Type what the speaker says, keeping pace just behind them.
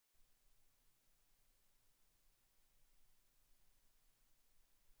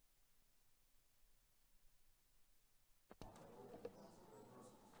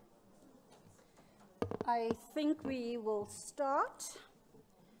I think we will start.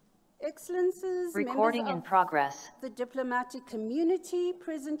 Excellencies, Recording in progress. The diplomatic community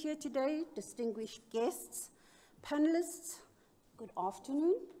present here today, distinguished guests, panelists, good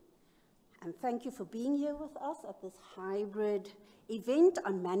afternoon, and thank you for being here with us at this hybrid event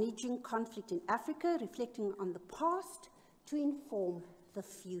on managing conflict in Africa, reflecting on the past to inform the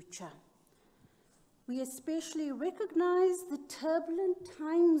future. We especially recognize the turbulent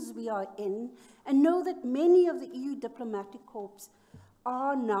times we are in and know that many of the EU diplomatic corps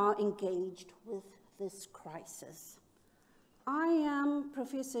are now engaged with this crisis. I am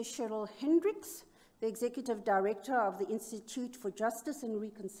Professor Cheryl Hendricks, the Executive Director of the Institute for Justice and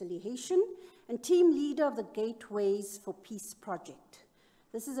Reconciliation and team leader of the Gateways for Peace project.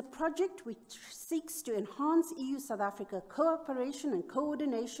 This is a project which seeks to enhance EU-South Africa cooperation and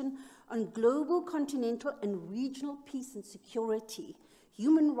coordination on global, continental, and regional peace and security,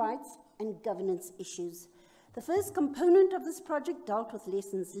 human rights, and governance issues. The first component of this project dealt with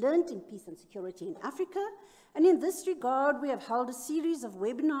lessons learned in peace and security in Africa, and in this regard, we have held a series of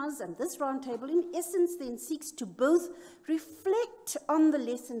webinars, and this roundtable, in essence, then seeks to both reflect on the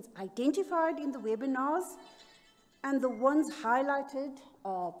lessons identified in the webinars and the ones highlighted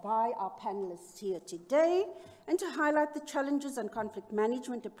by our panelists here today, and to highlight the challenges and conflict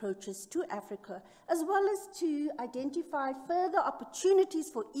management approaches to Africa, as well as to identify further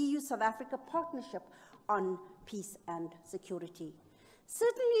opportunities for EU-South Africa partnership on peace and security.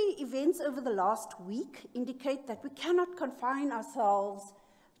 Certainly, events over the last week indicate that we cannot confine ourselves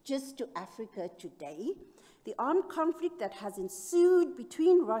just to Africa today. The armed conflict that has ensued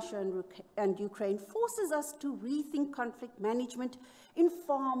between Russia and Ukraine forces us to rethink conflict management in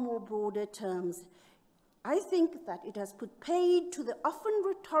far more broader terms. I think that it has put paid to the often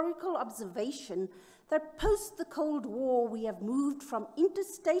rhetorical observation that post the Cold War, we have moved from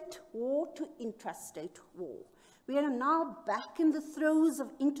interstate war to intrastate war. We are now back in the throes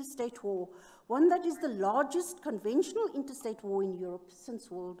of interstate war, one that is the largest conventional interstate war in Europe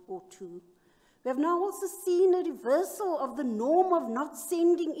since World War II. We have now also seen a reversal of the norm of not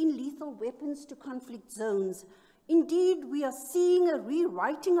sending in lethal weapons to conflict zones. Indeed, we are seeing a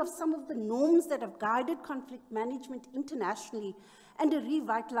rewriting of some of the norms that have guided conflict management internationally and a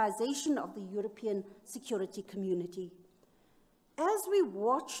revitalization of the European security community. As we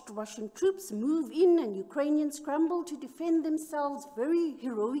watched Russian troops move in and Ukrainians scramble to defend themselves very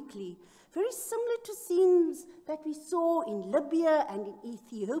heroically, very similar to scenes that we saw in Libya and in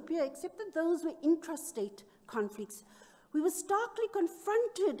Ethiopia, except that those were intrastate conflicts, we were starkly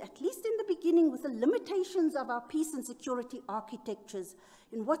confronted, at least in the beginning, with the limitations of our peace and security architectures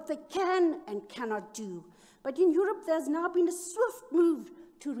in what they can and cannot do. But in Europe, there's now been a swift move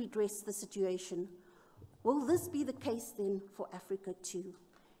to redress the situation. Will this be the case then for Africa too?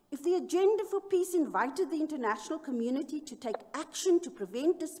 If the agenda for peace invited the international community to take action to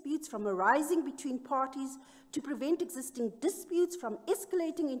prevent disputes from arising between parties, to prevent existing disputes from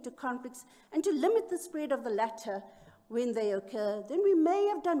escalating into conflicts, and to limit the spread of the latter when they occur, then we may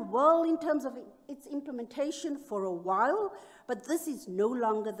have done well in terms of its implementation for a while, but this is no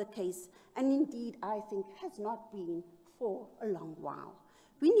longer the case, and indeed, I think, has not been for a long while.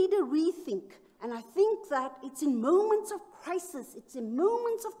 We need a rethink, and I think that it's in moments of crisis, it's in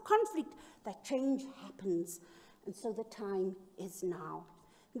moments of conflict that change happens, and so the time is now.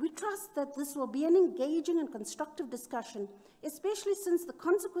 We trust that this will be an engaging and constructive discussion, especially since the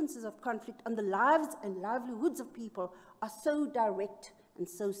consequences of conflict on the lives and livelihoods of people are so direct and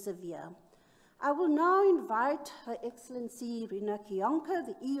so severe. I will now invite Her Excellency Rina Kiyonka,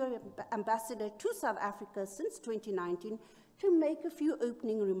 the EU Ambassador to South Africa since 2019, to make a few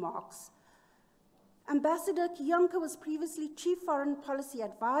opening remarks. Ambassador Kiyonka was previously Chief Foreign Policy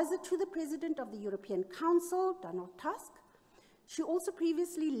Advisor to the President of the European Council, Donald Tusk. She also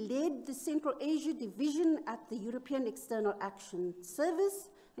previously led the Central Asia Division at the European External Action Service,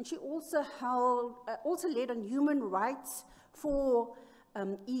 and she also led on human rights for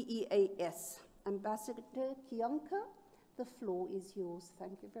EEAS. Ambassador Kiyonka, the floor is yours.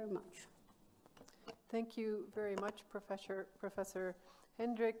 Thank you very much. Thank you very much, Professor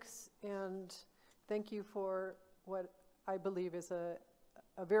Hendricks, and thank you for what I believe is a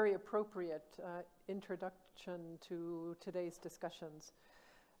very appropriate introduction to today's discussions.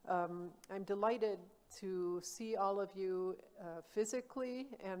 I'm delighted to see all of you physically,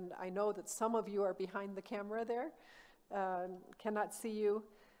 and I know that some of you are behind the camera there, cannot see you,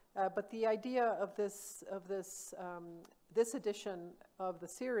 but the idea of this edition of the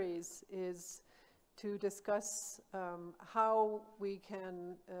series is to discuss how we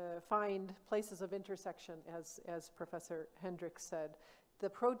can find places of intersection, as Professor Hendricks said. The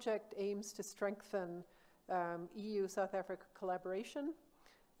project aims to strengthen EU-South Africa collaboration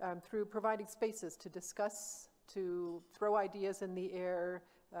through providing spaces to discuss, to throw ideas in the air,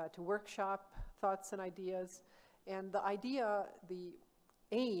 to workshop thoughts and ideas. And the idea, the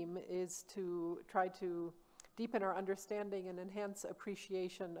aim is to try to deepen our understanding and enhance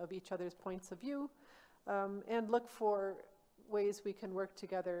appreciation of each other's points of view, and look for ways we can work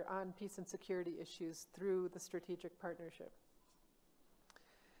together on peace and security issues through the strategic partnership.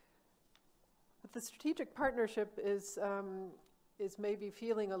 But the strategic partnership is maybe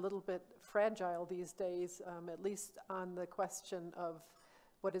feeling a little bit fragile these days, at least on the question of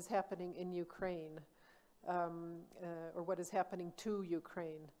what is happening in Ukraine, or what is happening to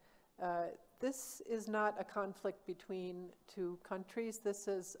Ukraine. This is not a conflict between two countries. This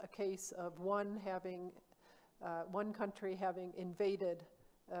is a case of one country having invaded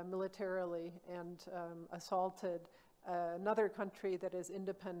militarily and assaulted another country that is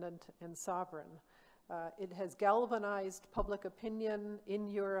independent and sovereign. It has galvanized public opinion in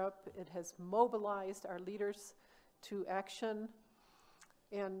Europe. It has mobilized our leaders to action.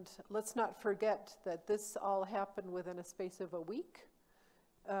 And let's not forget that this all happened within a space of a week.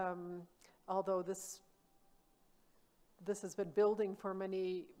 Although this has been building for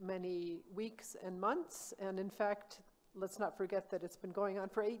many, many weeks and months. And in fact, let's not forget that it's been going on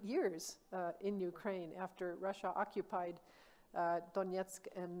for 8 years in Ukraine after Russia occupied Donetsk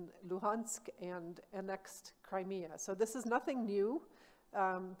and Luhansk and annexed Crimea. So this is nothing new,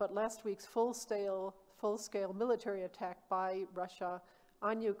 but last week's full-scale military attack by Russia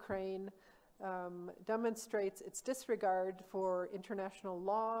on Ukraine demonstrates its disregard for international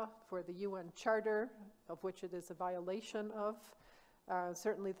law, for the UN Charter, of which it is a violation of,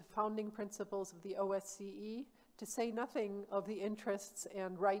 certainly the founding principles of the OSCE, to say nothing of the interests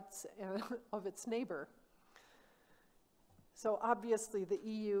and rights of its neighbor. So obviously the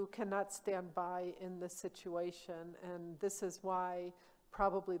EU cannot stand by in this situation, and this is why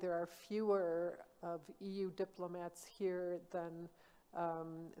probably there are fewer of EU diplomats here than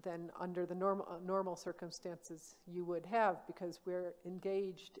under the normal circumstances you would have, because we're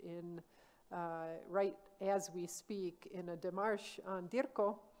engaged in, right as we speak, in a démarche on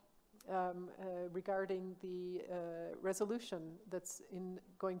DIRCO regarding the resolution that's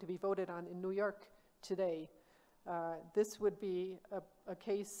going to be voted on in New York today. This would be a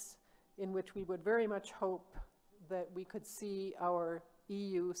case in which we would very much hope that we could see our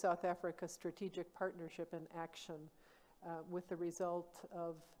EU-South Africa strategic partnership in action with the result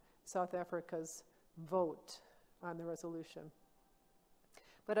of South Africa's vote on the resolution.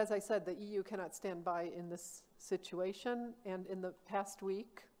 But as I said, the EU cannot stand by in this situation, and in the past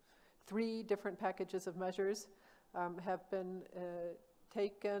week, 3 different packages of measures have been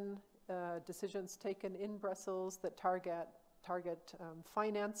taken, decisions taken in Brussels that target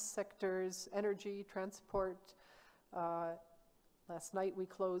finance sectors, energy, transport. Last night we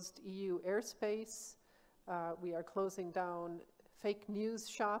closed EU airspace. We are closing down fake news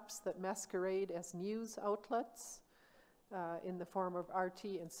shops that masquerade as news outlets in the form of RT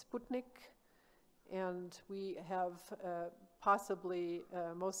and Sputnik. And we have possibly,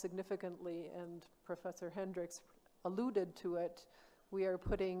 most significantly, and Professor Hendricks alluded to it, we are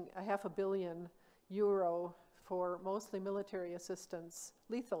putting €500 million for mostly military assistance,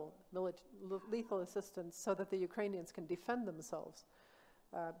 lethal assistance, so that the Ukrainians can defend themselves.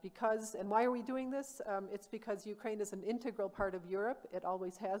 And why are we doing this? It's because Ukraine is an integral part of Europe. It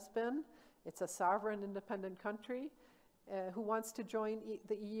always has been. It's a sovereign, independent country who wants to join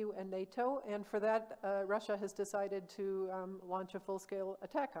the EU and NATO, and for that, Russia has decided to launch a full-scale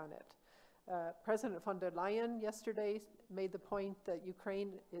attack on it. President von der Leyen yesterday made the point that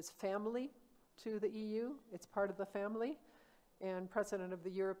Ukraine is family to the EU. It's part of the family. And President of the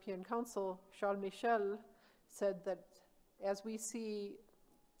European Council, Charles Michel, said that as we see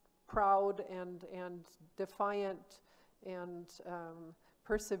proud and defiant and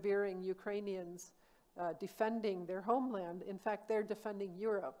persevering Ukrainians defending their homeland, in fact, they're defending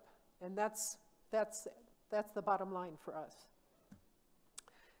Europe. And that's the bottom line for us.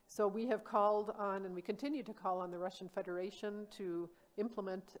 So we have called on, and we continue to call on, the Russian Federation to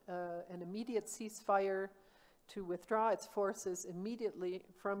implement an immediate ceasefire, to withdraw its forces immediately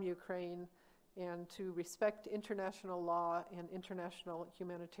from Ukraine, and to respect international law and international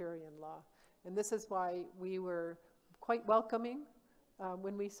humanitarian law. And this is why we were quite welcoming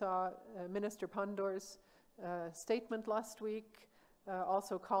when we saw Minister Pandor's statement last week,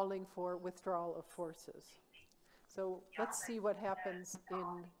 also calling for withdrawal of forces. So let's see what happens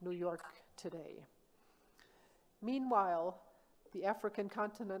in New York today. Meanwhile, the African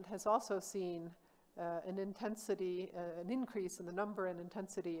continent has also seen an increase in the number and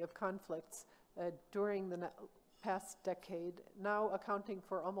intensity of conflicts during the past decade, now accounting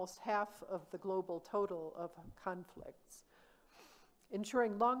for almost half of the global total of conflicts.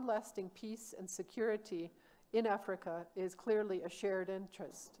 Ensuring long-lasting peace and security in Africa is clearly a shared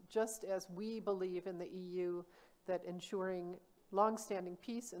interest, just as we believe in the EU that ensuring long-standing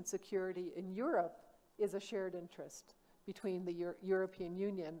peace and security in Europe is a shared interest between the European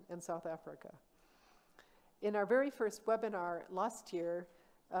Union and South Africa. In our very first webinar last year,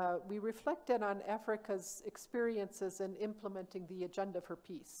 we reflected on Africa's experiences in implementing the Agenda for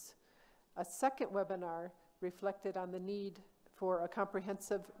Peace. A second webinar reflected on the need for a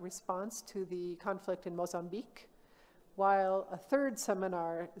comprehensive response to the conflict in Mozambique, while a third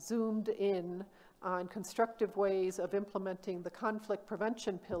seminar zoomed in on constructive ways of implementing the conflict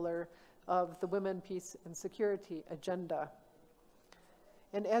prevention pillar of the Women, Peace, and Security Agenda.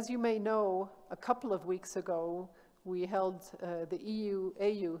 And as you may know, a couple of weeks ago, we held the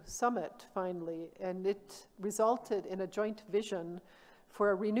EU-AU summit finally, and it resulted in a joint vision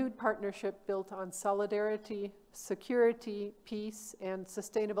for a renewed partnership built on solidarity, security, peace, and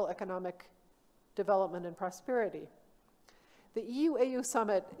sustainable economic development and prosperity. The EU-AU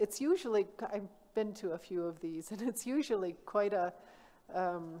summit, it's usually, I've been to a few of these, and it's usually quite a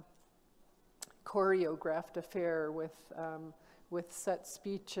choreographed affair with set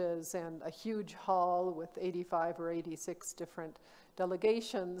speeches and a huge hall with 85 or 86 different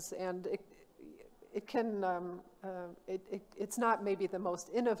delegations, and it's not maybe the most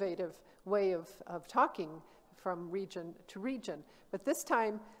innovative way of talking from region to region. But this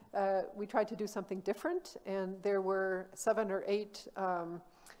time, we tried to do something different, and there were 7 or 8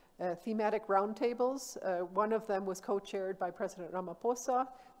 thematic roundtables. One of them was co-chaired by President Ramaphosa,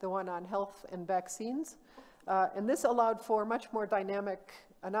 the one on health and vaccines. And this allowed for much more dynamic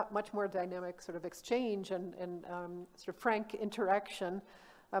sort of exchange and sort of frank interaction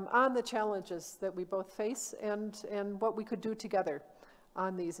on the challenges that we both face and what we could do together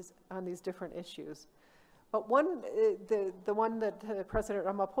on these different issues. But the one that President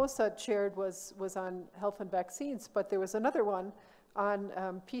Ramaphosa chaired was on health and vaccines, but there was another one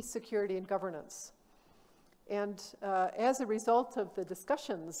on peace, security, and governance. And as a result of the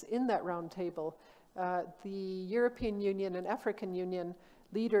discussions in that roundtable, the European Union and African Union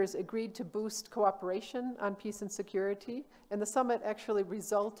leaders agreed to boost cooperation on peace and security, and the summit actually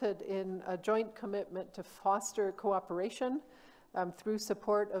resulted in a joint commitment to foster cooperation through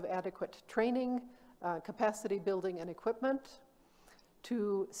support of adequate training, capacity building and equipment,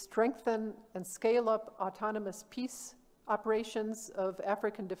 to strengthen and scale up autonomous peace operations of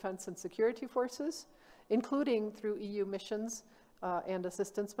African defense and security forces, including through EU missions and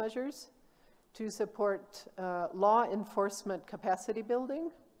assistance measures, to support law enforcement capacity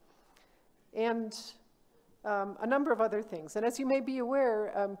building, and a number of other things. And as you may be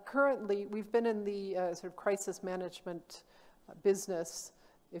aware, currently we've been in the sort of crisis management business,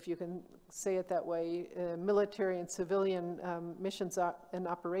 if you can say it that way, military and civilian missions and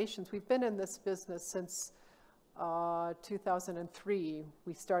operations. We've been in this business since 2003.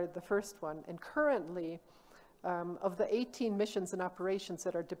 We started the first one. And currently, of the 18 missions and operations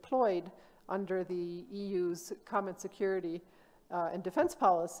that are deployed under the EU's common security and defense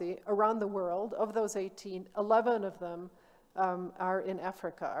policy around the world, of those 18, 11 of them are in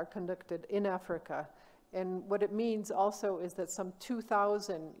Africa, are conducted in Africa. And what it means also is that some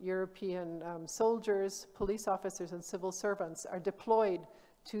 2,000 European soldiers, police officers, and civil servants are deployed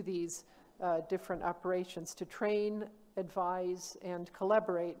to these different operations to train, advise, and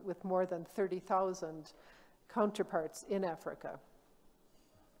collaborate with more than 30,000 counterparts in Africa.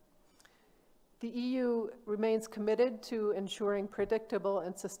 The EU remains committed to ensuring predictable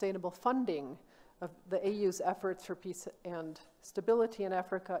and sustainable funding of the EU's efforts for peace and stability in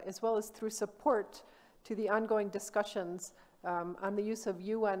Africa, as well as through support to the ongoing discussions on the use of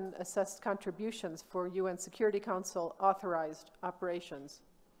UN-assessed contributions for UN Security Council authorized operations.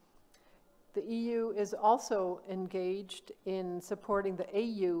 The EU is also engaged in supporting the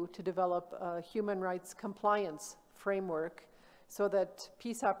AU to develop a human rights compliance framework so that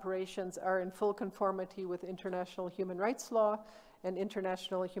peace operations are in full conformity with international human rights law and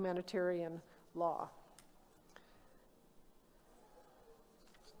international humanitarian law.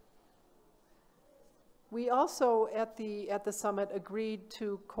 We also, at the summit, agreed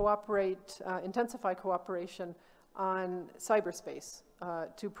to cooperate, intensify cooperation on cyberspace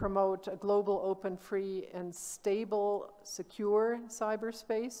to promote a global, open, free, and stable, secure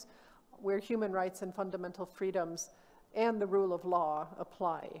cyberspace where human rights and fundamental freedoms and the rule of law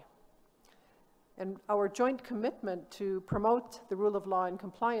apply. And our joint commitment to promote the rule of law in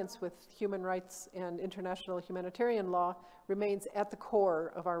compliance with human rights and international humanitarian law remains at the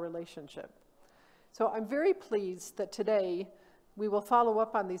core of our relationship. So I'm very pleased that today we will follow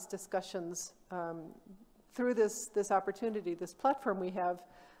up on these discussions through this opportunity, this platform we have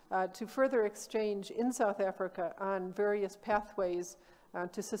to further exchange in South Africa on various pathways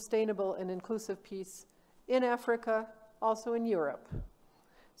to sustainable and inclusive peace in Africa, also in Europe.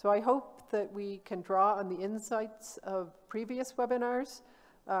 So I hope that we can draw on the insights of previous webinars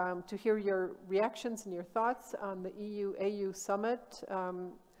to hear your reactions and your thoughts on the EU-AU summit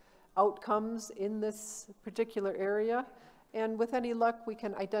outcomes in this particular area. And with any luck, we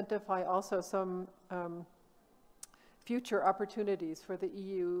can identify also some future opportunities for the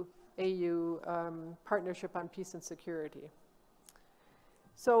EU-AU partnership on peace and security.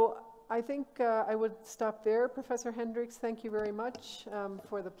 So I think I would stop there. Professor Hendricks, thank you very much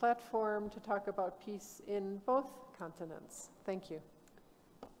for the platform to talk about peace in both continents. Thank you.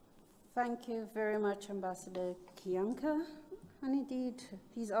 Thank you very much, Ambassador Kianka. And indeed,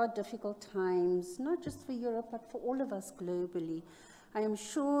 these are difficult times, not just for Europe, but for all of us globally. I am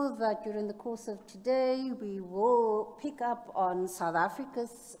sure that during the course of today, we will pick up on South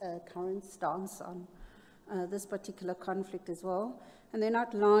Africa's current stance on this particular conflict as well, and then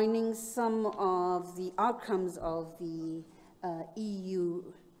outlining some of the outcomes of the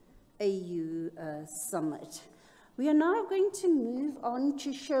EU-AU summit. We are now going to move on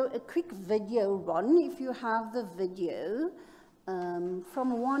to show a quick video, Ron, if you have the video,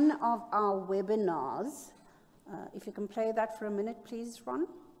 from one of our webinars. If you can play that for a minute, please, Ron.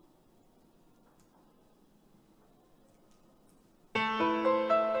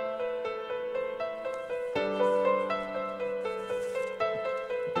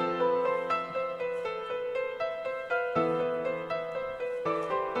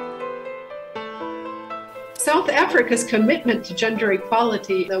 South Africa's commitment to gender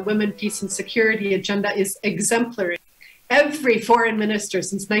equality, the Women, Peace and Security agenda, is exemplary. Every foreign minister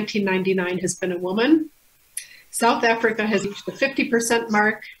since 1999 has been a woman. South Africa has reached the 50%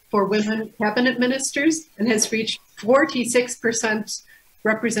 mark for women cabinet ministers and has reached 46%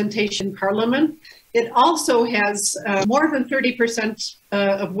 representation in parliament. It also has more than 30%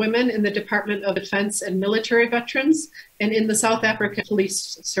 of women in the Department of Defense and military veterans and in the South African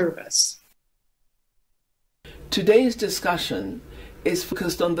Police Service. Today's discussion is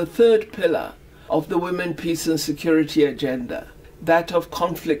focused on the third pillar of the Women, Peace and Security agenda, that of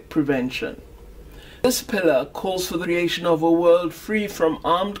conflict prevention. This pillar calls for the creation of a world free from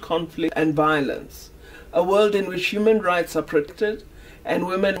armed conflict and violence, a world in which human rights are protected and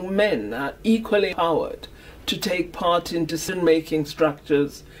women and men are equally empowered to take part in decision-making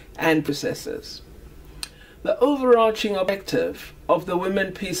structures and processes. The overarching objective of the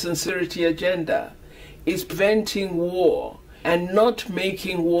Women, Peace and Security agenda is preventing war and not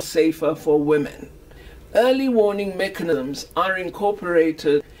making war safer for women. Early warning mechanisms are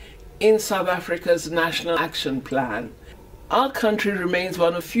incorporated in South Africa's National Action Plan. Our country remains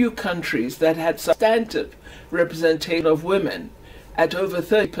one of few countries that had substantive representation of women at over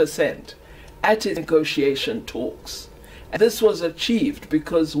 30% at its negotiation talks. And this was achieved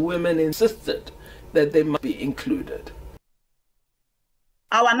because women insisted that they must be included.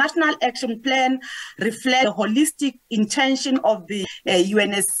 Our National Action Plan reflects the holistic intention of the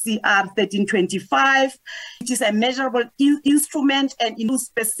UNSCR 1325. It is a measurable instrument and includes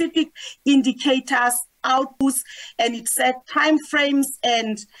specific indicators, outputs, and it sets timeframes,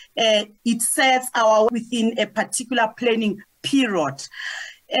 and it sets our within a particular planning period.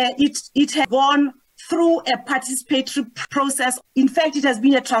 It has gone through a participatory process. In fact, it has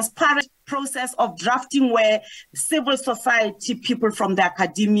been a transparent process of drafting where civil society, people from the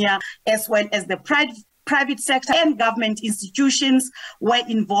academia, as well as the private sector and government institutions were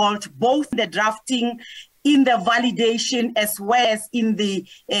involved, both in the drafting, in the validation, as well as in the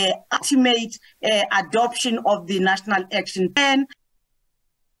ultimate adoption of the National Action Plan.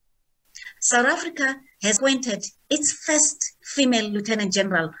 South Africa has appointed its first female lieutenant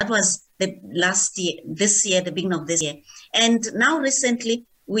general. That was the beginning of this year. And now recently,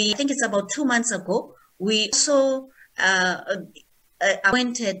 I think it's about 2 months ago, we also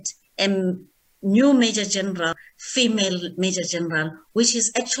appointed a new major general, female major general, which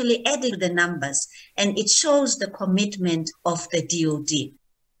is actually added to the numbers, and it shows the commitment of the DoD.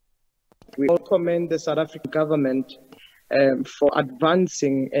 We all commend the South African government for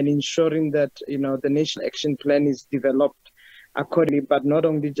advancing and ensuring that the National Action Plan is developed accordingly, but not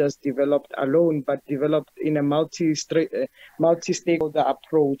only just developed alone, but developed in a multi-stakeholder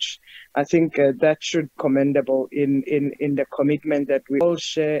approach. I think that should be commendable in the commitment that we all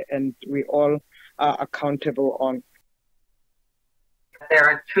share and we all are accountable on. There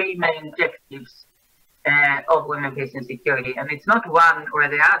are three main objectives of women, peace and security. And it's not one or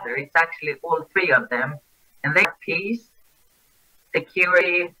the other, it's actually all three of them. And they are peace,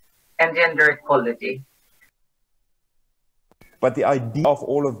 security, and gender equality. But the idea of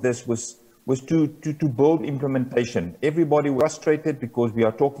all of this was to build implementation. Everybody was frustrated because we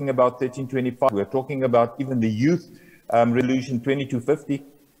are talking about 1325, we are talking about even the youth resolution 2250.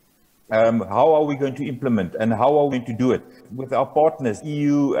 How are we going to implement and how are we going to do it? With our partners,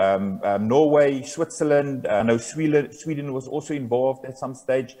 EU, Norway, Switzerland, I know Sweden was also involved at some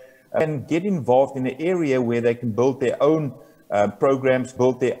stage, and get involved in an area where they can build their own programs,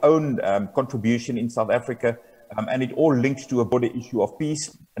 build their own contribution in South Africa, and it all links to a broader issue of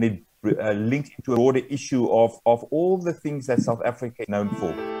peace, and it links to a broader issue of all the things that South Africa is known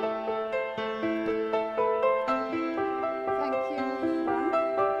for.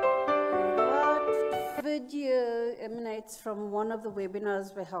 Video emanates from one of the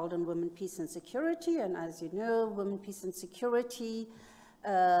webinars we held on women, peace and security, and as you know, women, peace and security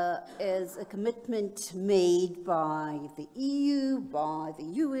is a commitment made by the EU, by the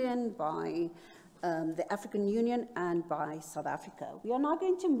UN, by the African Union, and by South Africa. We are now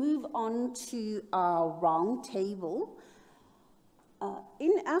going to move on to our round table.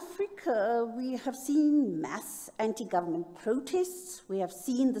 In Africa, we have seen mass anti-government protests. We have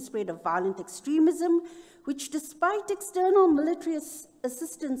seen the spread of violent extremism, which despite external military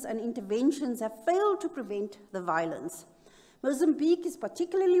assistance and interventions have failed to prevent the violence. Mozambique is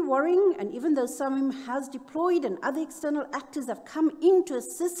particularly worrying, and even though SAMIM has deployed and other external actors have come in to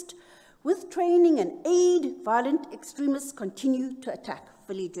assist with training and aid, violent extremists continue to attack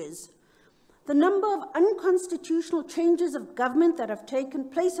villages. The number of unconstitutional changes of government that have taken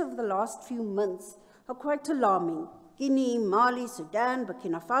place over the last few months are quite alarming. Guinea, Mali, Sudan,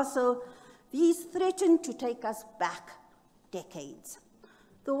 Burkina Faso, these threaten to take us back decades.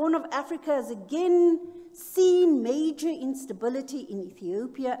 The Horn of Africa has again seen major instability in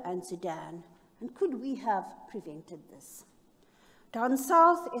Ethiopia and Sudan. And could we have prevented this? Down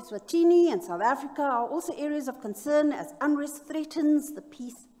south, Eswatini and South Africa are also areas of concern as unrest threatens the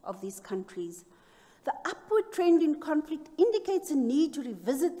peace of these countries. The upward trend in conflict indicates a need to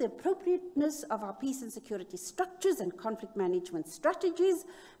revisit the appropriateness of our peace and security structures and conflict management strategies,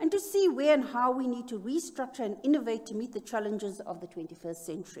 and to see where and how we need to restructure and innovate to meet the challenges of the 21st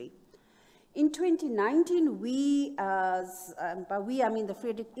century. In 2019, we, by we I mean the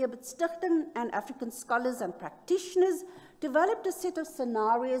Friedrich Ebert Stichting and African scholars and practitioners, developed a set of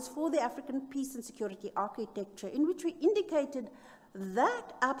scenarios for the African peace and security architecture in which we indicated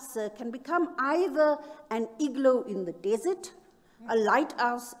that APSA can become either an igloo in the desert, a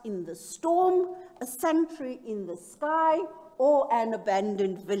lighthouse in the storm, a sanctuary in the sky, or an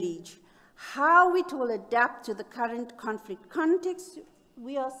abandoned village. How it will adapt to the current conflict context,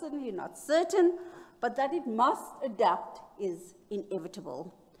 we are certainly not certain, but that it must adapt is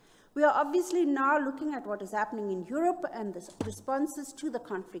inevitable. We are obviously now looking at what is happening in Europe and the responses to the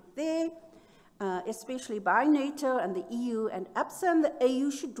conflict there, especially by NATO and the EU and APSA, and the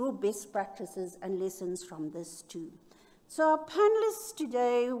AU should draw best practices and lessons from this too. So our panelists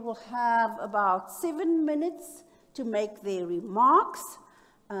today will have about 7 minutes to make their remarks,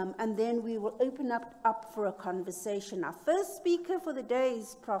 and then we will open up for a conversation. Our first speaker for the day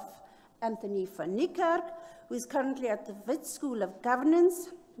is Prof. Anthony van Niekerk, who is currently at the Wits School of Governance,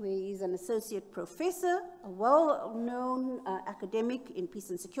 where he's an associate professor, a well-known academic in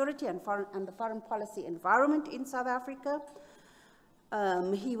peace and security and the foreign policy environment in South Africa.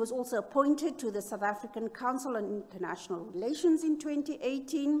 He was also appointed to the South African Council on International Relations in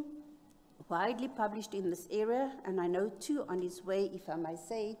 2018, widely published in this area, and I know too on his way, if I may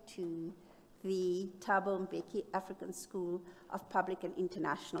say, to the Thabo Mbeki African School of Public and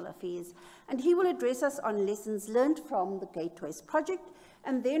International Affairs. And he will address us on lessons learned from the Gateways Project.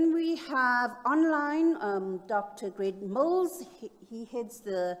 And then we have online Dr. Greg Mills. He heads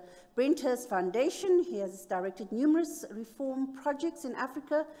the Brenthurst Foundation. He has directed numerous reform projects in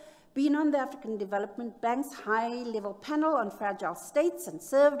Africa, been on the African Development Bank's high-level panel on fragile states, and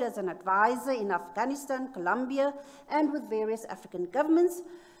served as an advisor in Afghanistan, Colombia, and with various African governments.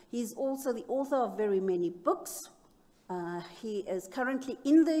 He's also the author of very many books. He is currently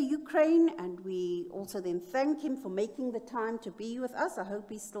in the Ukraine, and we also then thank him for making the time to be with us. I hope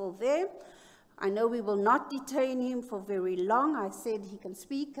he's still there. I know we will not detain him for very long. I said he can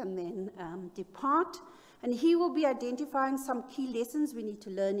speak and then depart. And he will be identifying some key lessons we need to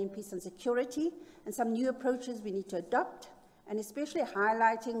learn in peace and security, and some new approaches we need to adopt, and especially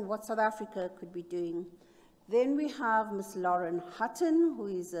highlighting what South Africa could be doing. Then we have Ms. Lauren Hutton, who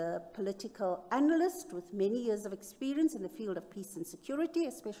is a political analyst with many years of experience in the field of peace and security,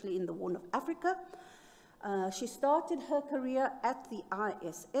 especially in the Horn of Africa. She started her career at the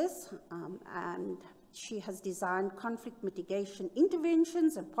ISS, and she has designed conflict mitigation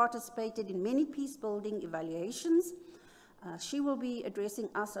interventions and participated in many peace-building evaluations. She will be addressing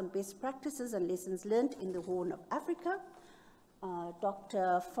us on best practices and lessons learned in the Horn of Africa.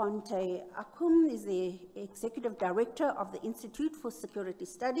 Dr. Fonte Akum is the Executive Director of the Institute for Security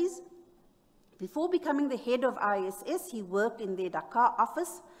Studies. Before becoming the head of ISS, he worked in their Dakar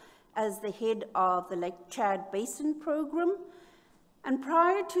office as the head of the Lake Chad Basin Program. And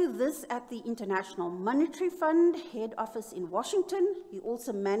prior to this, at the International Monetary Fund head office in Washington, he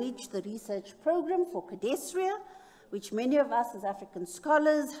also managed the research program for Cadastria, which many of us as African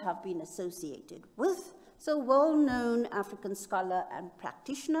scholars have been associated with. So well-known African scholar and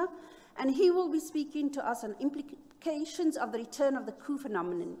practitioner, and he will be speaking to us on implications of the return of the coup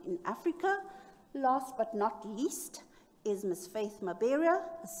phenomenon in Africa. Last but not least is Ms. Faith Maberia,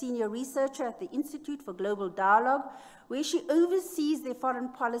 a senior researcher at the Institute for Global Dialogue, where she oversees their foreign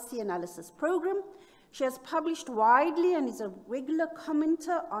policy analysis program. She has published widely and is a regular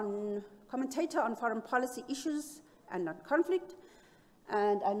commentator on foreign policy issues and on conflict.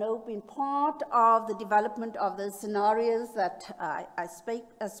 And I know been part of the development of the scenarios that I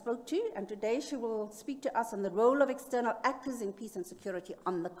spoke to, and today she will speak to us on the role of external actors in peace and security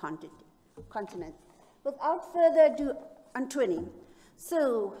on the continent. Without further ado, Antoine,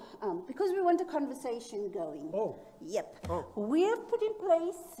 so because we want a conversation going, we have put in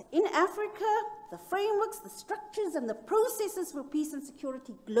place in Africa the frameworks, the structures, and the processes for peace and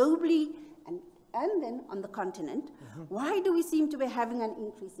security globally and then on the continent. Why do we seem to be having an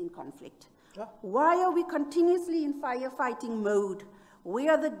increase in conflict? Why are we continuously in firefighting mode?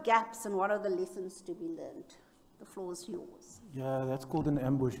 Where are the gaps and what are the lessons to be learned? The floor is yours. Yeah, that's called an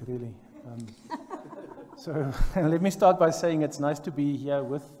ambush, really. So let me start by saying it's nice to be here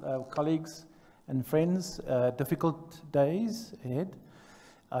with colleagues and friends. Difficult days ahead.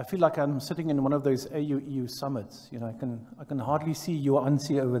 I feel like I'm sitting in one of those AU-EU summits. You know, I can hardly see your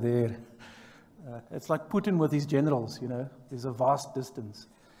auntie over there. It's like Putin with his generals, you know, there's a vast distance.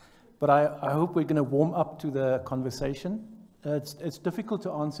 But I hope we're going to warm up to the conversation. It's difficult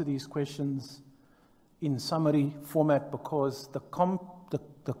to answer these questions in summary format because the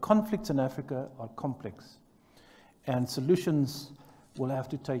conflicts in Africa are complex, and solutions will have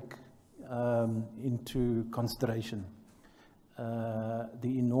to take into consideration the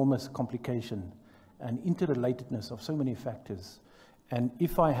enormous complication and interrelatedness of so many factors. And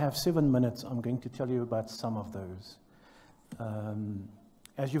if I have 7 minutes, I'm going to tell you about some of those.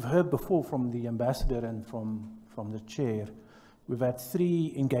 As you've heard before from the ambassador and from the chair, we've had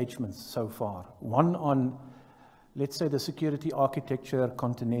 3 engagements so far. One on, let's say, the security architecture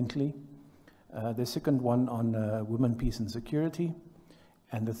continentally. The second one on women, peace and security.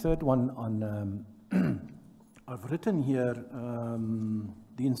 And the third one on, I've written here,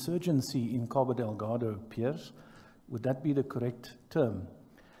 the insurgency in Cabo Delgado, Piers. Would that be the correct term?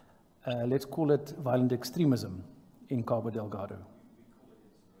 Let's call it violent extremism in Cabo Delgado.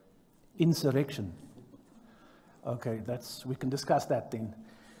 Insurrection. Okay, we can discuss that then.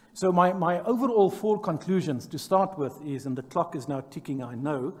 So my overall 4 conclusions to start with is, and the clock is now ticking, I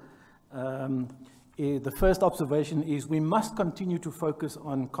know. The first observation is we must continue to focus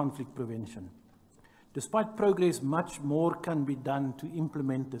on conflict prevention. Despite progress, much more can be done to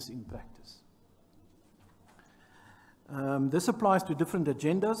implement this in practice. This applies to different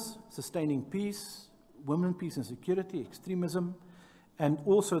agendas: sustaining peace, women, peace and security, extremism, and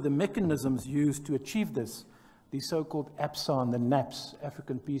also the mechanisms used to achieve this, the so-called APSA and the NAPS,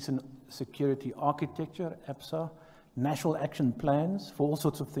 African Peace and Security Architecture, APSA, national action plans for all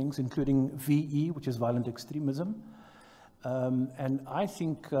sorts of things, including VE, which is violent extremism. And I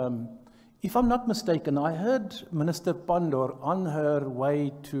think, if I'm not mistaken, I heard Minister Pandor on her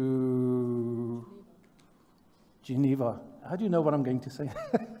way to Geneva. How do you know what I'm going to say?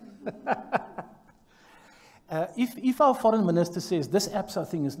 If our foreign minister says this APSA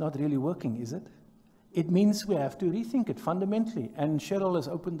thing is not really working, is it? It means we have to rethink it fundamentally. And Cheryl has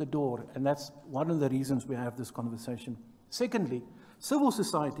opened the door, and that's one of the reasons we have this conversation. Secondly, civil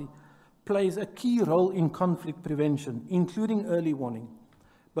society plays a key role in conflict prevention, including early warning,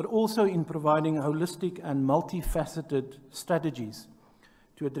 but also in providing holistic and multifaceted strategies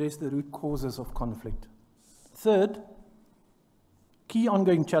to address the root causes of conflict. Third, key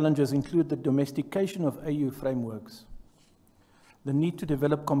ongoing challenges include the domestication of AU frameworks, the need to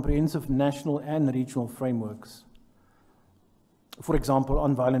develop comprehensive national and regional frameworks, for example,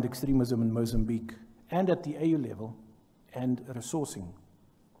 on violent extremism in Mozambique, and at the AU level, and resourcing.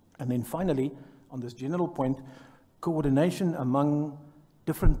 And then finally, on this general point, coordination among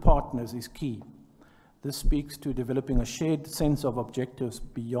different partners is key. This speaks to developing a shared sense of objectives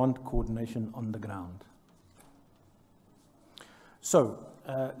beyond coordination on the ground. So,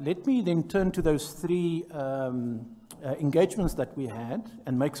 let me then turn to those three engagements that we had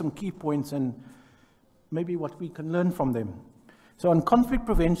and make some key points and maybe what we can learn from them. So on conflict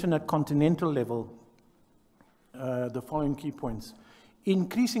prevention at continental level, the following key points.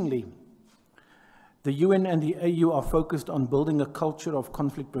 Increasingly, the UN and the AU are focused on building a culture of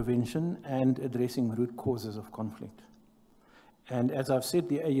conflict prevention and addressing root causes of conflict. And as I've said,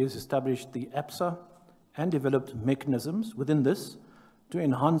 the AU has established the APSA and developed mechanisms within this to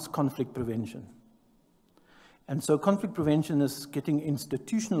enhance conflict prevention. And so conflict prevention is getting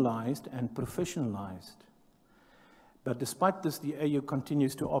institutionalized and professionalized. But despite this, the AU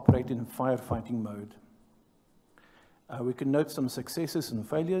continues to operate in firefighting mode. We can note some successes and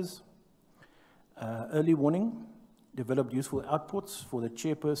failures. Early warning, developed useful outputs for the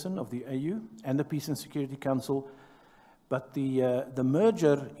chairperson of the AU and the Peace and Security Council, but the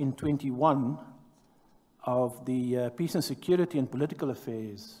merger in 21 of the Peace and Security and Political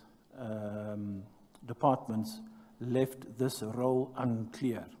Affairs departments left this role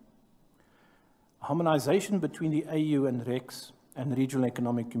unclear. Harmonization between the AU and REX and regional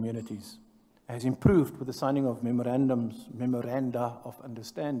economic communities has improved with the signing of memoranda of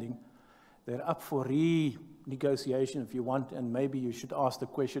understanding. They're up for renegotiation if you want, and maybe you should ask the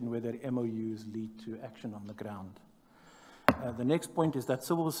question whether MOUs lead to action on the ground. The next point is that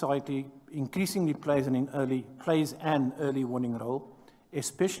civil society increasingly plays an early warning role,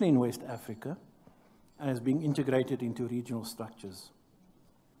 especially in West Africa, and is being integrated into regional structures.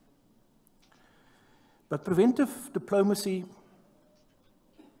 But preventive diplomacy,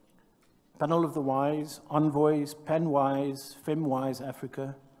 Panel of the Wise, Envoys, PanWise, FemWise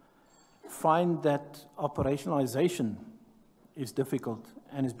Africa, find that operationalization is difficult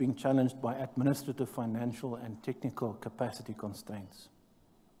and is being challenged by administrative, financial, and technical capacity constraints.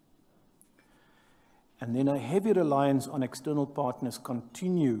 And then a heavy reliance on external partners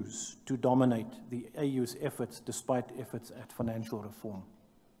continues to dominate the AU's efforts despite efforts at financial reform.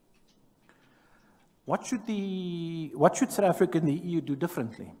 What should South Africa and the EU do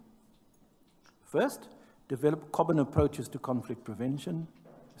differently? First, develop common approaches to conflict prevention.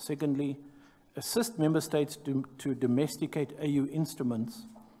 Secondly, assist member states to domesticate AU instruments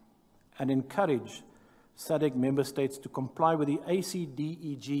and encourage SADC member states to comply with the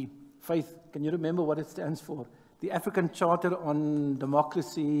ACDEG. Faith, can you remember what it stands for? The African Charter on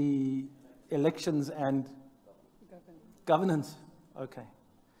Democracy, Elections and Governance. Okay.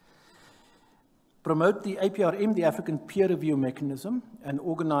 Promote the APRM, the African Peer Review Mechanism, and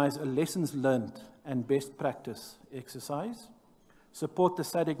organize a lessons learned and best practice exercise. Support the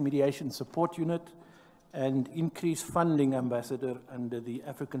SADC Mediation Support Unit, and increase funding ambassador under the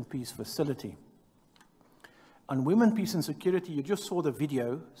African Peace Facility. On women, peace and security, you just saw the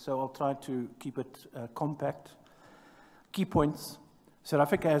video, so I'll try to keep it compact. Key points. South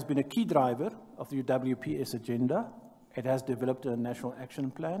Africa has been a key driver of the WPS agenda. It has developed a national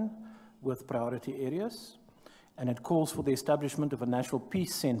action plan with priority areas, and it calls for the establishment of a national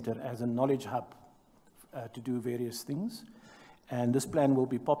peace center as a knowledge hub to do various things. And this plan will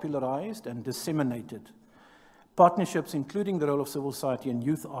be popularized and disseminated. Partnerships, including the role of civil society and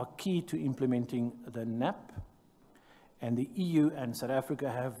youth, are key to implementing the NAP. And the EU and South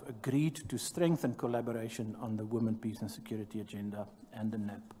Africa have agreed to strengthen collaboration on the Women, Peace and Security agenda and the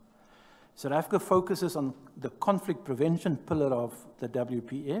NAP. South Africa focuses on the conflict prevention pillar of the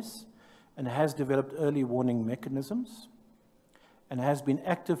WPS and has developed early warning mechanisms and has been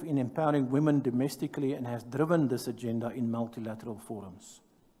active in empowering women domestically and has driven this agenda in multilateral forums.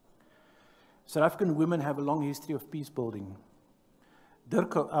 South African women have a long history of peace building.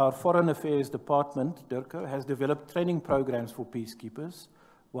 DIRCO, our Foreign Affairs Department, DIRCO, has developed training programs for peacekeepers,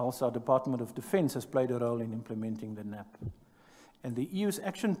 whilst our Department of Defense has played a role in implementing the NAP. And the EU's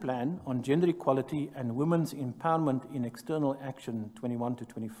action plan on gender equality and women's empowerment in external action 21 to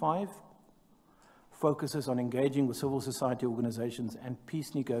 25 focuses on engaging with civil society organizations and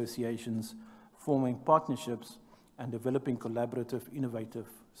peace negotiations, forming partnerships, and developing collaborative, innovative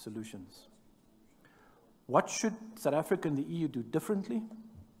solutions. What should South Africa and the EU do differently?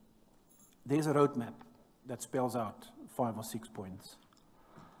 There's a roadmap that spells out 5 or 6 points.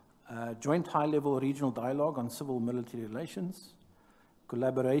 Joint high-level regional dialogue on civil-military relations,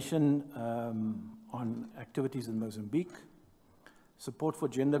 collaboration on activities in Mozambique, support for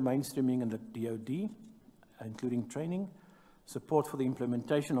gender mainstreaming in the DoD, including training, support for the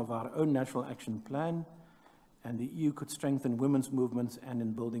implementation of our own national action plan, and the EU could strengthen women's movements and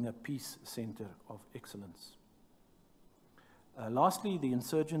in building a peace center of excellence. Lastly, the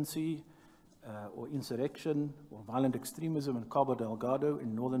insurgency or insurrection or violent extremism in Cabo Delgado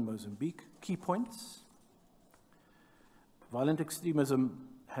in northern Mozambique. Key points. Violent extremism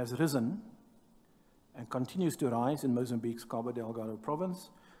has risen and continues to rise in Mozambique's Cabo Delgado province.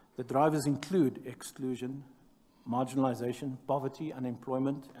 The drivers include exclusion, marginalization, poverty,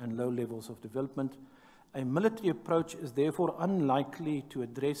 unemployment, and low levels of development. A military approach is therefore unlikely to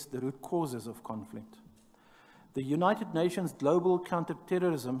address the root causes of conflict. The United Nations Global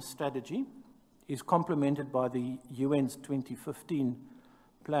Counterterrorism Strategy is complemented by the UN's 2015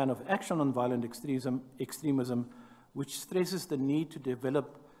 Plan of Action on Violent Extremism, which stresses the need to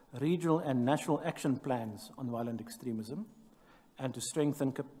develop regional and national action plans on violent extremism and to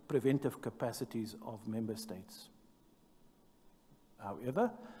strengthen preventive capacities of member states.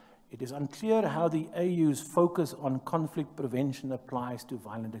 However, it is unclear how the AU's focus on conflict prevention applies to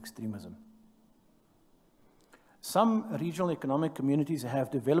violent extremism. Some regional economic communities have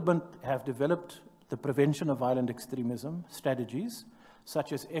developed the prevention of violent extremism strategies,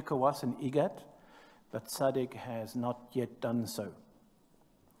 such as ECOWAS and IGAD, but SADC has not yet done so.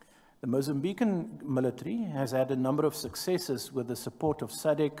 The Mozambican military has had a number of successes with the support of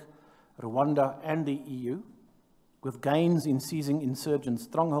SADC, Rwanda, and the EU, with gains in seizing insurgent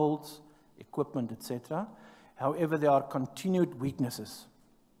strongholds, equipment, etc. However, there are continued weaknesses.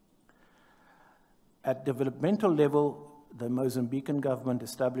 At developmental level, the Mozambican government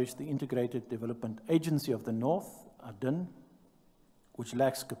established the Integrated Development Agency of the North, ADIN, which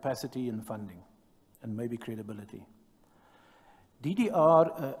lacks capacity and funding and maybe credibility.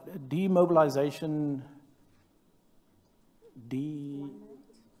 DDR, demobilization,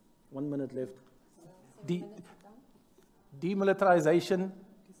 1 minute left. Demilitarization,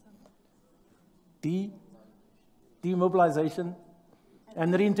 demobilization,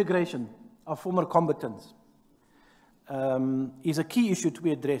 and reintegration of former combatants is a key issue to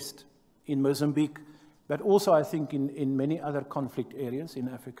be addressed in Mozambique, but also I think in many other conflict areas in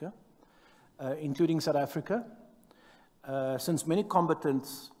Africa, including South Africa, since many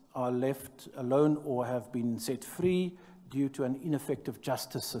combatants are left alone or have been set free due to an ineffective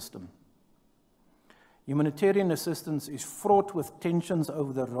justice system. Humanitarian assistance is fraught with tensions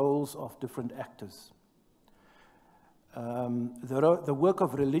over the roles of different actors. The work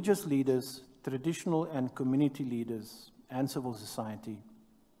of religious leaders, traditional and community leaders, and civil society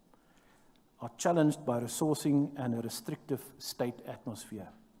are challenged by resourcing and a restrictive state atmosphere.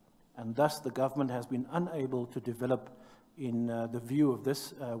 And thus the government has been unable to develop, in the view of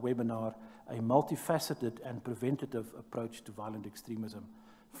this webinar, a multifaceted and preventative approach to violent extremism.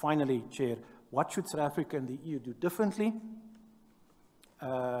 Finally, Chair, what should South Africa and the EU do differently?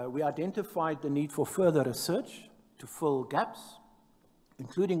 We identified the need for further research to fill gaps,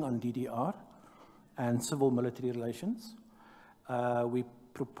 including on DDR and civil-military relations. We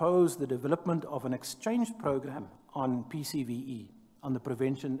proposed the development of an exchange program on PCVE, on the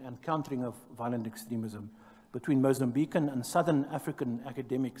prevention and countering of violent extremism, between Mozambican and Southern African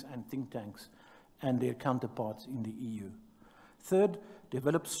academics and think tanks and their counterparts in the EU. Third,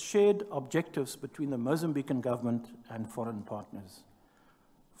 develops shared objectives between the Mozambican government and foreign partners.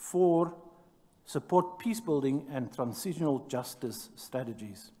 4, support peace-building and transitional justice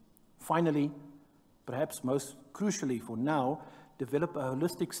strategies. Finally, perhaps most crucially for now, develop a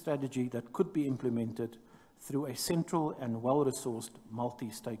holistic strategy that could be implemented through a central and well-resourced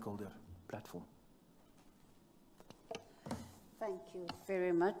multi-stakeholder platform. Thank you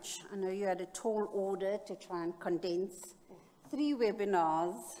very much. I know you had a tall order to try and condense 3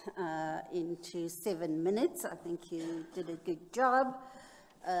 webinars into 7 minutes. I think you did a good job,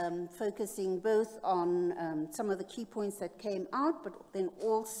 focusing both on some of the key points that came out, but then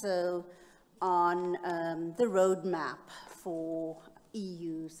also on the roadmap for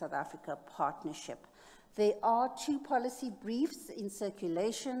EU-South Africa partnership. There are 2 policy briefs in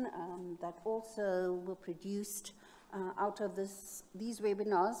circulation that also were produced out of these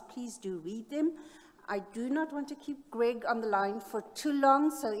webinars. Please do read them. I do not want to keep Greg on the line for too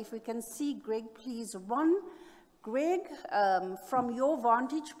long, so if we can see Greg, please run. Greg, from your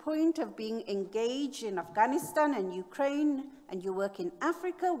vantage point of being engaged in Afghanistan and Ukraine, and you work in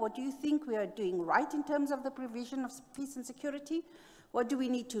Africa, what do you think we are doing right in terms of the provision of peace and security? What do we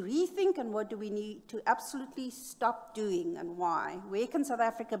need to rethink, and what do we need to absolutely stop doing, and why? Where can South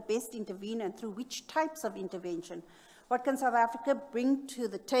Africa best intervene, and through which types of intervention? What can South Africa bring to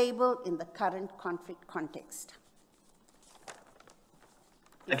the table in the current conflict context?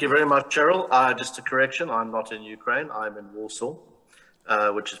 Thank you very much, Cheryl. Just a correction, I'm not in Ukraine, I'm in Warsaw,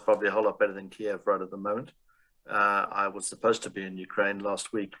 which is probably a whole lot better than Kiev right at the moment. I was supposed to be in Ukraine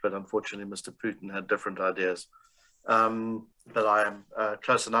last week, but unfortunately Mr. Putin had different ideas. but I am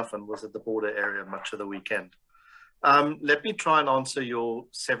close enough and was at the border area much of the weekend. Let me try and answer your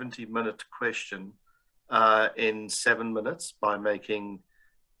 70-minute question in 7 minutes by making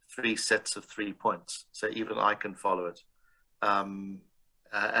 3 sets of 3 points, so even I can follow it.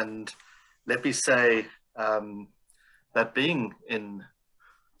 And let me say that being in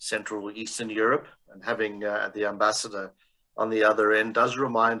Central or Eastern Europe and having the ambassador on the other end does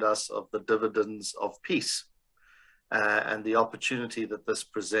remind us of the dividends of peace and the opportunity that this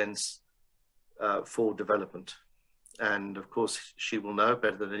presents for development. And of course, she will know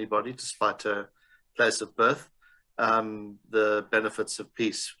better than anybody, despite her place of birth, the benefits of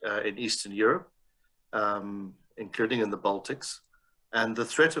peace in Eastern Europe, including in the Baltics, and the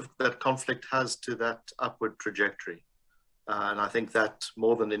threat of that conflict has to that upward trajectory. And I think that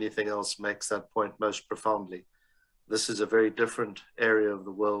more than anything else makes that point most profoundly. This is a very different area of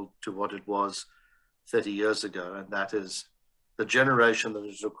the world to what it was 30 years ago, and that is the generation that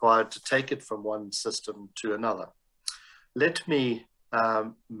is required to take it from one system to another. Let me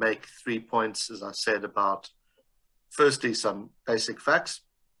make 3 points, as I said, about firstly, some basic facts,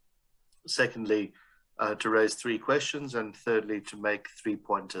 secondly, to raise 3 questions, and thirdly, to make 3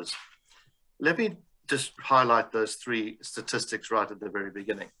 pointers. Let me just highlight those 3 statistics right at the very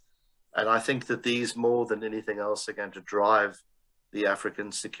beginning. And I think that these, more than anything else, are going to drive the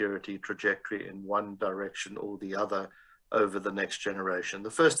African security trajectory in one direction or the other over the next generation.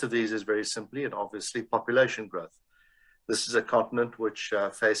 The first of these is very simply and obviously population growth. This is a continent which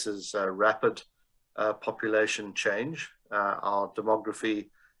faces rapid population change. Our demography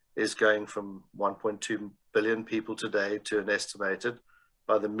is going from 1.2 billion people today to an estimated,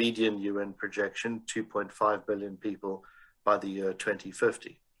 by the median UN projection, 2.5 billion people by the year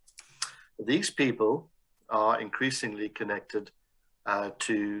 2050. These people are increasingly connected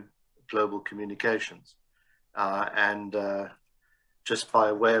to global communications. And just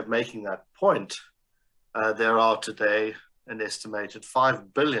by way of making that point, there are today an estimated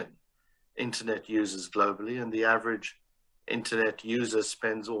 5 billion internet users globally, and the average internet user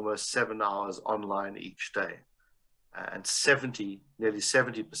spends almost 7 hours online each day. And nearly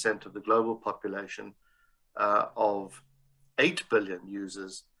 70% of the global population of 8 billion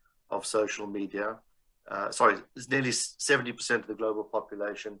users of social media, nearly 70% of the global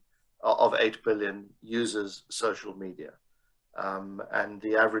population of 8 billion uses social media. And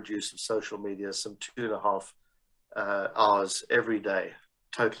the average use of social media is some 2.5 hours every day,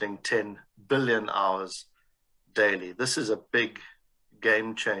 totaling 10 billion hours daily. This is a big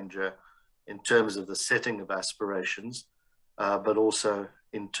game changer in terms of the setting of aspirations, but also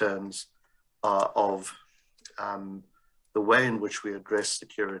in terms of the way in which we address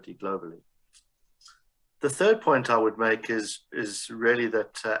security globally. The third point I would make is really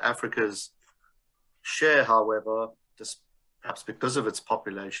that Africa's share, however, just perhaps because of its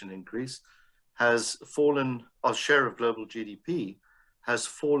population increase, has fallen, our share of global GDP has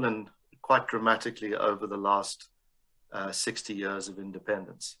fallen quite dramatically over the last 60 years of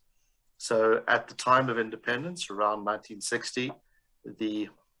independence. So at the time of independence, around 1960, the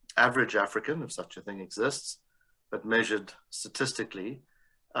average African, if such a thing exists, but measured statistically,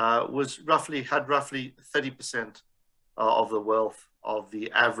 had roughly 30% of the wealth of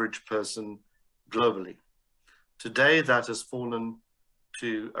the average person globally. Today, that has fallen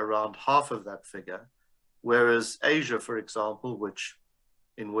to around half of that figure, whereas Asia, for example,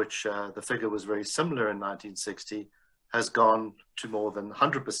 in which the figure was very similar in 1960, has gone to more than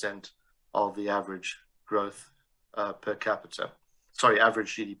 100% of the average growth per capita,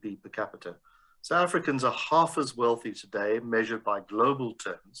 average GDP per capita. So Africans are half as wealthy today, measured by global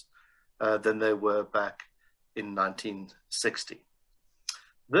terms, than they were back in 1960.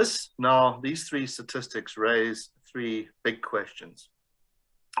 These 3 statistics raise 3 big questions,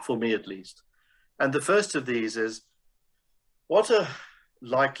 for me at least. And the first of these is, what are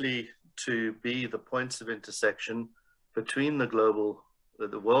likely to be the points of intersection between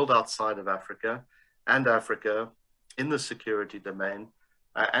the world outside of Africa and Africa in the security domain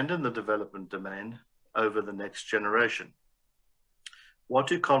and in the development domain over the next generation? What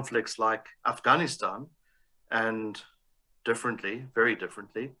do conflicts like Afghanistan and very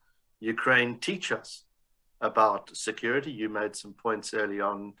differently, Ukraine teach us about security? You made some points early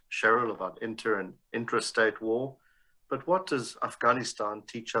on, Cheryl, about inter and intrastate war. But what does Afghanistan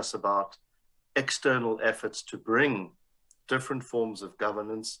teach us about external efforts to bring different forms of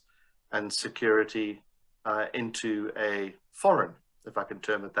governance and security into a foreign, if I can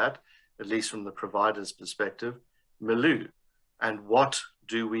term it that, at least from the provider's perspective, milieu? And what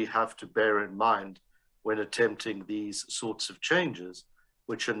do we have to bear in mind when attempting these sorts of changes,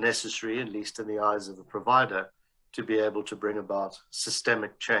 which are necessary, at least in the eyes of the provider, to be able to bring about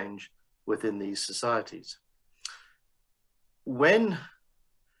systemic change within these societies. When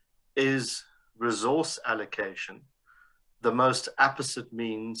is resource allocation the most apposite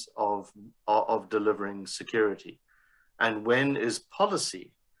means of delivering security? And when is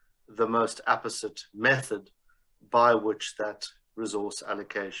policy the most apposite method by which that resource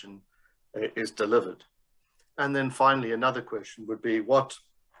allocation is delivered? And then finally, another question would be, what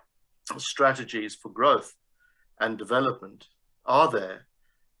strategies for growth and development are there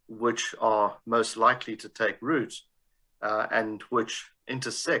which are most likely to take root and which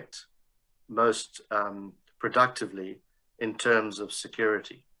intersect most productively in terms of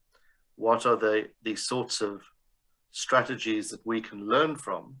security? What are the sorts of strategies that we can learn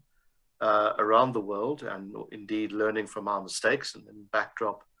from around the world, and indeed learning from our mistakes? And then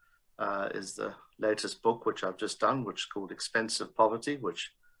backdrop is the latest book which I've just done, which is called Expensive Poverty,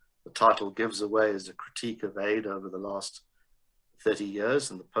 which the title gives away as a critique of aid over the last 30 years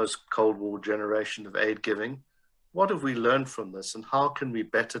and the post-Cold War generation of aid giving. What have we learned from this, and how can we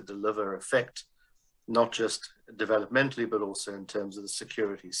better deliver effect, not just developmentally, but also in terms of the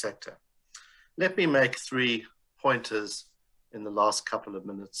security sector? Let me make 3 pointers in the last couple of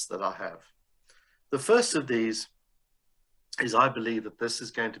minutes that I have. The first of these is, I believe that this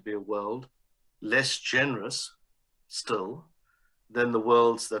is going to be a world less generous still than the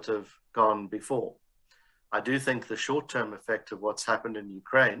worlds that have gone before. I do think the short-term effect of what's happened in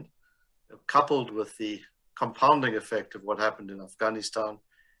Ukraine, coupled with the compounding effect of what happened in Afghanistan,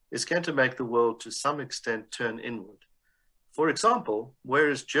 is going to make the world to some extent turn inward. For example, where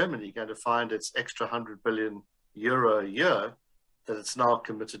is Germany going to find its extra 100 billion euro a year that it's now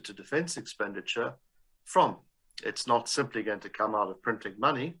committed to defense expenditure from? It's not simply going to come out of printing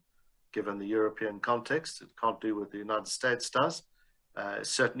money, given the European context. It can't do what the United States does.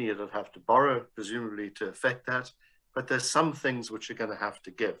 Certainly it'll have to borrow, presumably, to affect that, but there's some things which are going to have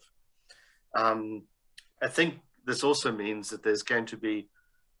to give. I think this also means that there's going to be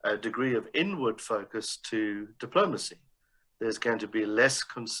a degree of inward focus to diplomacy. There's going to be less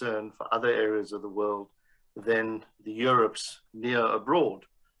concern for other areas of the world than the Europe's near abroad,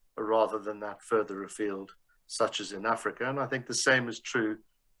 rather than that further afield, such as in Africa. And I think the same is true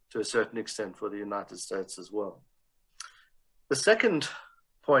to a certain extent for the United States as well. The second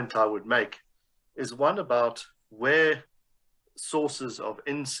point I would make is one about where sources of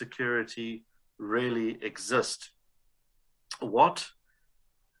insecurity really exist. What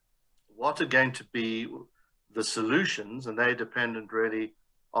are going to be the solutions, and they're dependent really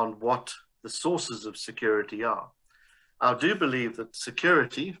on what the sources of security are. I do believe that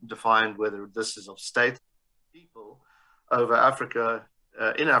security, defined whether this is of state, people over Africa,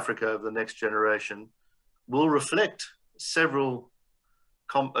 in Africa over the next generation, will reflect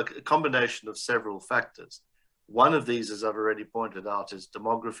a combination of several factors. One of these, as I've already pointed out, is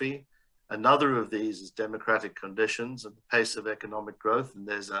demography. Another of these is democratic conditions and the pace of economic growth. And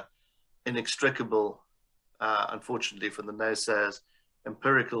there's an inextricable, unfortunately for the naysayers,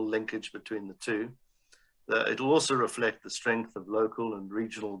 empirical linkage between the two. It'll also reflect the strength of local and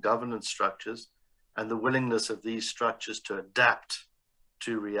regional governance structures and the willingness of these structures to adapt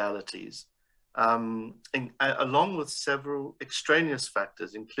to realities, along with several extraneous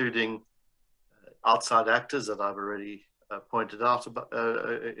factors, including outside actors that I've already pointed out about,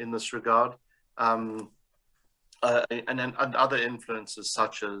 in this regard, and other influences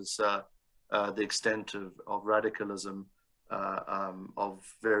such as the extent of radicalism of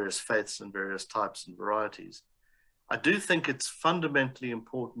various faiths and various types and varieties. I do think it's fundamentally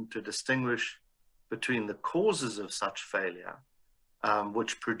important to distinguish between the causes of such failure,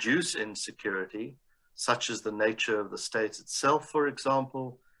 which produce insecurity, such as the nature of the state itself, for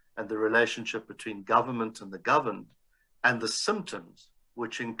example, and the relationship between government and the governed, and the symptoms,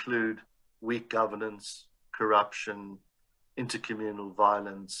 which include weak governance, corruption, intercommunal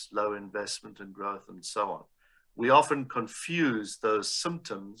violence, low investment and growth, and so on. We often confuse those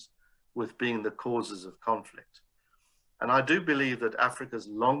symptoms with being the causes of conflict. And I do believe that Africa's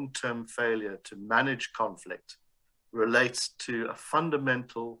long-term failure to manage conflict relates to a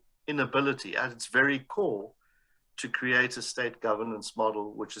fundamental inability at its very core to create a state governance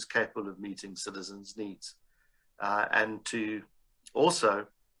model which is capable of meeting citizens' needs, and to also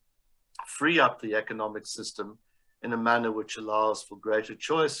free up the economic system in a manner which allows for greater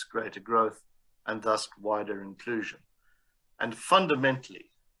choice, greater growth, and thus wider inclusion. And fundamentally,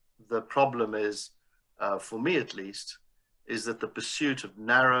 the problem is, for me at least, is that the pursuit of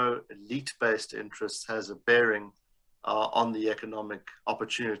narrow, elite-based interests has a bearing on the economic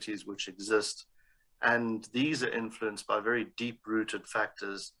opportunities which exist. And these are influenced by very deep-rooted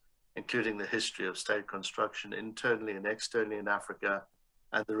factors including the history of state construction internally and externally in Africa,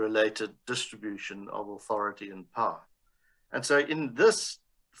 and the related distribution of authority and power. And so in this,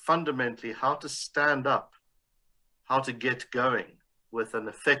 fundamentally, how to stand up, how to get going with an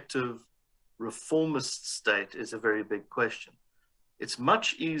effective reformist state is a very big question. It's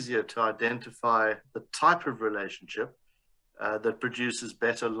much easier to identify the type of relationship that produces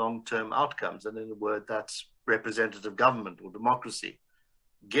better long-term outcomes, and in a word, that's representative government or democracy.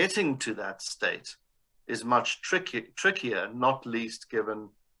 Getting to that state is much trickier, not least given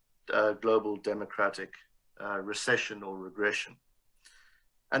global democratic recession or regression.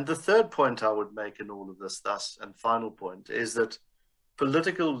 And the third point I would make in all of this, thus, and final point, is that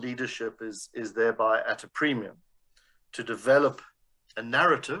political leadership is thereby at a premium to develop a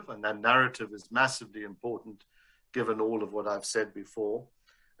narrative, and that narrative is massively important given all of what I've said before,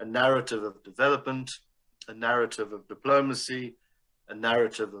 a narrative of development, a narrative of diplomacy, a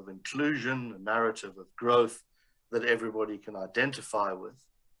narrative of inclusion, a narrative of growth that everybody can identify with,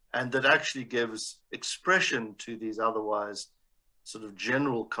 and that actually gives expression to these otherwise sort of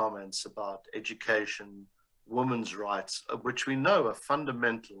general comments about education, women's rights, which we know are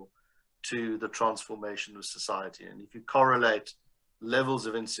fundamental to the transformation of society. And if you correlate levels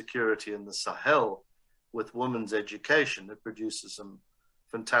of insecurity in the Sahel with women's education, it produces some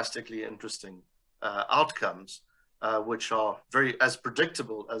fantastically interesting outcomes, which are very as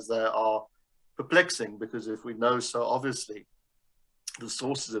predictable as they are perplexing, because if we know so obviously the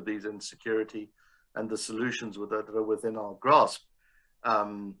sources of these insecurity and the solutions that are within our grasp,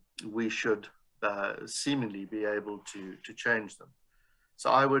 we should seemingly be able to change them.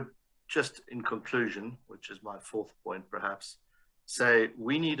 So I would just, in conclusion, which is my fourth point perhaps, say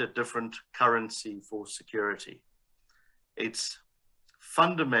we need a different currency for security. It's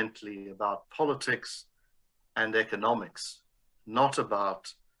fundamentally about politics and economics, not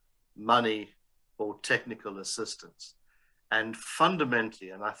about money or technical assistance. And fundamentally,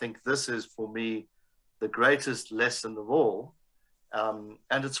 and I think this is for me the greatest lesson of all, and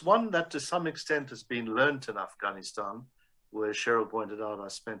it's one that to some extent has been learned in Afghanistan, where Cheryl pointed out I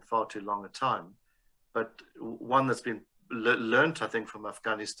spent far too long a time, but one that's been learned, I think, from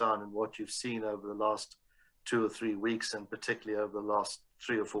Afghanistan and what you've seen over the last 2 or 3 weeks, and particularly over the last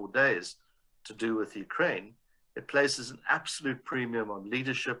 3 or 4 days to do with Ukraine, it places an absolute premium on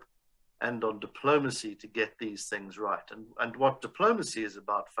leadership and on diplomacy to get these things right. And what diplomacy is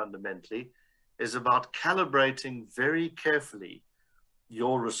about fundamentally is about calibrating very carefully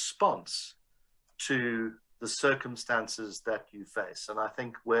your response to the circumstances that you face. And I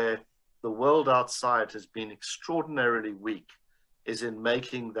think where the world outside has been extraordinarily weak is in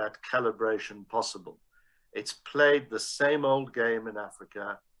making that calibration possible. It's played the same old game in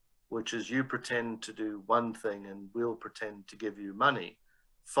Africa, which is you pretend to do one thing and we'll pretend to give you money,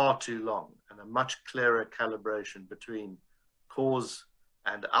 far too long. And a much clearer calibration between cause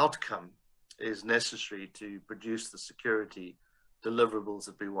and outcome is necessary to produce the security deliverables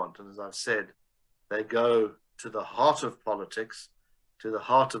that we want. And as I've said, they go to the heart of politics, to the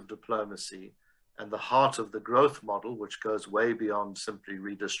heart of diplomacy, and the heart of the growth model, which goes way beyond simply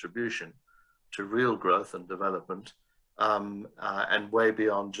redistribution to real growth and development, and way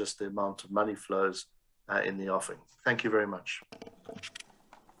beyond just the amount of money flows in the offing. Thank you very much.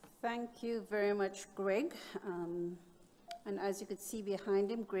 Thank you very much, Greg. And as you could see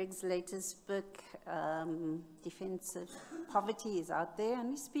behind him, Greg's latest book, Defensive Poverty, is out there,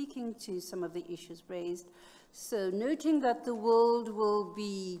 and he's speaking to some of the issues raised. So noting that the world will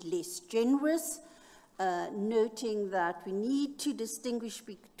be less generous, noting that we need to distinguish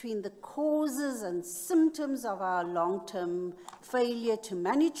between the causes and symptoms of our long-term failure to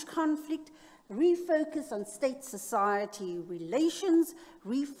manage conflict, refocus on state-society relations,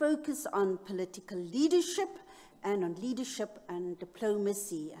 refocus on political leadership, and on leadership and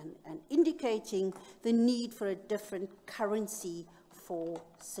diplomacy, and indicating the need for a different currency for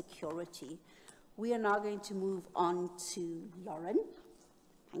security. We are now going to move on to Lauren.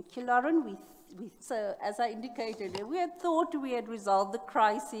 Thank you, Lauren. So, as I indicated, we had thought we had resolved the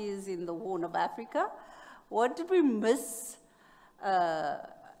crises in the Horn of Africa. What did we miss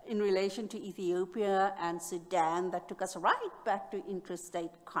in relation to Ethiopia and Sudan that took us right back to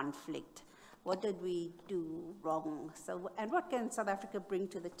interstate conflict? What did we do wrong? So, and what can South Africa bring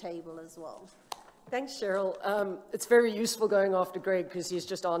to the table as well? Thanks, Cheryl. It's very useful going after Greg because he's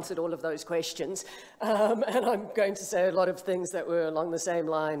just answered all of those questions. And I'm going to say a lot of things that were along the same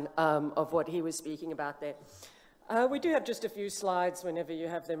line of what he was speaking about there. We do have just a few slides whenever you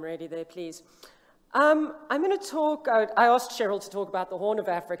have them ready there, please. I'm going to talk, I asked Cheryl to talk about the Horn of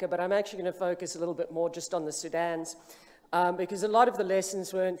Africa, but I'm actually going to focus a little bit more just on the Sudans. because a lot of the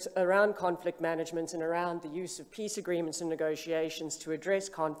lessons learned around conflict management and around the use of peace agreements and negotiations to address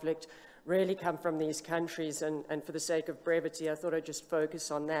conflict really come from these countries, and for the sake of brevity, I thought I'd just focus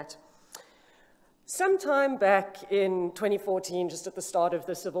on that. Sometime back in 2014, just at the start of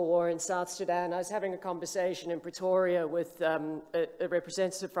the civil war in South Sudan, I was having a conversation in Pretoria with a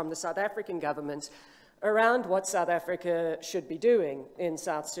representative from the South African government around what South Africa should be doing in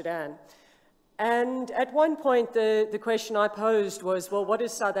South Sudan. And at one point, the question I posed was, well, what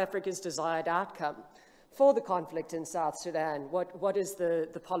is South Africa's desired outcome for the conflict in South Sudan? What is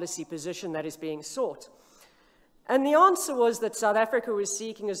the policy position that is being sought? And the answer was that South Africa was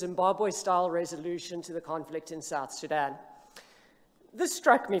seeking a Zimbabwe-style resolution to the conflict in South Sudan. This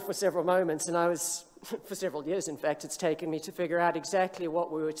struck me for several moments, and for several years, in fact, it's taken me to figure out exactly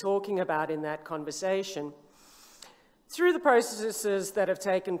what we were talking about in that conversation. Through the processes that have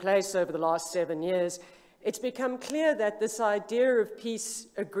taken place over the last 7 years, it's become clear that this idea of peace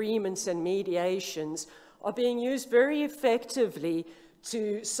agreements and mediations are being used very effectively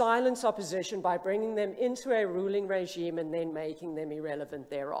to silence opposition by bringing them into a ruling regime and then making them irrelevant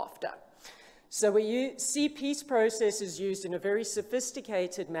thereafter. So we see peace processes used in a very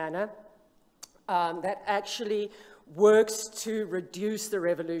sophisticated manner that actually works to reduce the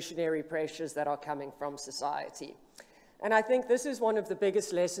revolutionary pressures that are coming from society. And I think this is one of the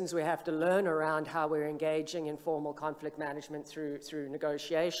biggest lessons we have to learn around how we're engaging in formal conflict management through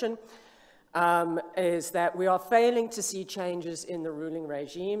negotiation, is that we are failing to see changes in the ruling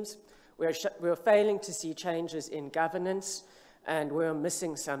regimes, we're failing to see changes in governance, and we're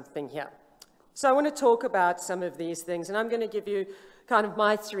missing something here. So I want to talk about some of these things, and I'm going to give you kind of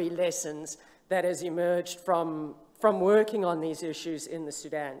my 3 lessons that has emerged from working on these issues in the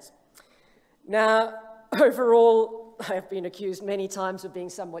Sudans. Now, overall, I have been accused many times of being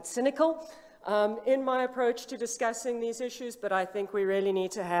somewhat cynical in my approach to discussing these issues, but I think we really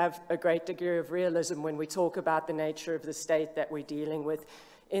need to have a great degree of realism when we talk about the nature of the state that we're dealing with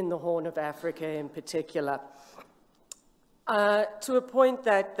in the Horn of Africa in particular. To a point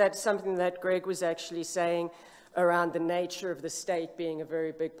that's something that Greg was actually saying around the nature of the state being a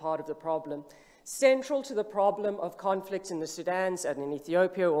very big part of the problem. Central to the problem of conflict in the Sudans and in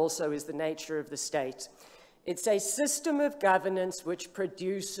Ethiopia also is the nature of the state. It's a system of governance which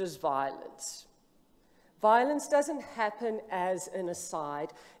produces violence. Violence doesn't happen as an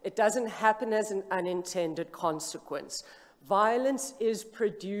aside. It doesn't happen as an unintended consequence. Violence is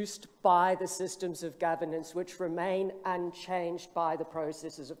produced by the systems of governance which remain unchanged by the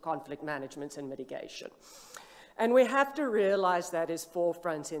processes of conflict management and mitigation. And we have to realize that is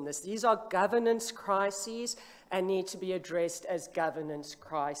forefront in this. These are governance crises and need to be addressed as governance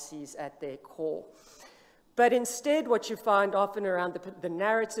crises at their core. But instead, what you find often around the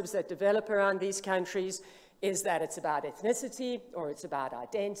narratives that develop around these countries is that it's about ethnicity, or it's about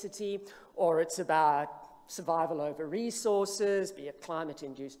identity, or it's about survival over resources, be it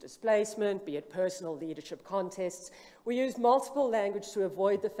climate-induced displacement, be it personal leadership contests. We use multiple language to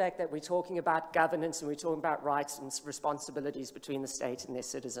avoid the fact that we're talking about governance and we're talking about rights and responsibilities between the state and their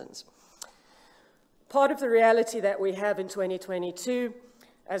citizens. Part of the reality that we have in 2022,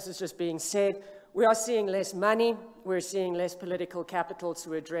 as is just being said, we are seeing less money, we're seeing less political capital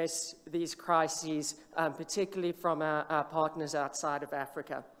to address these crises, particularly from our partners outside of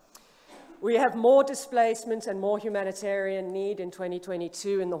Africa. We have more displacement and more humanitarian need in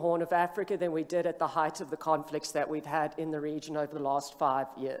 2022 in the Horn of Africa than we did at the height of the conflicts that we've had in the region over the last 5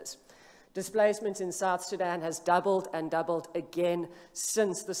 years. Displacement in South Sudan has doubled and doubled again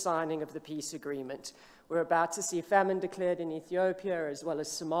since the signing of the peace agreement. We're about to see famine declared in Ethiopia as well as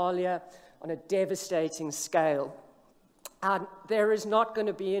Somalia on a devastating scale. There is not going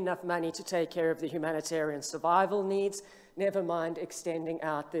to be enough money to take care of the humanitarian survival needs, never mind extending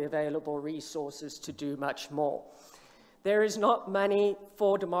out the available resources to do much more. There is not money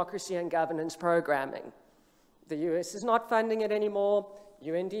for democracy and governance programming. The US is not funding it anymore.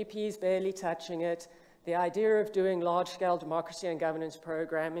 UNDP is barely touching it. The idea of doing large-scale democracy and governance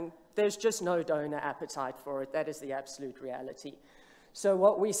programming, there's just no donor appetite for it. That is the absolute reality. So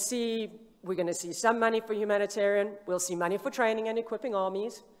what we see, we're going to see some money for humanitarian, we'll see money for training and equipping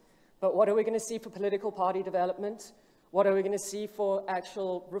armies, but what are we going to see for political party development? What are we going to see for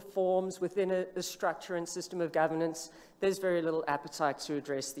actual reforms within a structure and system of governance? There's very little appetite to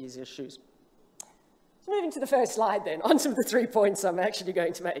address these issues. So moving to the first slide then, on to the 3 points I'm actually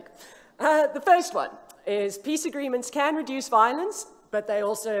going to make. The first one is peace agreements can reduce violence, but they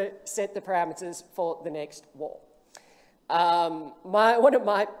also set the parameters for the next war. One of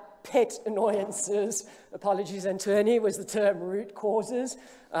my pet annoyances, apologies Anthony, was the term root causes.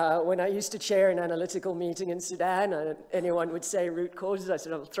 When I used to chair an analytical meeting in Sudan, anyone would say root causes, I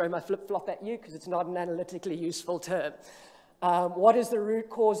said, I'll throw my flip-flop at you because it's not an analytically useful term. What is the root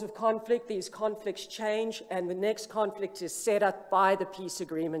cause of conflict? These conflicts change, and the next conflict is set up by the peace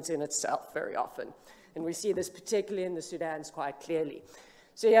agreement in itself very often. And we see this particularly in the Sudans quite clearly.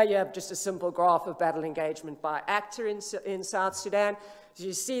 So here you have just a simple graph of battle engagement by actor in South Sudan. As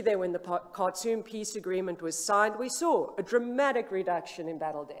you see there, when the Khartoum peace agreement was signed, we saw a dramatic reduction in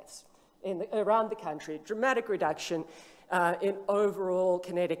battle deaths around the country, dramatic reduction in overall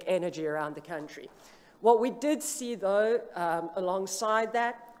kinetic energy around the country. What we did see, though, alongside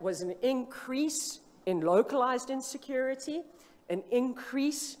that, was an increase in localized insecurity, an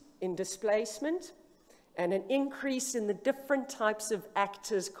increase in displacement, and an increase in the different types of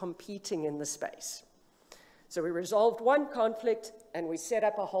actors competing in the space. So we resolved one conflict, and we set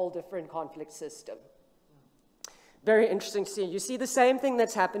up a whole different conflict system. Very interesting to see. You see the same thing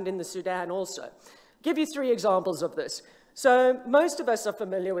that's happened in the Sudan also. I'll give you 3 examples of this. So most of us are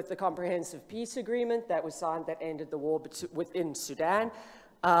familiar with the Comprehensive Peace Agreement that was signed that ended the war within Sudan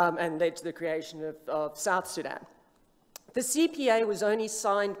and led to the creation of South Sudan. The CPA was only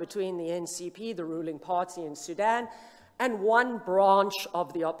signed between the NCP, the ruling party in Sudan, and one branch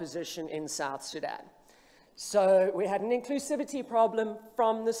of the opposition in South Sudan. So we had an inclusivity problem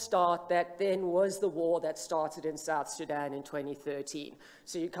from the start that then was the war that started in South Sudan in 2013.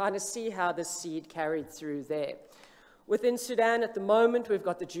 So you kind of see how the seed carried through there. Within Sudan at the moment, we've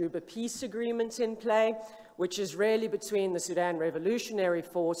got the Juba Peace Agreement in play, which is really between the Sudan Revolutionary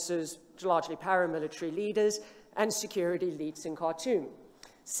Forces, largely paramilitary leaders, and security elites in Khartoum,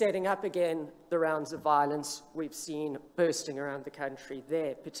 setting up again the rounds of violence we've seen bursting around the country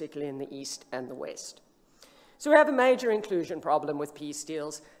there, particularly in the east and the west. So we have a major inclusion problem with peace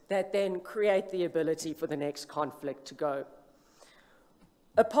deals that then create the ability for the next conflict to go.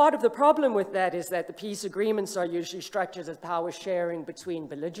 A part of the problem with that is that the peace agreements are usually structured as power sharing between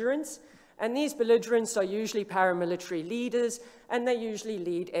belligerents, and these belligerents are usually paramilitary leaders, and they usually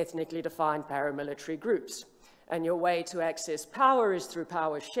lead ethnically defined paramilitary groups. And your way to access power is through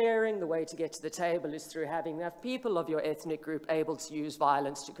power sharing. The way to get to the table is through having enough people of your ethnic group able to use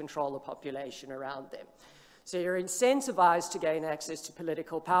violence to control the population around them. So you're incentivized to gain access to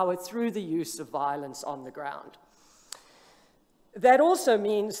political power through the use of violence on the ground. That also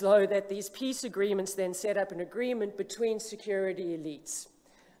means, though, that these peace agreements then set up an agreement between security elites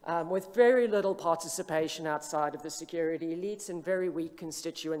with very little participation outside of the security elites and very weak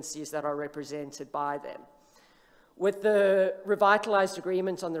constituencies that are represented by them. With the revitalized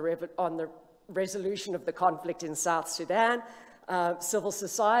agreement on the resolution of the conflict in South Sudan, civil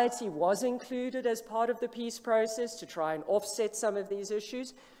society was included as part of the peace process to try and offset some of these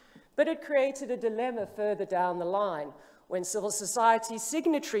issues, but it created a dilemma further down the line when civil society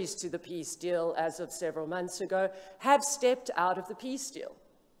signatories to the peace deal, as of several months ago, have stepped out of the peace deal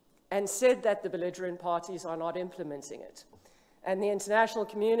and said that the belligerent parties are not implementing it. And the international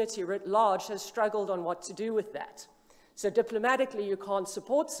community writ large has struggled on what to do with that. So diplomatically, you can't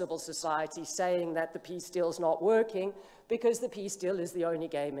support civil society saying that the peace deal is not working because the peace deal is the only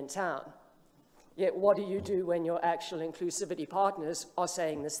game in town. Yet what do you do when your actual inclusivity partners are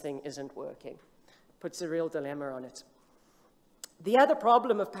saying this thing isn't working? Puts a real dilemma on it. The other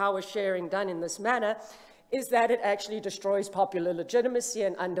problem of power sharing done in this manner is that it actually destroys popular legitimacy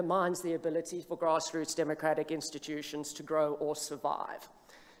and undermines the ability for grassroots democratic institutions to grow or survive.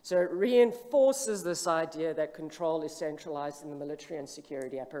 So it reinforces this idea that control is centralized in the military and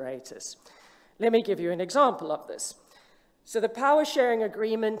security apparatus. Let me give you an example of this. So the power sharing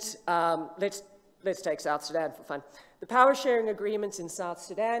agreement, let's take South Sudan for fun. The power sharing agreements in South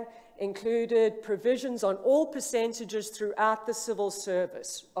Sudan included provisions on all percentages throughout the civil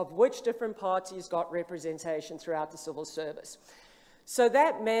service, of which different parties got representation throughout the civil service. So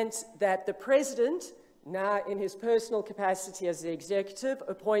that meant that the president, now in his personal capacity as the executive,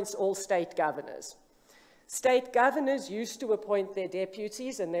 appoints all state governors. State governors used to appoint their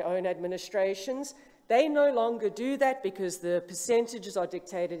deputies and their own administrations. They no longer do that because the percentages are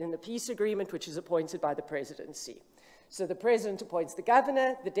dictated in the peace agreement, which is appointed by the presidency. So the president appoints the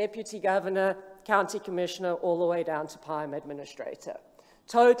governor, the deputy governor, county commissioner, all the way down to PIME administrator,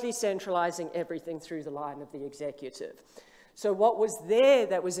 totally centralizing everything through the line of the executive. So what was there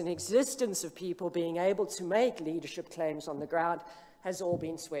that was in existence of people being able to make leadership claims on the ground has all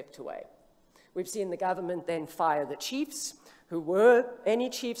been swept away. We've seen the government then fire the chiefs, any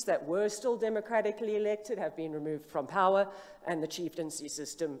chiefs that were still democratically elected have been removed from power, and the chieftaincy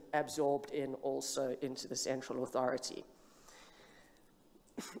system absorbed in also into the central authority.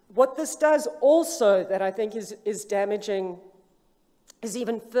 What this does also that I think is damaging, is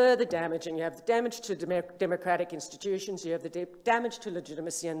even further damaging. You have the damage to democratic institutions, you have the damage to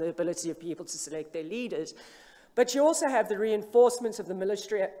legitimacy and the ability of people to select their leaders, but you also have the reinforcement of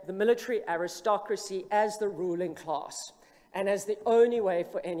the military aristocracy as the ruling class and as the only way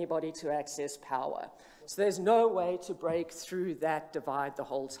for anybody to access power. So there's no way to break through that divide the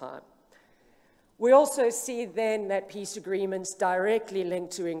whole time. We also see then that peace agreements directly link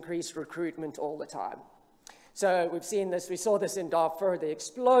to increased recruitment all the time. So we've seen this, we saw this in Darfur, the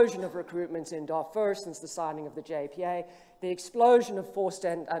explosion of recruitment in Darfur since the signing of the JPA, the explosion of forced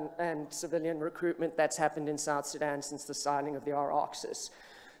and civilian recruitment that's happened in South Sudan since the signing of the ROCSIS.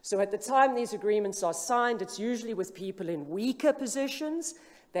 So at the time these agreements are signed, it's usually with people in weaker positions.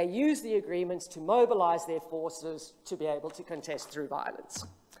 They use the agreements to mobilize their forces to be able to contest through violence.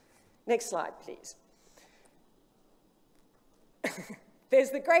 Next slide, please.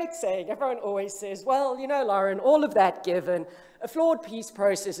 There's the great saying, everyone always says, well, you know, Lauren, all of that given, a flawed peace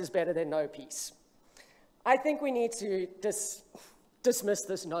process is better than no peace. I think we need to dismiss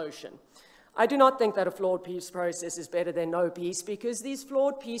this notion. I do not think that a flawed peace process is better than no peace, because these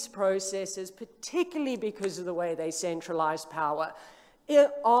flawed peace processes, particularly because of the way they centralize power,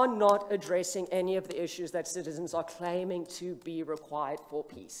 are not addressing any of the issues that citizens are claiming to be required for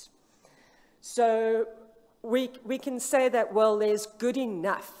peace. So we can say that, well, there's good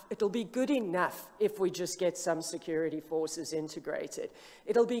enough. It'll be good enough if we just get some security forces integrated.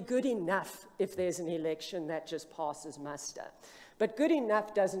 It'll be good enough if there's an election that just passes muster. But good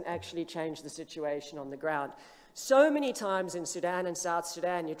enough doesn't actually change the situation on the ground. So many times in Sudan and South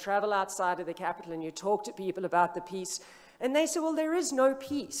Sudan, you travel outside of the capital and you talk to people about the peace, and they say, well, there is no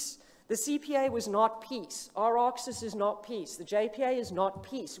peace. The CPA was not peace. ROCSIS is not peace. The JPA is not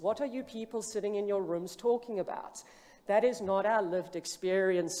peace. What are you people sitting in your rooms talking about? That is not our lived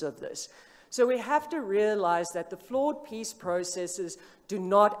experience of this. So we have to realize that the flawed peace processes do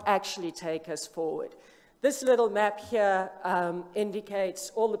not actually take us forward. This little map here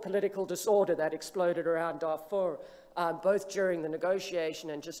indicates all the political disorder that exploded around Darfur, both during the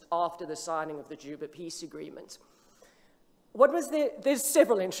negotiation and just after the signing of the Juba peace agreement. What was there's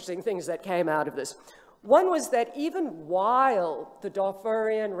several interesting things that came out of this. One was that even while the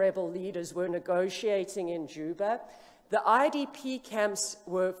Darfurian rebel leaders were negotiating in Juba, the IDP camps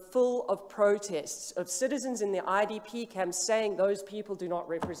were full of protests of citizens in the IDP camps saying those people do not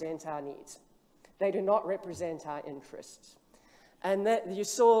represent our needs. They do not represent our interests. And that you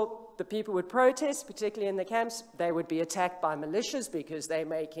saw the people would protest, particularly in the camps. They would be attacked by militias because they're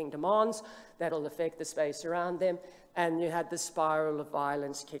making demands that'll affect the space around them. And you had the spiral of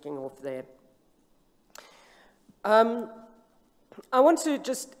violence kicking off there. I want to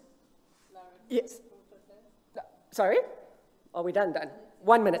just... Yes. Sorry? Are we done?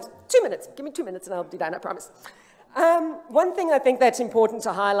 1 minute. 2 minutes. Give me 2 minutes and I'll be done, I promise. One thing I think that's important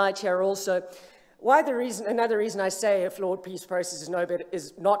to highlight here also, another reason I say a flawed peace process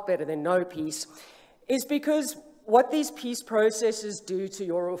is not better than no peace, is because what these peace processes do to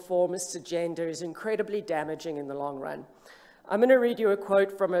your reformist agenda is incredibly damaging in the long run. I'm going to read you a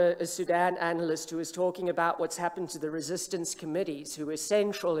quote from a Sudan analyst who was talking about what's happened to the resistance committees who were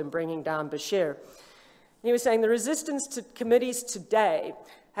central in bringing down Bashir. He was saying the resistance committees today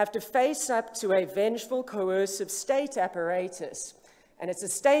have to face up to a vengeful, coercive state apparatus. And it's a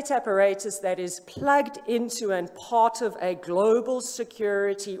state apparatus that is plugged into and part of a global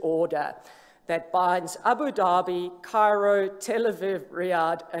security order that binds Abu Dhabi, Cairo, Tel Aviv,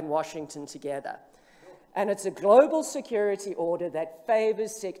 Riyadh, and Washington together. And it's a global security order that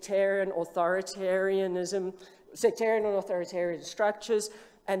favors sectarian and authoritarian structures,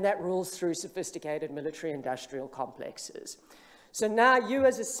 and that rules through sophisticated military-industrial complexes. So now you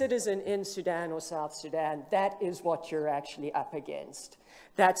as a citizen in Sudan or South Sudan, that is what you're actually up against.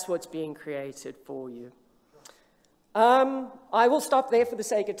 That's what's being created for you. I will stop there for the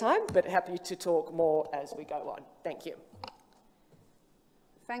sake of time, but happy to talk more as we go on. Thank you.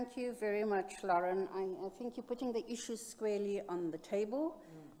 Thank you very much, Lauren. I think you're putting the issues squarely on the table.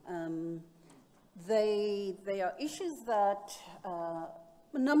 They are issues that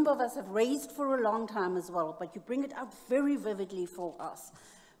a number of us have raised for a long time as well, but you bring it out very vividly for us.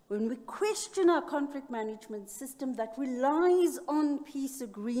 When we question our conflict management system that relies on peace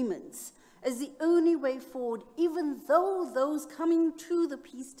agreements as the only way forward, even though those coming to the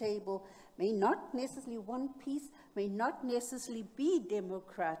peace table may not necessarily want peace, may not necessarily be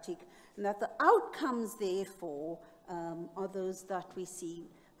democratic, and that the outcomes, therefore, are those that we see.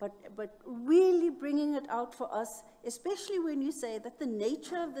 But really bringing it out for us, especially when you say that the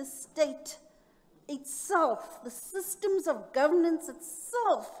nature of the state itself, the systems of governance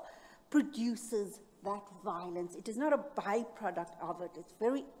itself, produces that violence. It is not a byproduct of it. It's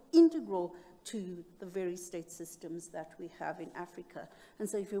very integral to the very state systems that we have in Africa. And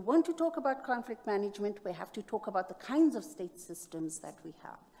so if we want to talk about conflict management, we have to talk about the kinds of state systems that we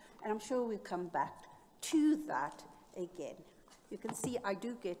have. And I'm sure we'll come back to that again. You can see I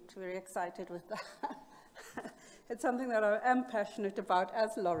do get very excited with that. It's something that I am passionate about,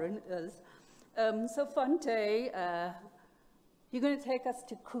 as Lauren is. So Fonte, you're going to take us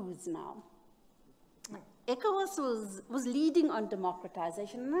to coups now. ECOWAS was leading on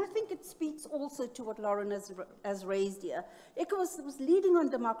democratization, and I think it speaks also to what Lauren has raised here. ECOWAS was leading on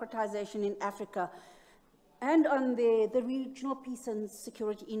democratization in Africa and on the regional peace and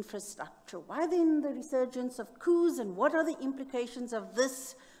security infrastructure. Why then the resurgence of coups, and what are the implications of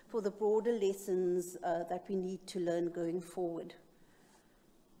this for the broader lessons that we need to learn going forward?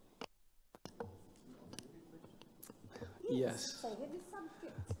 Yes.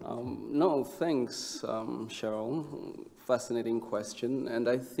 No, thanks, Cheryl. Fascinating question. And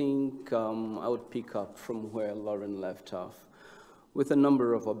I think I would pick up from where Lauren left off with a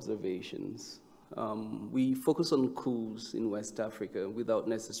number of observations. We focus on coups in West Africa without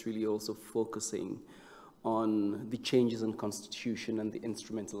necessarily also focusing on the changes in constitution and the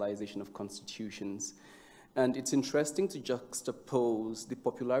instrumentalization of constitutions. And it's interesting to juxtapose the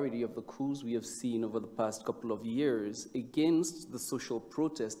popularity of the coups we have seen over the past couple of years against the social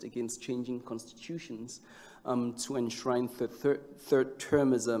protest against changing constitutions to enshrine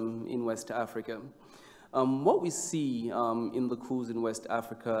third-termism in West Africa. What we see in the coups in West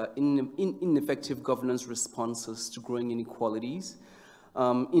Africa, ineffective governance responses to growing inequalities,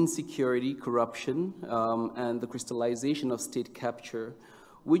 insecurity, corruption, and the crystallization of state capture,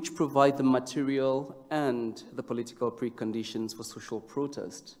 which provide the material and the political preconditions for social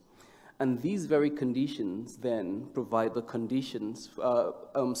protest. And these very conditions then provide the conditions,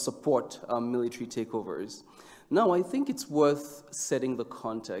 support military takeovers. Now, I think it's worth setting the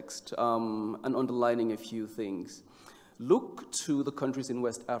context and underlining a few things. Look to the countries in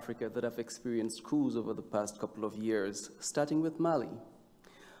West Africa that have experienced coups over the past couple of years, starting with Mali.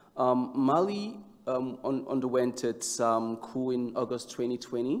 Mali underwent its coup in August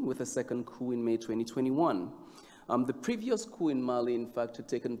 2020 with a second coup in May 2021. The previous coup in Mali, in fact, had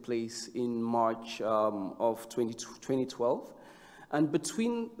taken place in March of 2012. And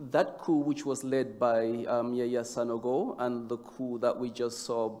between that coup, which was led by Yaya Sanogo, and the coup that we just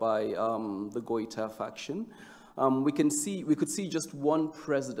saw by the Goita faction, we could see just one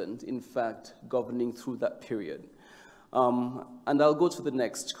president, in fact, governing through that period. And I'll go to the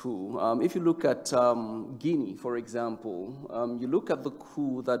next coup. If you look at Guinea, for example, you look at the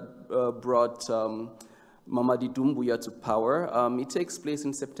coup that brought Mamadi Doumbouya to power. It takes place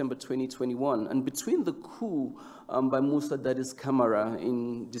in September 2021. And between the coup by Moussa Dadis Camara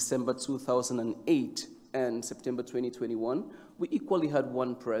in December 2008 and September 2021, we equally had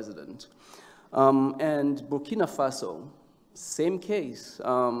one president. And Burkina Faso, same case.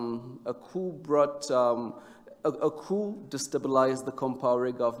 A coup brought a coup destabilized the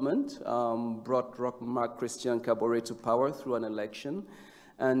Compaoré government, brought Marc Christian Kaboré to power through an election,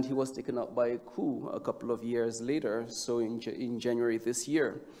 and he was taken out by a coup a couple of years later, so in January this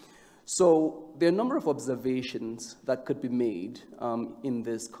year. So there are a number of observations that could be made in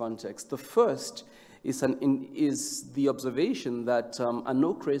this context. The first is the observation that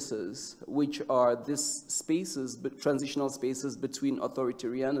anocracies, which are these spaces, transitional spaces between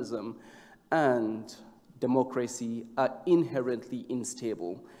authoritarianism and democracy, are inherently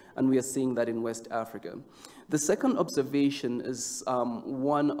unstable, and we are seeing that in West Africa. The second observation is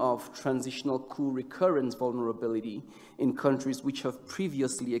one of transitional coup recurrence vulnerability in countries which have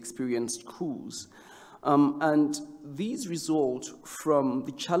previously experienced coups. And these result from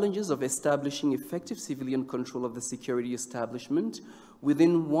the challenges of establishing effective civilian control of the security establishment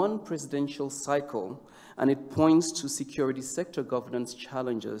within one presidential cycle, and it points to security sector governance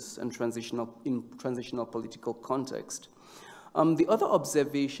challenges and transitional political context. The other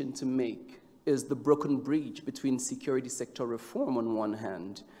observation to make is the broken bridge between security sector reform on one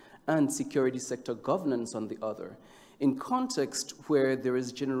hand and security sector governance on the other, in context where there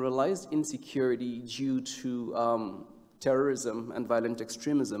is generalized insecurity due to terrorism and violent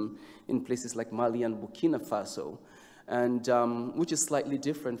extremism in places like Mali and Burkina Faso, and which is slightly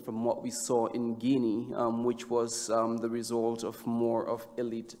different from what we saw in Guinea, which was the result of more of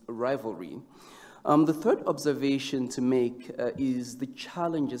elite rivalry. The third observation to make is the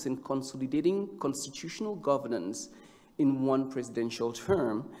challenges in consolidating constitutional governance in one presidential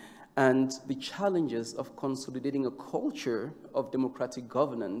term, and the challenges of consolidating a culture of democratic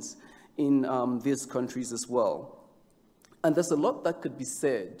governance in these countries as well. And there's a lot that could be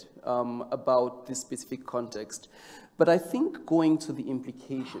said about this specific context, but I think going to the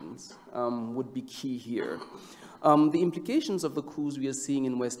implications would be key here. The implications of the coups we are seeing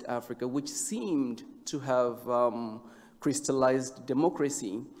in West Africa, which seemed to have crystallized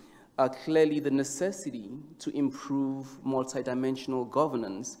democracy, are clearly the necessity to improve multidimensional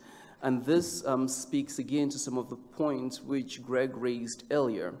governance. And this speaks again to some of the points which Greg raised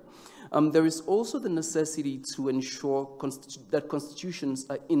earlier. There is also the necessity to ensure that constitutions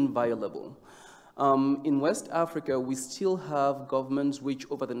are inviolable. In West Africa, we still have governments which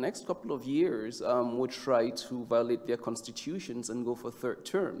over the next couple of years will try to violate their constitutions and go for third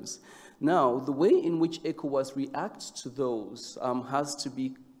terms. Now, the way in which ECOWAS reacts to those has to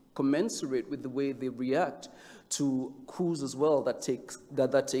be commensurate with the way they react to coups as well that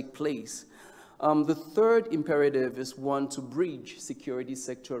take place. The third imperative is one to bridge security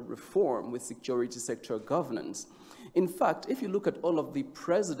sector reform with security sector governance. In fact, if you look at all of the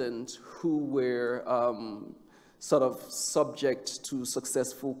presidents who were sort of subject to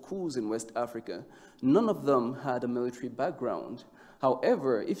successful coups in West Africa, none of them had a military background.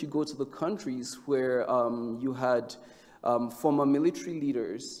 However, if you go to the countries where you had former military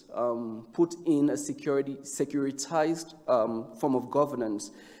leaders put in a securitized form of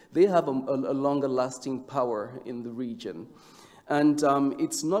governance, they have a longer lasting power in the region. And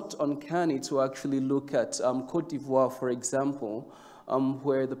it's not uncanny to actually look at Cote d'Ivoire, for example,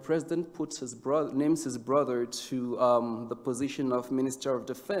 where the president names his brother to the position of Minister of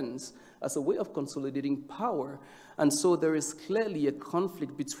Defense as a way of consolidating power. And so there is clearly a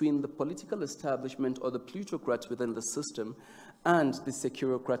conflict between the political establishment or the plutocrats within the system and the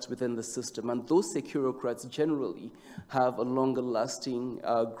securocrats within the system. And those securocrats generally have a longer lasting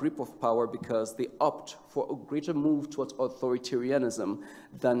grip of power because they opt for a greater move towards authoritarianism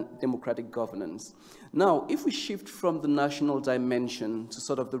than democratic governance. Now, if we shift from the national dimension to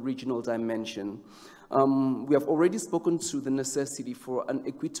sort of the regional dimension, we have already spoken to the necessity for an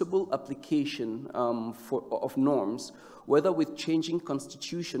equitable application of norms, whether with changing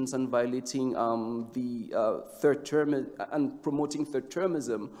constitutions and violating the third term and promoting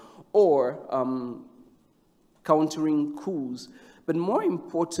third-termism, or countering coups. But more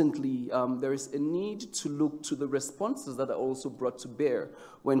importantly, there is a need to look to the responses that are also brought to bear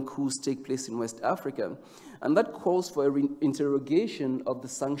when coups take place in West Africa. And that calls for a interrogation of the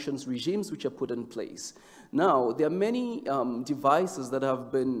sanctions regimes which are put in place. Now, there are many devices that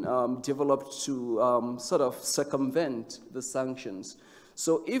have been developed to sort of circumvent the sanctions.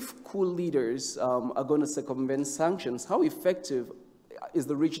 So if coup leaders are going to circumvent sanctions, how effective is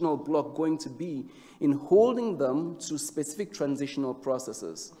the regional bloc going to be in holding them to specific transitional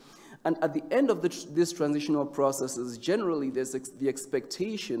processes? And at the end of these transitional processes, generally there's the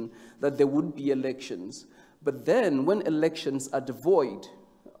expectation that there would be elections. But then when elections are devoid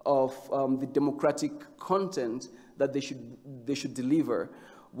of the democratic content that they should deliver,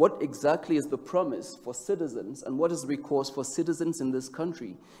 what exactly is the promise for citizens and what is the recourse for citizens in this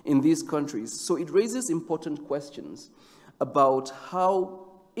country, in these countries? So it raises important questions about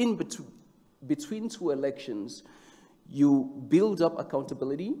how between two elections, you build up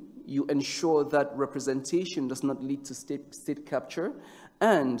accountability, you ensure that representation does not lead to state capture,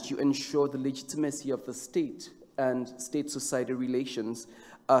 and you ensure the legitimacy of the state and state-society relations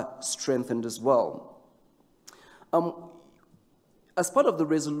are strengthened as well. As part of the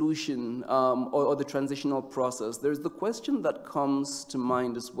resolution or the transitional process, there's the question that comes to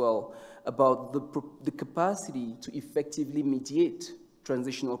mind as well about the capacity to effectively mediate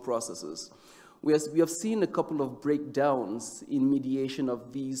transitional processes. We have seen a couple of breakdowns in mediation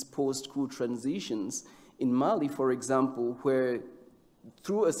of these post-coup transitions in Mali, for example, where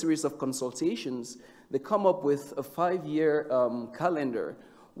through a series of consultations, they come up with a 5-year calendar,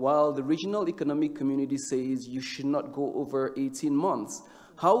 while the regional economic community says you should not go over 18 months.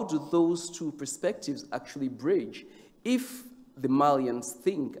 How do those two perspectives actually bridge if the Malians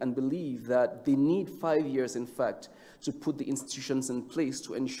think and believe that they need 5 years, in fact, to put the institutions in place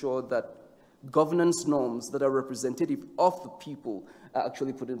to ensure that governance norms that are representative of the people are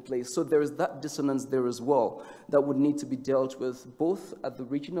actually put in place? So there is that dissonance there as well that would need to be dealt with both at the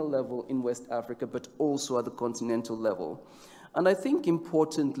regional level in West Africa, but also at the continental level. And I think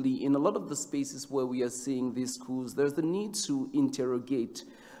importantly, in a lot of the spaces where we are seeing these coups, there's the need to interrogate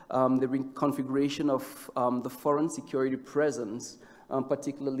the reconfiguration of the foreign security presence,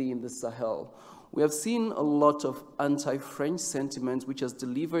 particularly in the Sahel. We have seen a lot of anti-French sentiment which has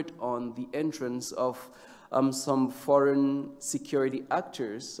delivered on the entrance of some foreign security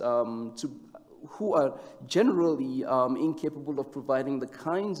actors who are generally incapable of providing the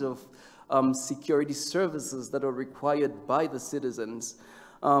kinds of security services that are required by the citizens.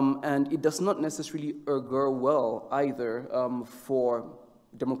 And it does not necessarily augur well either for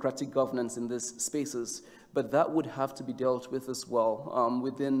democratic governance in these spaces, but that would have to be dealt with as well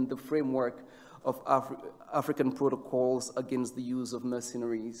within the framework of African protocols against the use of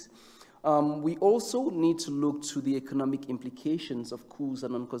mercenaries. We also need to look to the economic implications of coups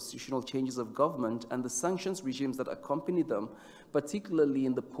and unconstitutional changes of government and the sanctions regimes that accompany them, particularly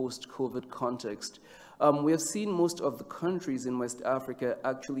in the post-COVID context. We have seen most of the countries in West Africa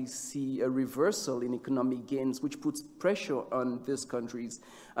actually see a reversal in economic gains, which puts pressure on these countries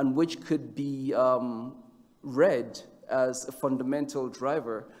and which could be read as a fundamental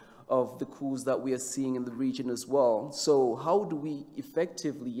driver of the coups that we are seeing in the region as well. So how do we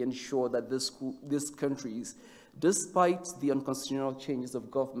effectively ensure that these countries, despite the unconstitutional changes of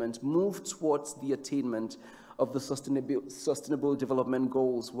government, move towards the attainment of the sustainable development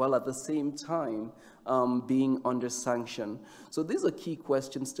goals while at the same time being under sanction? So these are key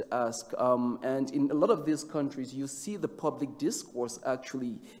questions to ask. And in a lot of these countries, you see the public discourse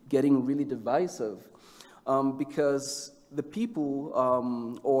actually getting really divisive because the people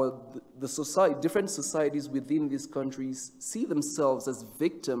or the different societies within these countries see themselves as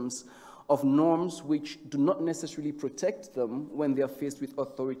victims of norms which do not necessarily protect them when they are faced with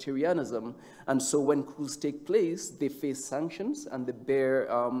authoritarianism. And so when coups take place, they face sanctions and they bear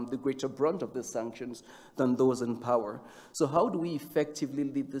the greater brunt of the sanctions than those in power. So how do we effectively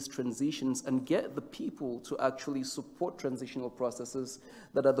lead these transitions and get the people to actually support transitional processes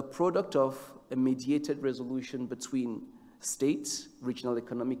that are the product of a mediated resolution between states, regional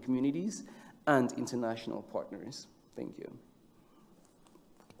economic communities, and international partners? Thank you.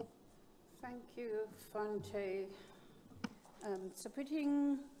 Thank you, Fante. So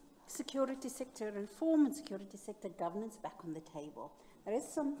putting security sector reform and security sector governance back on the table. That is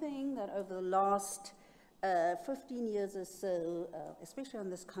something that over the last 15 years or so, especially on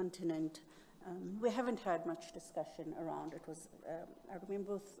this continent, we haven't had much discussion around. It was, I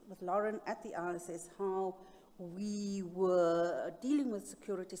remember with Lauren at the ISS how we were dealing with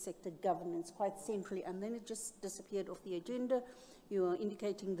security sector governance quite centrally, and then it just disappeared off the agenda. You are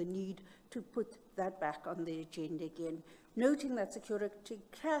indicating the need to put that back on the agenda again, noting that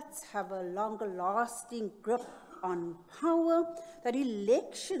securitycrats have a longer lasting grip on power, that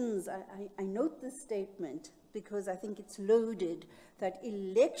elections, I note this statement because I think it's loaded, that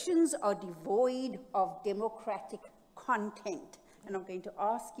elections are devoid of democratic content. And I'm going to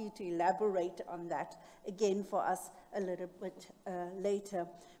ask you to elaborate on that again for us a little bit later.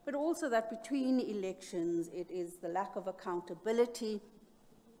 But also that between elections, it is the lack of accountability,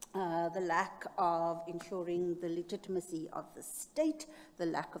 the lack of ensuring the legitimacy of the state, the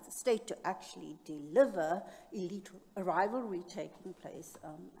lack of the state to actually deliver elite rivalry taking place.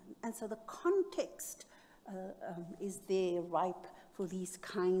 And so the context is there ripe for these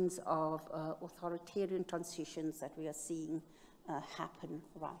kinds of authoritarian transitions that we are seeing happen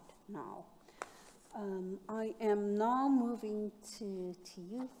right now. I am now moving to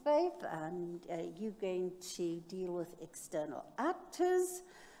you, Faith, and you're going to deal with external actors.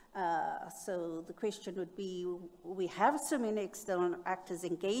 So the question would be, we have so many external actors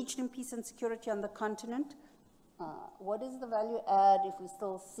engaged in peace and security on the continent. What is the value add if we're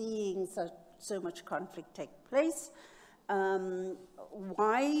still seeing so much conflict take place?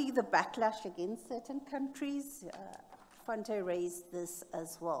 Why the backlash against certain countries? Fante raised this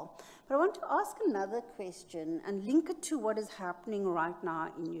as well. But I want to ask another question and link it to what is happening right now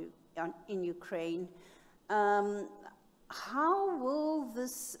in Ukraine. How will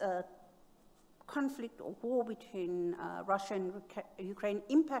this conflict or war between Russia and Ukraine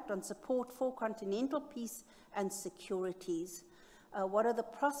impact on support for continental peace and securities? What are the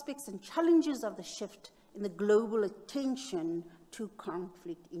prospects and challenges of the shift in the global attention to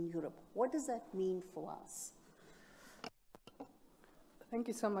conflict in Europe? What does that mean for us? Thank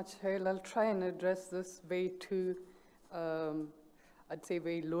you so much, Cheryl. I'll try and address this way two, I'd say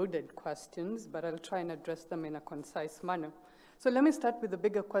very loaded questions, but I'll try and address them in a concise manner. So let me start with the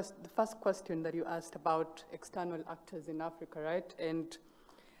bigger question, the first question that you asked about external actors in Africa, right? And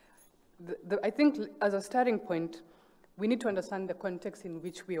I think as a starting point, we need to understand the context in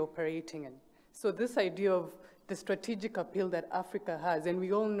which we're operating in. So this idea of the strategic appeal that Africa has. And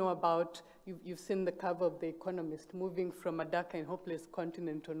we all know about, you've seen the cover of The Economist, moving from a dark and hopeless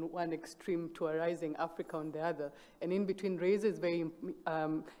continent on one extreme to a rising Africa on the other. And in between raises very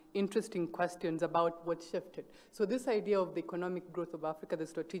interesting questions about what shifted. So this idea of the economic growth of Africa, the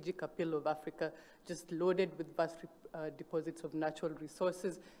strategic appeal of Africa, just loaded with vast deposits of natural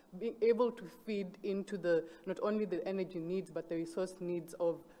resources, being able to feed into not only the energy needs, but the resource needs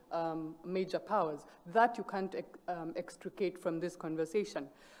of major powers, that you can't extricate from this conversation.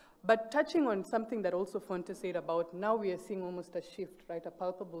 But touching on something that also Fonte said about, now we are seeing almost a shift, right, a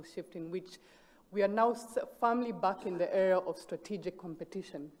palpable shift in which we are now firmly back in the era of strategic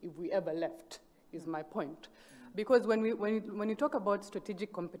competition, if we ever left, is my point. Because when you talk about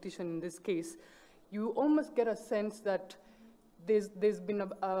strategic competition in this case, you almost get a sense that there's been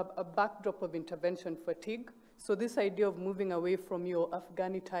a backdrop of intervention fatigue. So this idea of moving away from your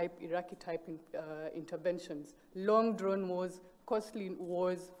Afghani type, Iraqi type interventions, long-drawn wars, costly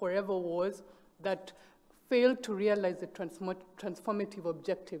wars, forever wars, that failed to realize the transformative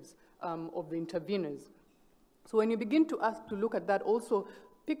objectives of the interveners. So when you begin to look at that, also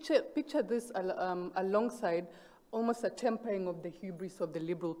picture this alongside almost a tempering of the hubris of the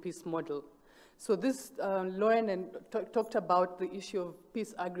liberal peace model. So this, Lauren talked about the issue of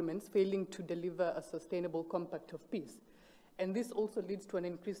peace agreements failing to deliver a sustainable compact of peace. And this also leads to an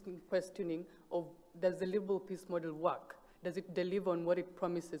increasing questioning of, does the liberal peace model work? Does it deliver on what it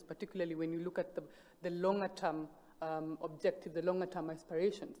promises, particularly when you look at the longer term objective, the longer term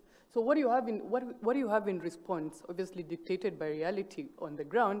aspirations? So what do you have in response, obviously dictated by reality on the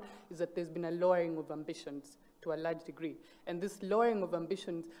ground, is that there's been a lowering of ambitions to a large degree. And this lowering of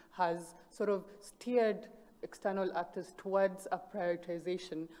ambitions has sort of steered external actors towards a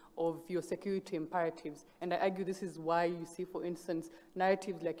prioritization of your security imperatives. And I argue this is why you see, for instance,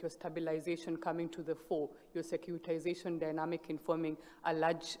 narratives like your stabilization coming to the fore, your securitization dynamic informing a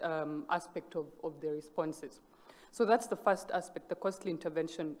large aspect of their responses. So that's the first aspect, the costly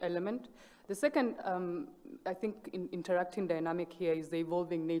intervention element. The second, I think, interacting dynamic here is the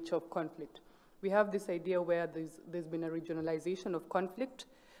evolving nature of conflict. We have this idea where there's been a regionalization of conflict.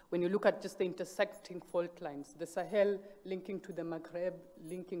 When you look at just the intersecting fault lines, the Sahel linking to the Maghreb,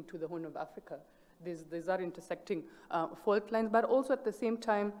 linking to the Horn of Africa, there's that intersecting fault lines, but also at the same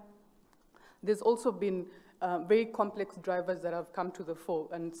time, there's also been very complex drivers that have come to the fore,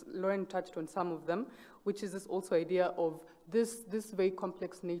 and Lauren touched on some of them, which is this also idea of this very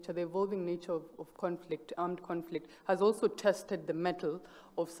complex nature, the evolving nature of conflict, armed conflict, has also tested the mettle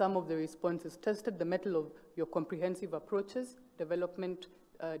of some of the responses, tested the mettle of your comprehensive approaches, development,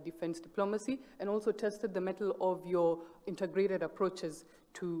 defense diplomacy, and also tested the mettle of your integrated approaches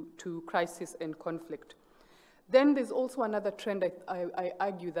to crisis and conflict. Then there's also another trend, I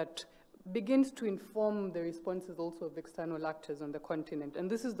argue, that begins to inform the responses also of external actors on the continent. And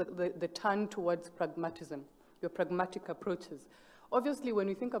this is the turn towards pragmatism, your pragmatic approaches. Obviously, when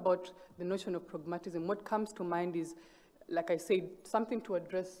we think about the notion of pragmatism, what comes to mind is, like I said, something to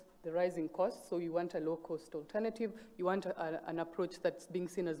address the rising costs. So you want a low-cost alternative. You want an approach that's being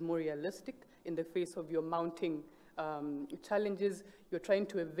seen as more realistic in the face of your mounting challenges. You're trying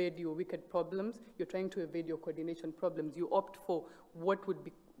to evade your wicked problems. You're trying to evade your coordination problems. You opt for what would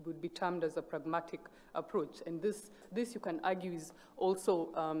be termed as a pragmatic approach. And this you can argue is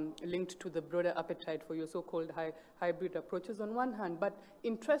also linked to the broader appetite for your so-called hybrid approaches on one hand. But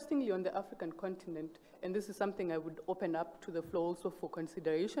interestingly, on the African continent, and this is something I would open up to the floor also for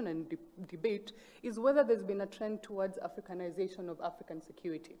consideration and debate, is whether there's been a trend towards Africanization of African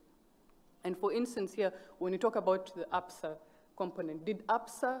security. And for instance here, when you talk about the APSA component, did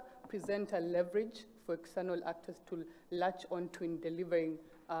APSA present a leverage for external actors to latch onto in delivering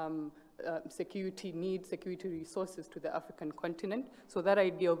security needs, security resources to the African continent? So that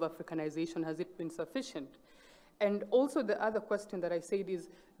idea of Africanization, has it been sufficient? And also the other question that I said is,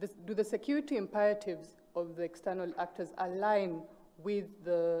 do the security imperatives of the external actors align with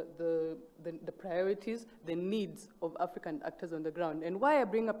the priorities, the needs of African actors on the ground? And why I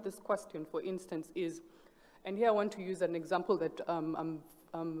bring up this question, for instance, is, and here I want to use an example that I'm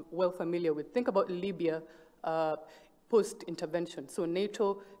well familiar with. Think about Libya post-intervention. So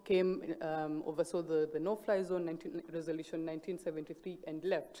NATO came, oversaw the no-fly zone, resolution 1973, and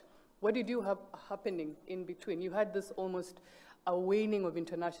left. What did you have happening in between? You had this almost a waning of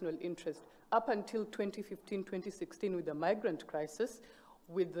international interest up until 2015, 2016 with the migrant crisis,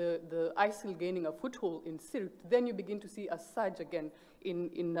 with the ISIL gaining a foothold in Syria. Then you begin to see a surge again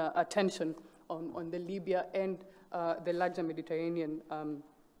in attention on the Libya and the larger Mediterranean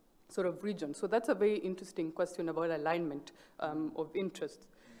sort of region. So that's a very interesting question about alignment of interests.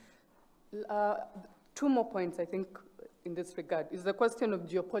 two more points, I think, in this regard, is the question of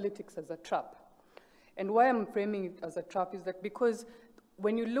geopolitics as a trap. And why I'm framing it as a trap is that because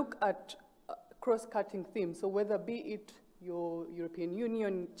when you look at cross-cutting themes, so whether be it your European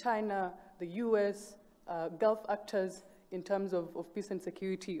Union, China, the US, Gulf actors in terms of peace and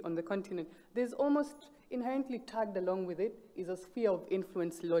security on the continent, there's almost inherently tagged along with it is a sphere of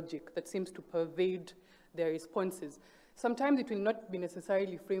influence logic that seems to pervade their responses. Sometimes it will not be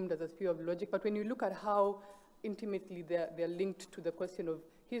necessarily framed as a sphere of logic, but when you look at how intimately they're linked to the question of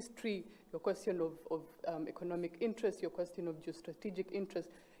history, your question of economic interest, your question of geostrategic interest,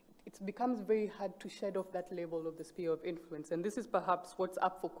 it becomes very hard to shed off that level of the sphere of influence. And this is perhaps what's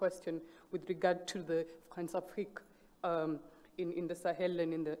up for question with regard to the Afrique in the Sahel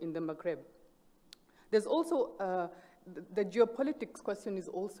and in the Maghreb. There's also, the geopolitics question is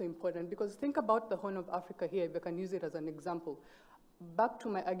also important, because think about the Horn of Africa here, if I can use it as an example. Back to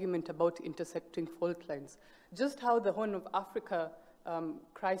my argument about intersecting fault lines, just how the Horn of Africa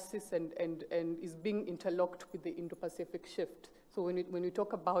crisis and is being interlocked with the Indo-Pacific shift. So when you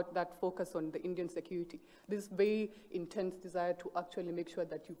talk about that focus on the Indian security, this very intense desire to actually make sure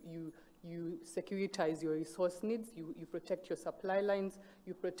that you securitize your resource needs, you protect your supply lines,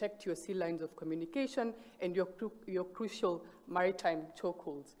 you protect your sea lines of communication, and your crucial maritime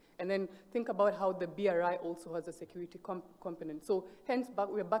chokeholds. And then think about how the BRI also has a security component. So hence,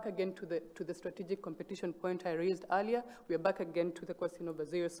 we're back again to the strategic competition point I raised earlier. We're back again to the question of a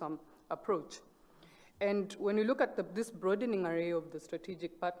zero-sum approach. And when you look at this broadening array of the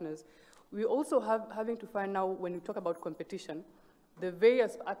strategic partners, we also having to find now, when we talk about competition, the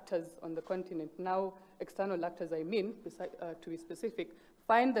various actors on the continent, now external actors I mean, to be specific,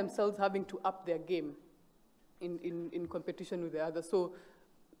 find themselves having to up their game in competition with the others. So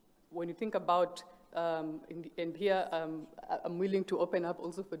when you think about, and here I'm willing to open up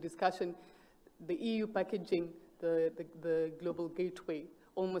also for discussion, the EU packaging the global gateway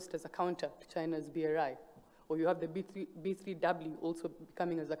almost as a counter to China's BRI, or you have the B3W also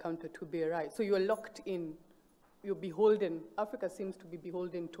becoming as a counter to BRI. So you're locked in, you're beholden, Africa seems to be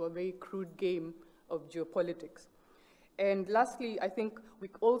beholden to a very crude game of geopolitics. And lastly, I think we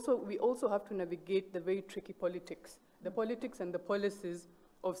also have to navigate the very tricky politics, the politics and the policies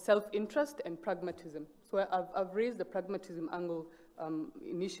of self-interest and pragmatism. So I've raised the pragmatism angle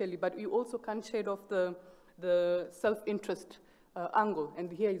initially, but you also can't shade off the self-interest angle,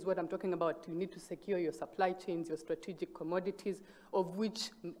 and here is what I'm talking about. You need to secure your supply chains, your strategic commodities, of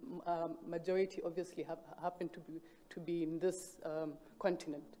which majority obviously happen to be in this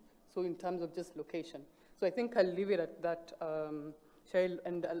continent. So in terms of just location. So I think I'll leave it at that, Cheryl,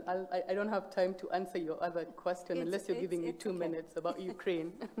 and I don't have time to answer your other question unless you're giving me 2 minutes about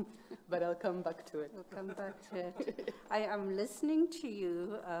Ukraine, but I'll come back to it. We'll come back to it. I am listening to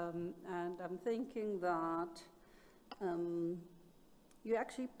you, and I'm thinking that you're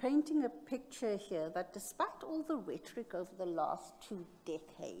actually painting a picture here that despite all the rhetoric over the last 2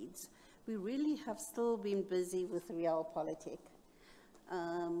 decades, we really have still been busy with realpolitik,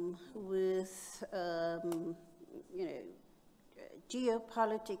 with, you know,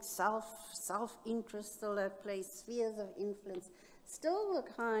 geopolitics, self-interest still at play, spheres of influence, still the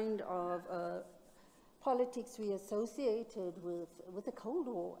kind of politics we associated with the Cold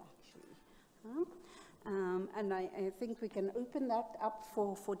War, actually. And I think we can open that up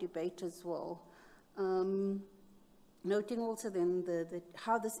for debate as well. Noting also then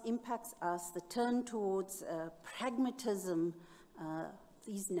how this impacts us, the turn towards pragmatism,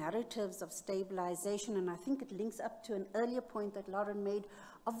 these narratives of stabilization, and I think it links up to an earlier point that Lauren made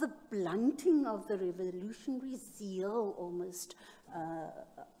of the blunting of the revolutionary zeal almost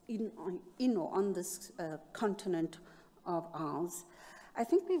in or on this continent of ours. I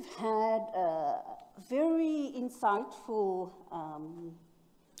think we've had very insightful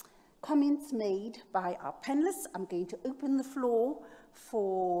comments made by our panelists. I'm going to open the floor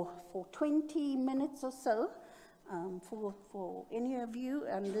for 20 minutes or so for any of you,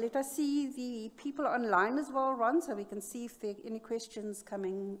 and let us see the people online as well, Ron, so we can see if there are any questions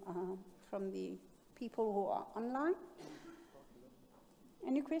coming from the people who are online.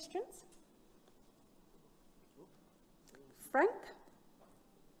 Any questions? Frank?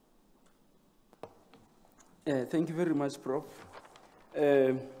 Thank you very much, Prof.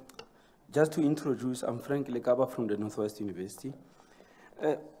 Just to introduce, I'm Frank Lekaba from the Northwest University.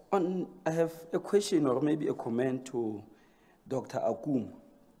 I have a question or maybe a comment to Dr. Akum.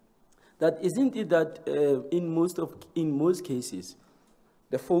 That isn't it that in most cases,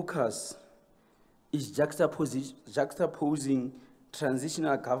 the focus is juxtaposing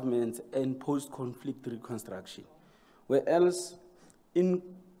transitional governments and post-conflict reconstruction, whereas in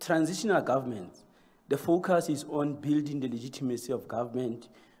transitional governments, the focus is on building the legitimacy of government,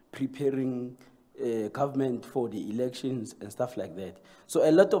 preparing government for the elections and stuff like that. So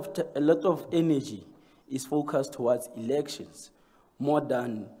a lot of energy is focused towards elections more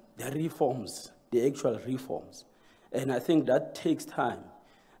than the reforms, the actual reforms. And I think that takes time.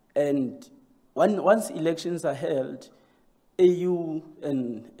 And once elections are held, AU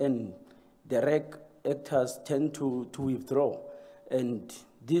and the REC actors tend to withdraw. And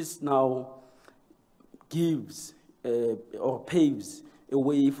this now gives or paves a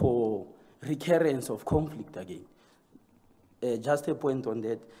way for recurrence of conflict again. Just a point on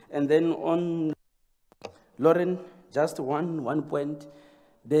that. And then on Lauren, just one point.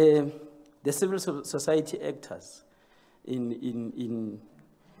 The civil society actors in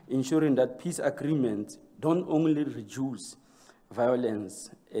ensuring that peace agreements don't only reduce violence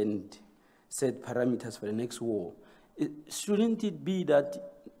and set parameters for the next war. Shouldn't it be that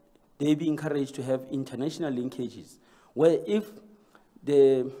they be encouraged to have international linkages, where if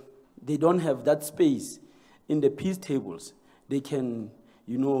they don't have that space in the peace tables, they can,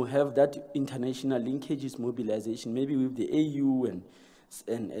 have that international linkages mobilization, maybe with the AU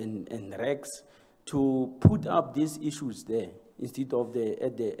and REX, to put up these issues there instead of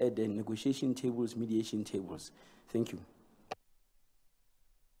at the negotiation tables, mediation tables. Thank you.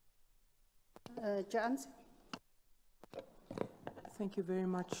 Jans? Thank you very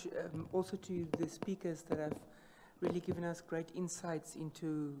much. Also to the speakers that have really given us great insights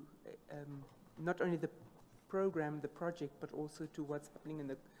into not only the program, the project, but also to what's happening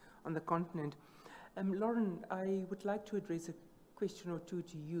on the continent. Lauren, I would like to address a question or two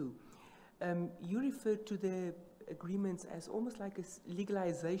to you. You referred to the agreements as almost like a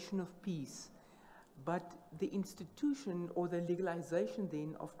legalization of peace, but the institution or the legalization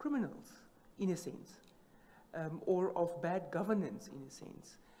then of criminals, in a sense, or of bad governance, in a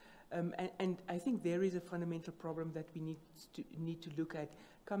sense. And I think there is a fundamental problem that we need to look at,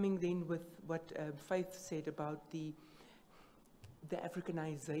 coming then with what Faith said about the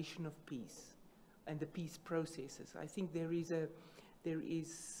Africanization of peace and the peace processes. I think there is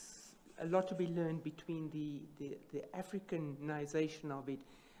a lot to be learned between the Africanization of it,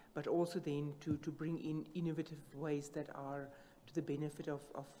 but also then to bring in innovative ways that are to the benefit of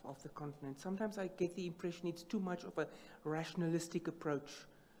the continent. Sometimes I get the impression it's too much of a rationalistic approach,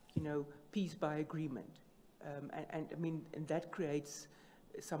 peace by agreement. And I mean, and that creates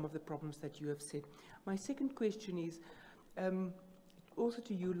some of the problems that you have said. My second question is, also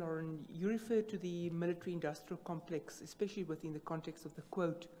to you, Lauren, you referred to the military-industrial complex, especially within the context of the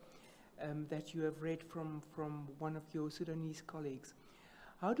quote that you have read from one of your Sudanese colleagues.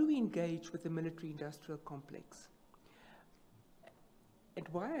 How do we engage with the military-industrial complex? And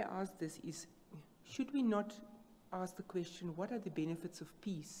why I ask this is, should we not ask the question, what are the benefits of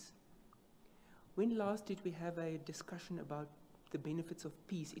peace? When last did we have a discussion about the benefits of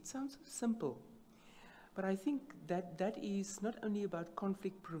peace? It sounds simple, but I think that is not only about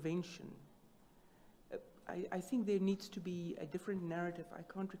conflict prevention. I think there needs to be a different narrative. I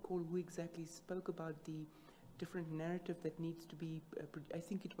can't recall who exactly spoke about the different narrative that needs to be, I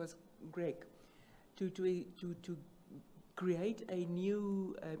think it was Greg, to create a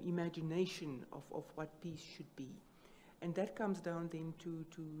new imagination of what peace should be. And that comes down then to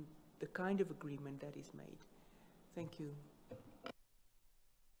the kind of agreement that is made. Thank you.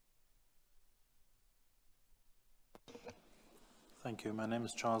 Thank you. My name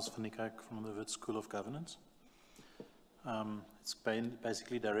is Charles van Niekerk from the Wits School of Governance. It's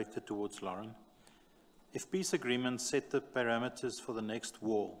basically directed towards Lauren. If peace agreements set the parameters for the next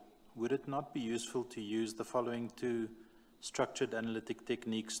war, would it not be useful to use the following two structured analytic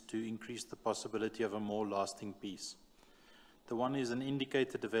techniques to increase the possibility of a more lasting peace? The one is an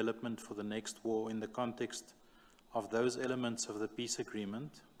indicator development for the next war in the context of those elements of the peace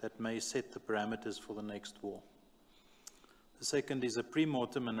agreement that may set the parameters for the next war. The second is a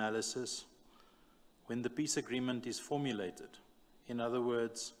pre-mortem analysis when the peace agreement is formulated. In other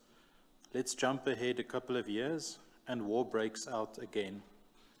words, let's jump ahead a couple of years and war breaks out again.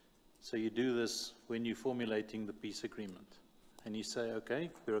 So you do this when you're formulating the peace agreement. And you say, okay,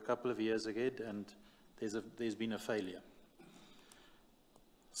 we're a couple of years ahead and there's been a failure.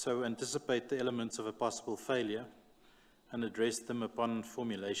 So anticipate the elements of a possible failure and address them upon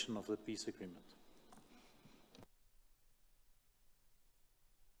formulation of the peace agreement.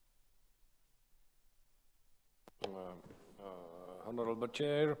 Honorable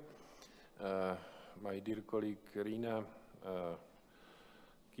Chair, my dear colleague Rina,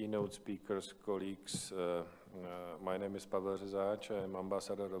 keynote speakers, colleagues, my name is Pavel Řezáč. I am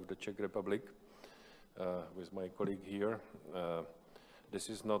ambassador of the Czech Republic with my colleague here. This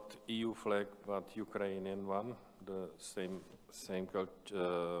is not EU flag, but Ukrainian one, the same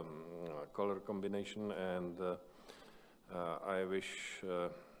color combination, and I wish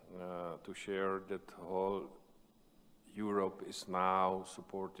to share that whole Europe is now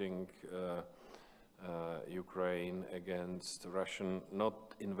supporting Ukraine against Russian,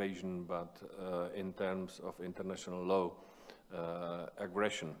 not invasion, but in terms of international law,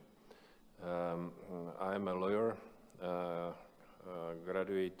 aggression. I am a lawyer,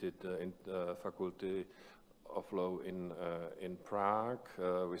 graduated in the Faculty of Law in Prague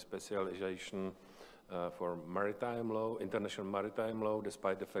with specialization for maritime law, international maritime law,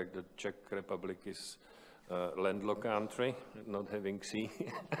 despite the fact that Czech Republic is landlocked country, not having sea,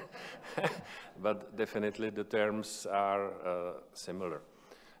 but definitely the terms are similar.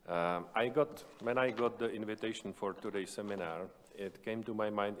 When I got the invitation for today's seminar, it came to my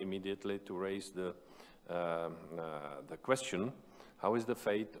mind immediately to raise the question: how is the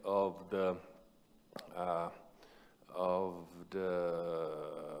fate of the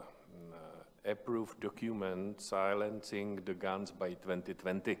approved document silencing the guns by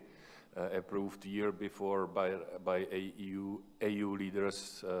 2020? Approved year before by EU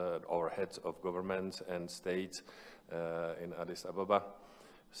leaders or heads of governments and states in Addis Ababa.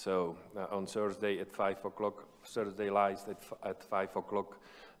 So on Thursday at 5 o'clock, Thursday lies at 5 o'clock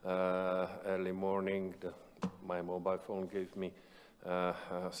early morning, my mobile phone gave me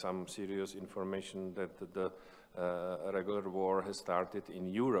some serious information that the regular war has started in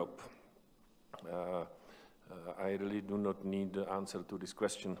Europe. I really do not need the answer to this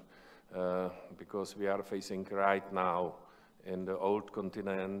question. Because we are facing right now in the old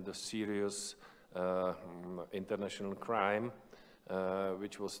continent the serious international crime,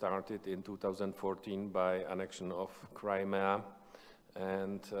 which was started in 2014 by annexion of Crimea.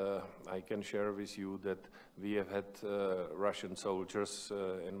 And I can share with you that we have had Russian soldiers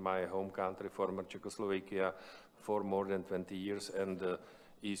in my home country, former Czechoslovakia, for more than 20 years, and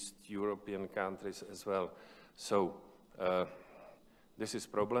East European countries as well. So this is a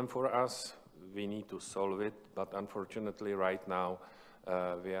problem for us. We need to solve it, but unfortunately right now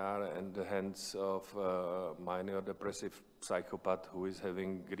we are in the hands of a minor depressive psychopath who is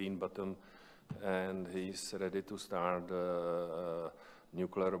having green button, and he's ready to start a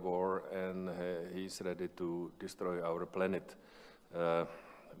nuclear war, and he's ready to destroy our planet.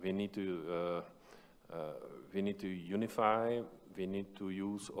 We need to unify. We need to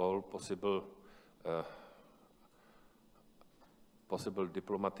use all possible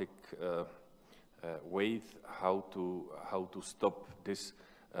diplomatic ways how to stop this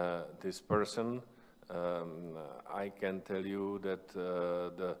person. I can tell you that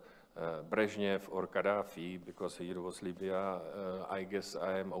the Brezhnev or Gaddafi, because here was Libya, I guess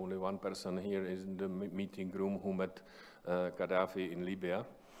I am only one person here in the meeting room who met Gaddafi in Libya,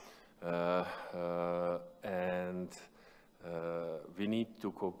 and we need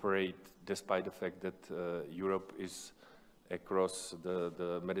to cooperate despite the fact that Europe is across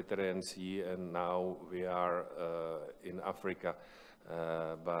the Mediterranean Sea, and now we are in Africa.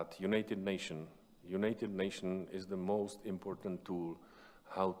 But United Nations is the most important tool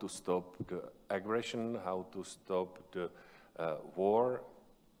how to stop the aggression, how to stop the war,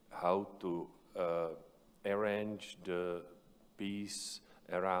 how to arrange the peace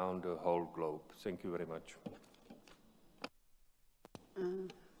around the whole globe. Thank you very much.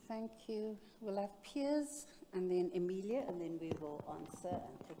 Thank you. We'll have Piers and then Emilia, and then we will answer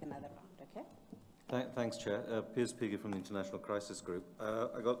and take another round, okay? Thanks, Chair. Piers Piggy from the International Crisis Group.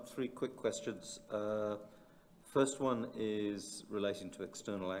 I got three quick questions. First one is relating to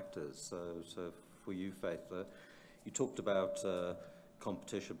external actors. So for you, Faith, you talked about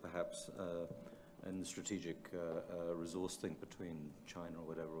competition, perhaps, and the strategic resource thing between China or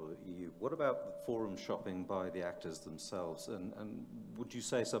whatever, or the EU. What about forum shopping by the actors themselves? And would you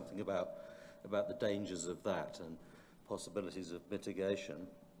say something about the dangers of that and possibilities of mitigation?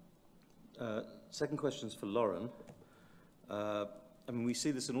 Second question is for Lauren. I mean, we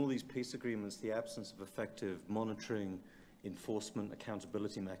see this in all these peace agreements, the absence of effective monitoring, enforcement,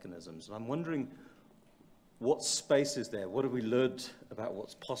 accountability mechanisms. And I'm wondering, what space is there? What have we learned about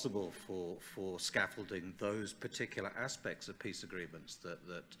what's possible for scaffolding those particular aspects of peace agreements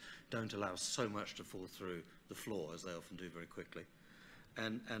that don't allow so much to fall through the floor, as they often do very quickly?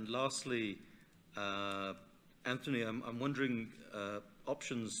 And lastly, Anthony, I'm wondering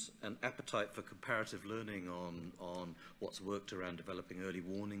options and appetite for comparative learning on what's worked around developing early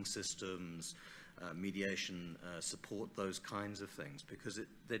warning systems, mediation support, those kinds of things, because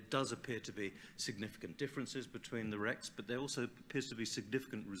there does appear to be significant differences between the RECs, but there also appears to be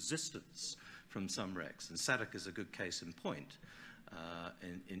significant resistance from some RECs, and SADC is a good case in point.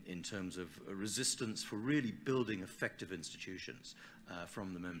 in terms of resistance for really building effective institutions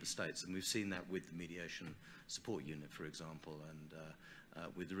from the member states. And we've seen that with the mediation support unit, for example, and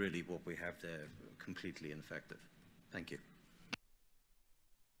with really what we have there completely ineffective. Thank you.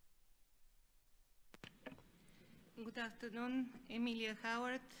 Good afternoon. Emilia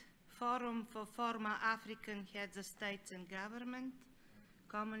Howard, Forum for Former African Heads of States and Government,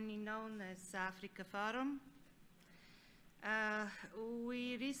 commonly known as Africa Forum.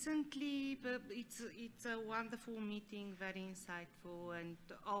 We recently, it's a wonderful meeting, very insightful, and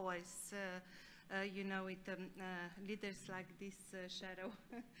always, you know, with leaders like this, Cheryl,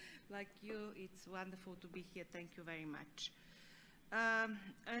 like you, it's wonderful to be here. Thank you very much.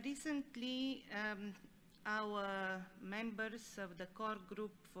 Recently, our members of the Core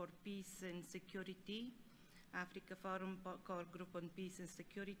Group for Peace and Security, Africa Forum Core Group on Peace and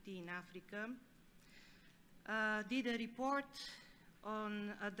Security in Africa, did a report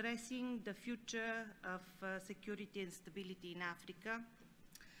on addressing the future of security and stability in Africa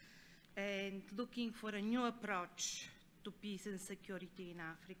and looking for a new approach to peace and security in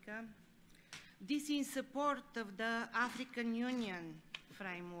Africa. This in support of the African Union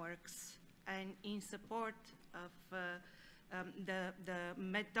frameworks and in support of the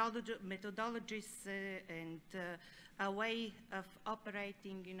methodologies and a way of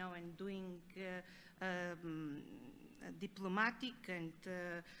operating, you know, and doing diplomatic and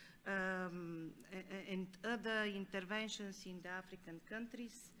other interventions in the African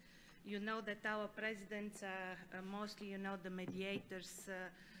countries. You know that our presidents are mostly, you know, the mediators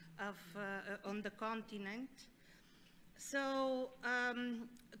on the continent. So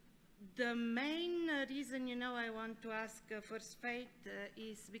the main reason, you know, I want to ask First Faith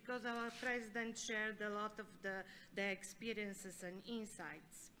is because our president shared a lot of the experiences and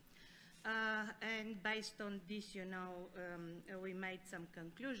insights. And based on this, you know, we made some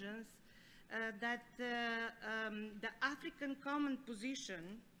conclusions that the African common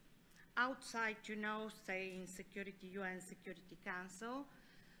position outside, you know, say in UN Security Council,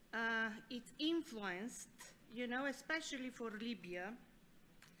 it's influenced, you know, especially for Libya,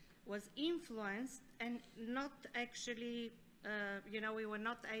 was influenced and not actually, you know, we were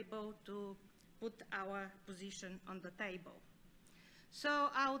not able to put our position on the table. So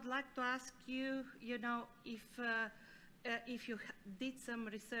I would like to ask you, you know, if you did some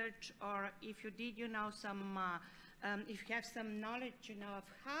research or if you did, you know, some, if you have some knowledge, you know, of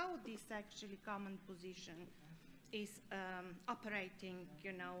how this actually common position is operating,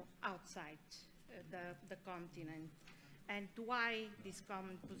 you know, outside the continent, and why this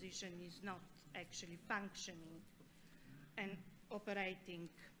common position is not actually functioning and operating.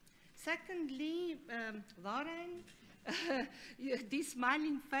 Secondly, Lauren, this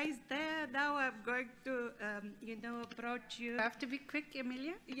smiling face there, now I'm going to, you know, approach you. I have to be quick,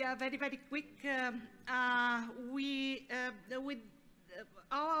 Emilia? Yeah, very, very quick. With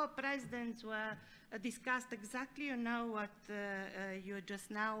our presidents were discussed exactly, you know, what you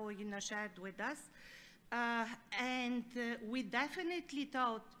just now, you know, shared with us. And we definitely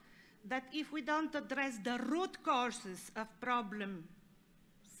thought that if we don't address the root causes of problems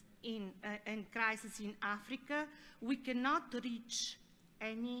and crisis in Africa, we cannot reach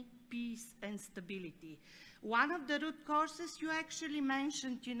any peace and stability. One of the root causes you actually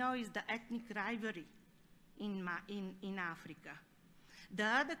mentioned, you know, is the ethnic rivalry in Africa. The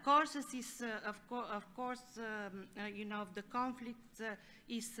other causes is, of course, you know, the conflict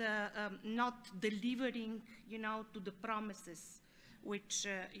is not delivering, you know, to the promises which,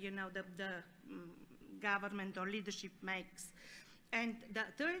 you know, the government or leadership makes. And the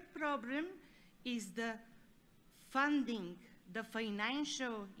third problem is the funding, the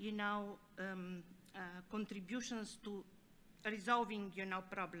financial, you know, contributions to resolving, you know,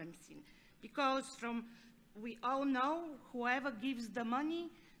 problems. Because we all know whoever gives the money,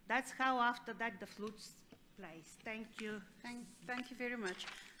 that's how after that the flutes plays. Thank you. Thank you very much.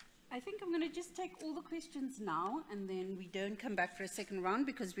 I think I'm going to just take all the questions now, and then we don't come back for a second round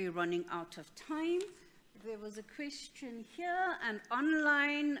because we're running out of time. There was a question here, and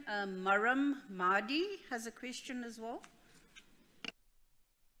online, Maram Mahdi has a question as well.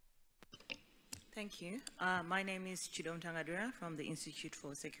 Thank you. My name is Chidom Tangadura from the Institute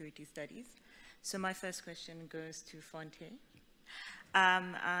for Security Studies. So my first question goes to Fonte,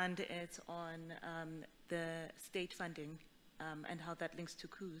 and it's on the state funding and how that links to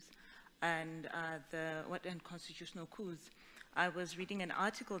coups and constitutional coups. I was reading an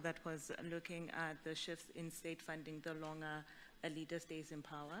article that was looking at the shifts in state funding the longer a leader stays in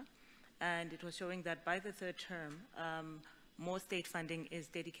power, and it was showing that by the third term, more state funding is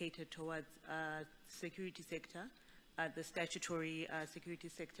dedicated towards security sector the statutory security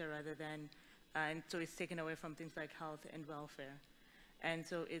sector rather than, and so it's taken away from things like health and welfare. And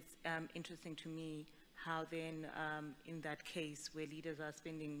so it's interesting to me how then, in that case, where leaders are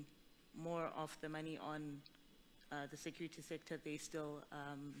spending more of the money on the security sector, they still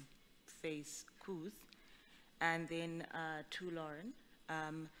face coups. And then to Lauren,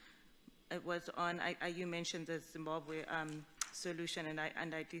 it was on, you mentioned the Zimbabwe solution,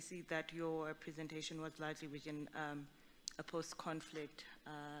 and I did see that your presentation was largely within a post-conflict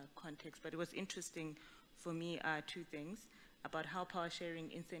context, but it was interesting for me, two things, about how power sharing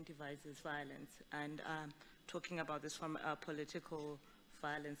incentivizes violence, and talking about this from a political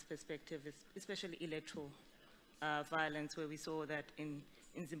violence perspective, especially electoral violence, where we saw that in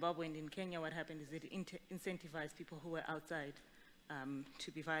Zimbabwe and in Kenya, what happened is it incentivized people who were outside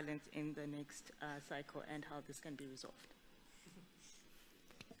to be violent in the next cycle, and how this can be resolved.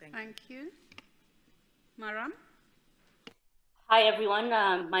 Thank you. Maram? Hi, everyone.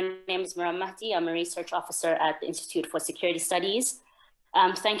 My name is Maram Mahdi. I'm a research officer at the Institute for Security Studies.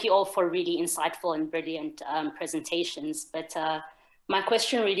 Thank you all for really insightful and brilliant presentations. But my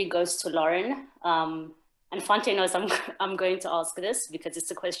question really goes to Lauren. And Fonte knows I'm going to ask this because it's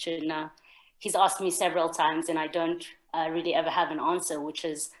a question he's asked me several times and I don't really ever have an answer, which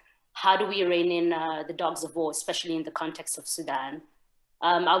is how do we rein in the dogs of war, especially in the context of Sudan?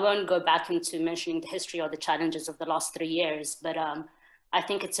 I won't go back into mentioning the history or the challenges of the last 3 years, but I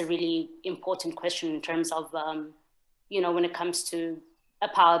think it's a really important question in terms of, when it comes to a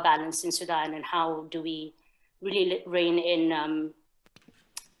power balance in Sudan and how do we really rein in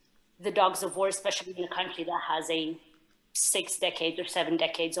the dogs of war, especially in a country that has a 6 decades or 7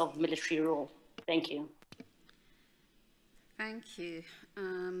 decades of military rule. Thank you. Thank you.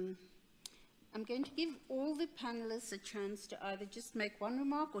 I'm going to give all the panelists a chance to either just make one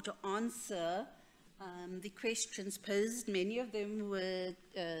remark or to answer the questions posed. Many of them were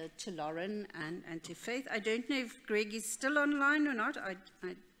to Lauren and to Faith. I don't know if Greg is still online or not. I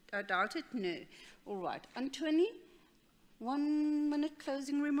doubt it. No. All right. Antoni, 1 minute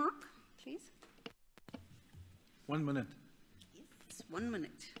closing remark, please. 1 minute. Yes, 1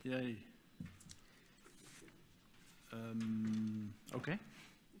 minute. Yay. Okay.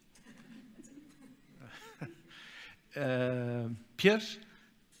 Piers?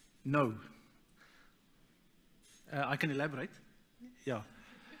 No. I can elaborate? Yeah.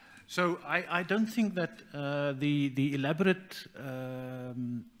 So I don't think that the elaborate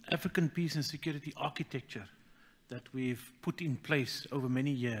African peace and security architecture that we've put in place over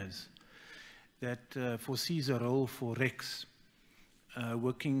many years that foresees a role for REX,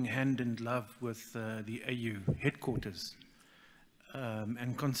 working hand in glove with the AU headquarters,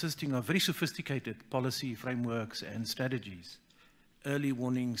 and consisting of very sophisticated policy frameworks and strategies, early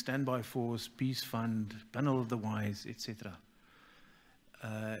warning, standby force, peace fund, panel of the wise, etc.,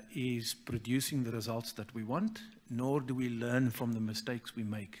 is producing the results that we want, nor do we learn from the mistakes we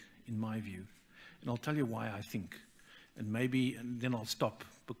make, in my view. And I'll tell you why I think. And then I'll stop,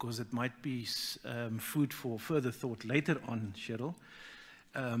 because it might be food for further thought later on, Cheryl.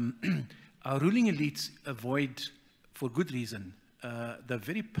 Our ruling elites avoid, for good reason, the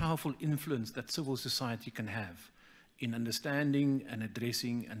very powerful influence that civil society can have in understanding and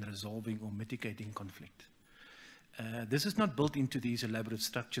addressing and resolving or mitigating conflict. This is not built into these elaborate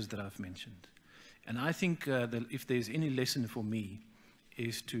structures that I've mentioned. And I think that if there's any lesson for me,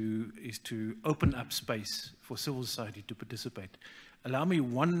 is to open up space for civil society to participate. Allow me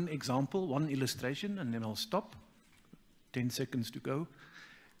one example, one illustration, and then I'll stop. 10 seconds to go.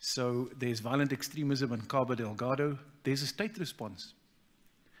 So there's violent extremism in Cabo Delgado. There's a state response.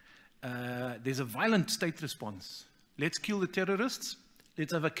 There's a violent state response. Let's kill the terrorists.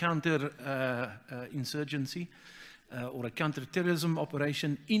 Let's have a counter-insurgency or a counter-terrorism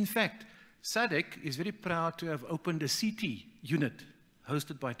operation. In fact, SADC is very proud to have opened a CT unit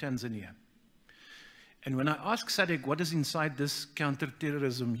hosted by Tanzania. And when I ask SADC what is inside this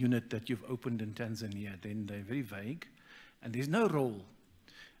counter-terrorism unit that you've opened in Tanzania, then they're very vague. And there's no role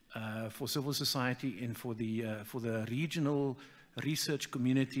for civil society and for the regional research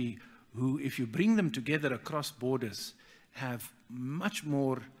community who, if you bring them together across borders, have much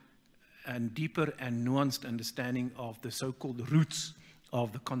more and deeper and nuanced understanding of the so-called roots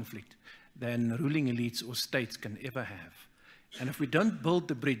of the conflict than ruling elites or states can ever have. And if we don't build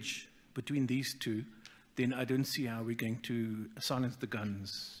the bridge between these two, then I don't see how we're going to silence the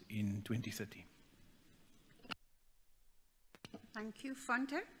guns in 2030. Thank you.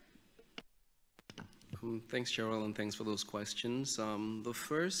 Fonte? Thanks, Cheryl, and thanks for those questions. The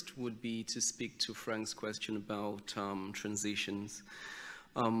first would be to speak to Frank's question about transitions.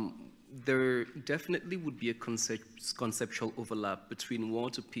 there definitely would be a conceptual overlap between war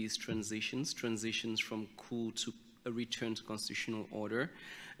to peace transitions from coup to a return to constitutional order,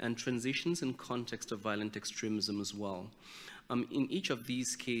 and transitions in context of violent extremism as well. In each of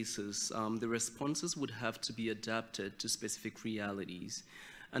these cases, the responses would have to be adapted to specific realities.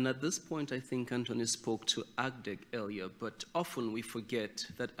 And at this point, I think Anthony spoke to AGDEC earlier, but often we forget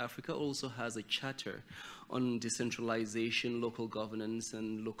that Africa also has a charter on decentralization, local governance,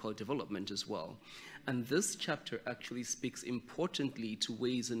 and local development as well. And this chapter actually speaks importantly to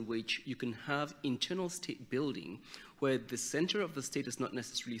ways in which you can have internal state building where the center of the state is not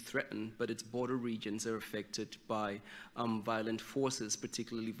necessarily threatened, but its border regions are affected by violent forces,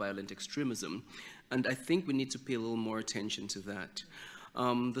 particularly violent extremism. And I think we need to pay a little more attention to that.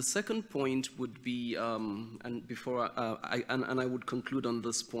 The second point would be, and before I would conclude on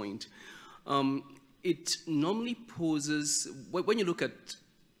this point, it normally poses, when you look at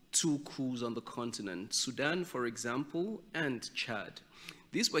two coups on the continent, Sudan, for example, and Chad,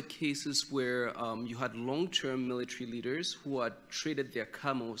 these were cases where you had long-term military leaders who had traded their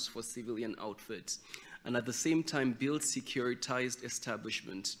camels for civilian outfits, and at the same time built securitized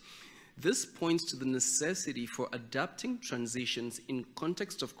establishments. This points to the necessity for adapting transitions in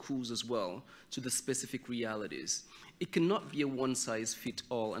context of coups as well to the specific realities. It cannot be a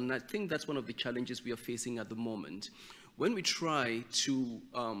one-size-fits-all, and I think that's one of the challenges we are facing at the moment. When we try to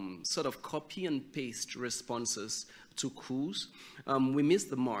sort of copy and paste responses to coups, we miss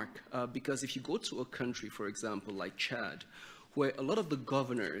the mark, because if you go to a country, for example, like Chad, where a lot of the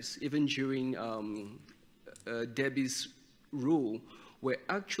governors, even during Déby's rule, were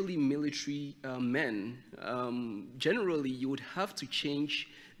actually military men, generally you would have to change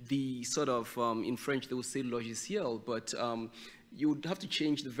the sort of, in French they would say logiciel, but you would have to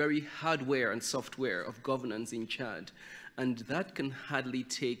change the very hardware and software of governance in Chad. And that can hardly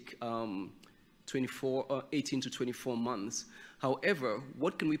take 18 to 24 months. However,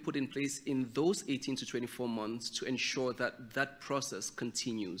 what can we put in place in those 18 to 24 months to ensure that that process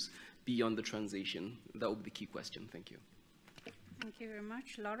continues beyond the transition? That would be the key question. Thank you. Thank you very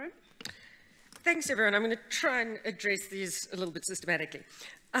much. Lauren? Thanks, everyone. I'm going to try and address these a little bit systematically.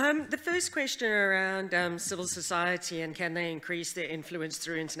 The first question around civil society and can they increase their influence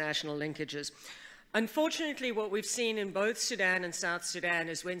through international linkages. Unfortunately, what we've seen in both Sudan and South Sudan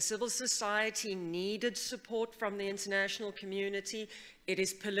is when civil society needed support from the international community, it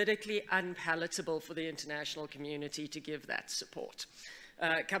is politically unpalatable for the international community to give that support.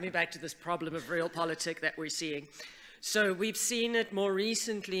 Coming back to this problem of realpolitik that we're seeing. So we've seen it more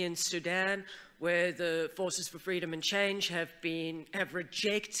recently in Sudan, where the Forces for Freedom and Change have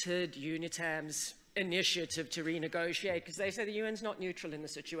rejected UNITAM's initiative to renegotiate because they say the UN's not neutral in the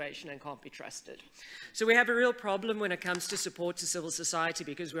situation and can't be trusted. So we have a real problem when it comes to support to civil society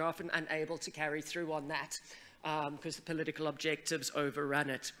because we're often unable to carry through on that because the political objectives overrun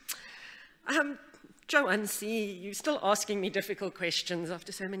it. Joanne, see, you're still asking me difficult questions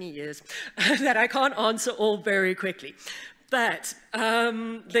after so many years that I can't answer all very quickly. But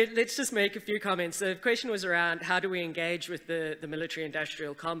let's just make a few comments. The question was around how do we engage with the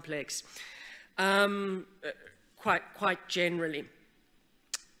military-industrial complex, quite generally.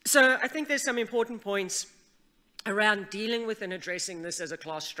 So I think there's some important points around dealing with and addressing this as a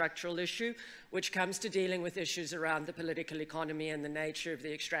class structural issue, which comes to dealing with issues around the political economy and the nature of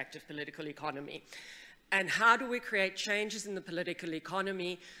the extractive political economy. And how do we create changes in the political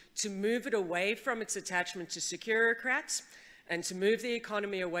economy to move it away from its attachment to securocrats and to move the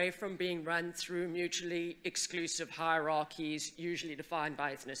economy away from being run through mutually exclusive hierarchies, usually defined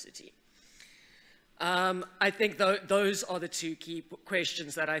by ethnicity. I think those are the two key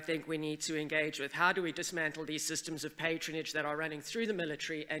questions that I think we need to engage with. How do we dismantle these systems of patronage that are running through the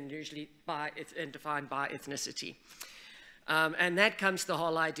military and usually defined by ethnicity? And that comes to the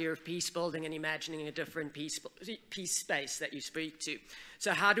whole idea of peace building and imagining a different peace space that you speak to.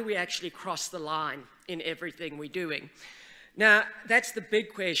 So how do we actually cross the line in everything we're doing? Now, that's the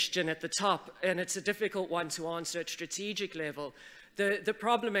big question at the top, and it's a difficult one to answer at strategic level. The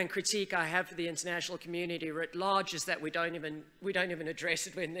problem and critique I have for the international community writ large is that we don't even address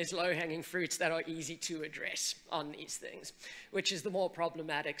it when there's low-hanging fruits that are easy to address on these things, which is the more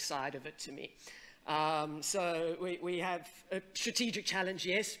problematic side of it to me. So we have a strategic challenge,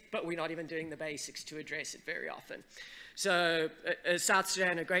 yes, but we're not even doing the basics to address it very often. So South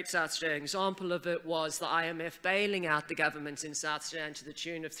Sudan, a great South Sudan example of it was the IMF bailing out the government in South Sudan to the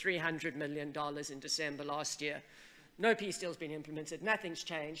tune of $300 million in December last year. No peace deal's been implemented, nothing's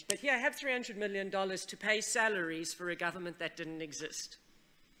changed, but here I have $300 million to pay salaries for a government that didn't exist.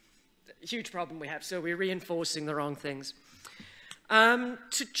 Huge problem we have, so we're reinforcing the wrong things. To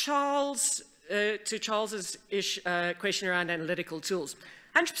Charles's question around analytical tools,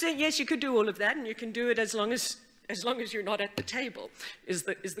 100% yes, you could do all of that, and you can do it as long as you're not at the table. Is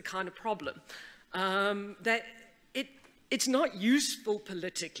the kind of problem that it's not useful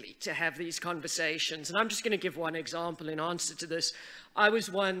politically to have these conversations. And I'm just going to give one example in answer to this. I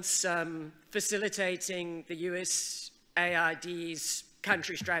was once facilitating the USAID's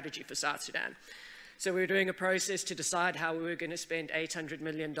country strategy for South Sudan. So we were doing a process to decide how we were going to spend $800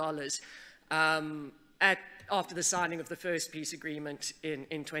 million after the signing of the first peace agreement in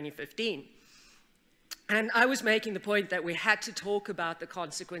 2015. And I was making the point that we had to talk about the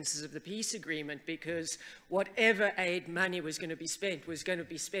consequences of the peace agreement, because whatever aid money was going to be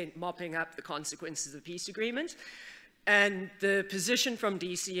spent mopping up the consequences of the peace agreement. And the position from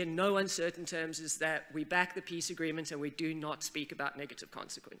DC in no uncertain terms is that we back the peace agreement and we do not speak about negative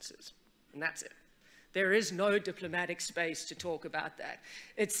consequences. And that's it. There is no diplomatic space to talk about that.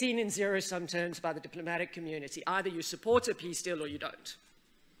 It's seen in zero-sum terms by the diplomatic community. Either you support a peace deal or you don't.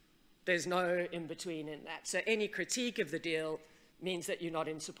 There's no in-between in that. So any critique of the deal means that you're not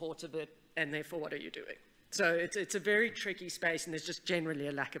in support of it, and therefore what are you doing? So it's a very tricky space, and there's just generally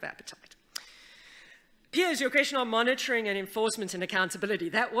a lack of appetite. Piers, your question on monitoring and enforcement and accountability.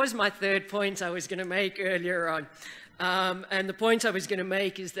 That was my third point I was going to make earlier on. And the point I was going to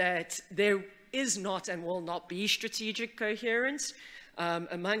make is that there is not and will not be strategic coherence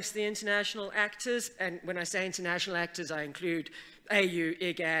amongst the international actors. And when I say international actors, I include AU,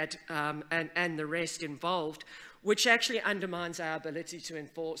 IGAD, and the rest involved, which actually undermines our ability to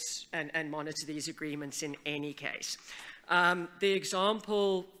enforce and monitor these agreements in any case. The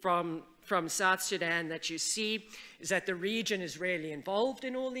example from South Sudan that you see is that the region is really involved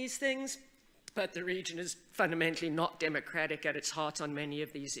in all these things, but the region is fundamentally not democratic at its heart on many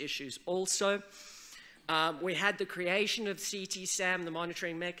of these issues also. We had the creation of CTSAM, the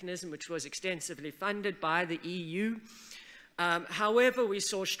monitoring mechanism, which was extensively funded by the EU. However, we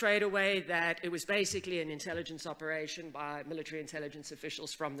saw straight away that it was basically an intelligence operation by military intelligence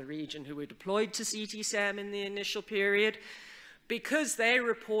officials from the region who were deployed to CTSAM in the initial period. Because they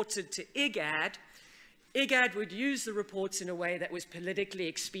reported to IGAD, IGAD would use the reports in a way that was politically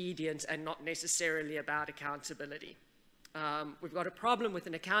expedient and not necessarily about accountability. We've got a problem with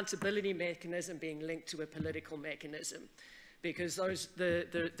an accountability mechanism being linked to a political mechanism, because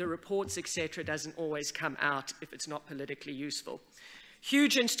the reports, etc., doesn't always come out if it's not politically useful.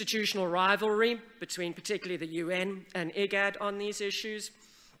 Huge institutional rivalry between particularly the UN and IGAD on these issues.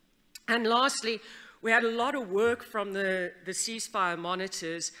 And lastly, we had a lot of work from the ceasefire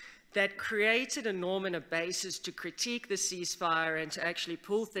monitors that created a norm and a basis to critique the ceasefire and to actually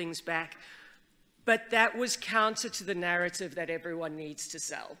pull things back, but that was counter to the narrative that everyone needs to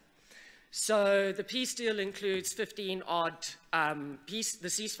sell. So the peace deal includes 15-odd, the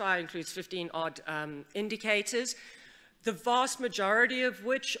ceasefire includes 15-odd indicators, the vast majority of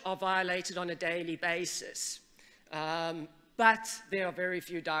which are violated on a daily basis. But there are very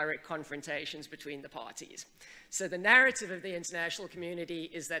few direct confrontations between the parties. So the narrative of the international community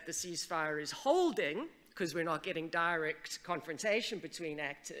is that the ceasefire is holding, because we're not getting direct confrontation between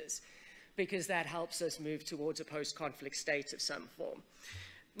actors, because that helps us move towards a post-conflict state of some form.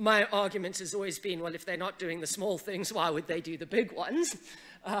 My argument has always been, well, if they're not doing the small things, why would they do the big ones?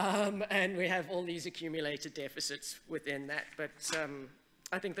 And we have all these accumulated deficits within that. But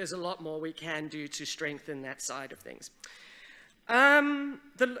I think there's a lot more we can do to strengthen that side of things.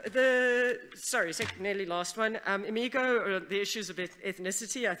 Sorry, nearly last one. Amigo, the issues of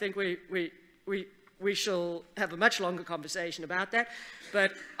ethnicity, I think we shall have a much longer conversation about that,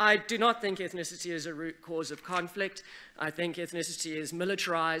 but I do not think ethnicity is a root cause of conflict. I think ethnicity is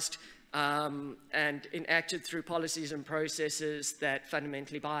militarized and enacted through policies and processes that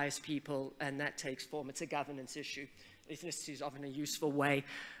fundamentally bias people, and that takes form. It's a governance issue. Ethnicity is often a useful way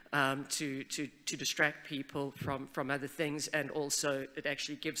to distract people from other things, and also it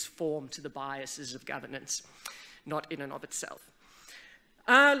actually gives form to the biases of governance, not in and of itself.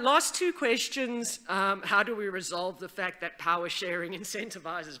 Last two questions. How do we resolve the fact that power sharing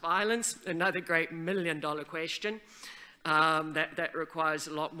incentivizes violence? Another great million-dollar question that requires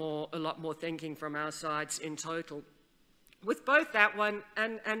a lot more thinking from our sides in total. With both that one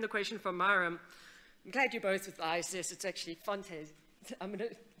and the question from Maram, I'm glad you're both with ISS. It's actually Fonte. I'm going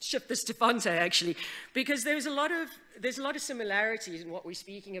to shift this to Fonte, actually, because there's a lot of similarities in what we're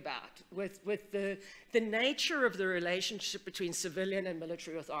speaking about with the nature of the relationship between civilian and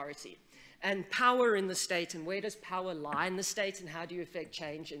military authority. and power in the state, and where does power lie in the state, and how do you affect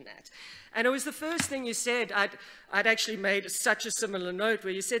change in that? And it was the first thing you said. I'd actually made such a similar note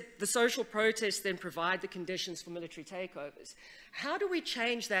where you said the social protests then provide the conditions for military takeovers. How do we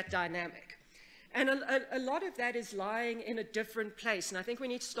change that dynamic? And a lot of that is lying in a different place, and I think we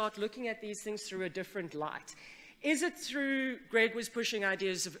need to start looking at these things through a different light. Is it through, Greg was pushing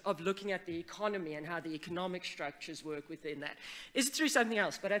ideas of looking at the economy and how the economic structures work within that? Is it through something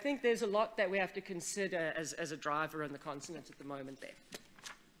else? But I think there's a lot that we have to consider as a driver on the continent at the moment there.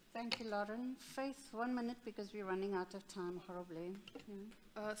 Thank you, Lauren. Faith, 1 minute because we're running out of time horribly.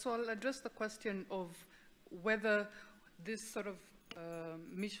 Yeah. So I'll address the question of whether this sort of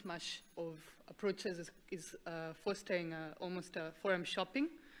mishmash of approaches is fostering almost a forum shopping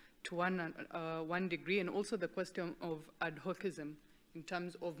to one degree, and also the question of ad hocism in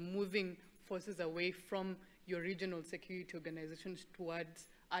terms of moving forces away from your regional security organizations towards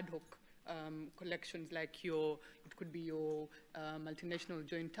ad hoc collections like it could be your multinational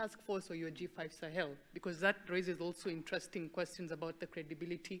joint task force or your G5 Sahel, because that raises also interesting questions about the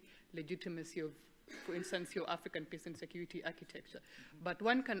credibility, legitimacy of, for instance, your African peace and security architecture. But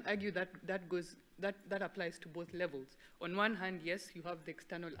one can argue that that applies to both levels. On one hand, yes, you have the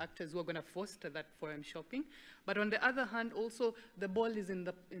external actors who are going to foster that forum shopping, but on the other hand, also the ball is in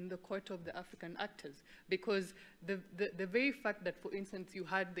the court of the African actors, because the very fact that, for instance, you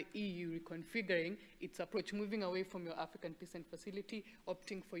had the EU reconfiguring its approach, moving away from your African peace and facility,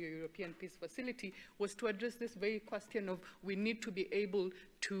 opting for your European peace facility, was to address this very question of we need to be able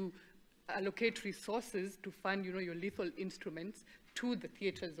to allocate resources to fund, your lethal instruments to the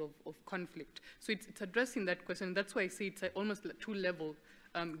theaters of conflict. So it's addressing that question. That's why I say it's almost a two-level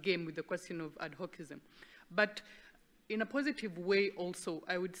game with the question of ad hocism. But in a positive way also,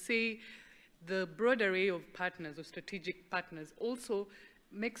 I would say the broad array of partners or strategic partners also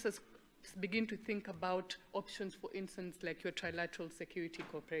makes us begin to think about options, for instance, like your trilateral security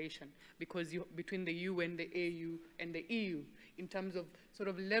cooperation, because between the UN, the AU, and the EU, in terms of sort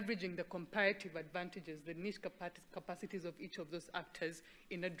of leveraging the comparative advantages, the niche capacities of each of those actors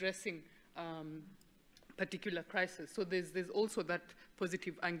in addressing particular crisis. So there's also that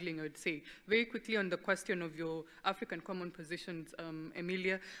positive angling, I would say. Very quickly on the question of your African common positions,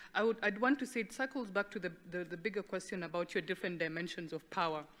 Emilia, I'd want to say it circles back to the bigger question about your different dimensions of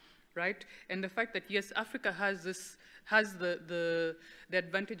power, right? And the fact that, yes, Africa has the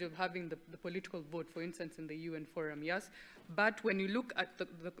advantage of having the political vote, for instance, in the UN forum, yes. But when you look at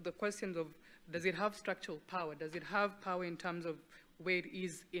the questions of, does it have structural power? Does it have power in terms of where it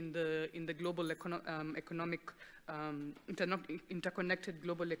is in the global interconnected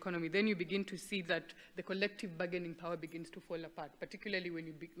global economy? Then you begin to see that the collective bargaining power begins to fall apart, particularly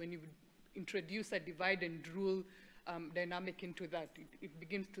when you introduce a divide and rule dynamic into that. It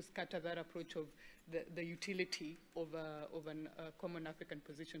begins to scatter that approach of the utility of a common African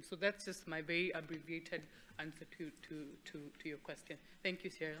position. So that's just my very abbreviated answer to your question. Thank you,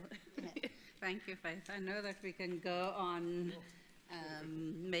 Cheryl. Yeah. Thank you, Faith. I know that we can go on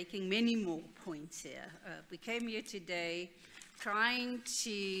making many more points here. We came here today trying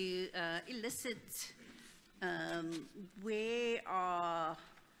to elicit where are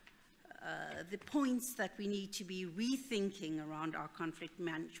the points that we need to be rethinking around our conflict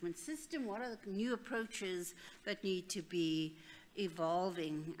management system. What are the new approaches that need to be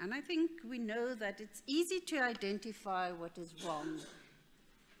evolving? And I think we know that it's easy to identify what is wrong.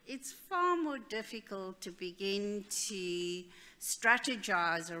 It's far more difficult to begin to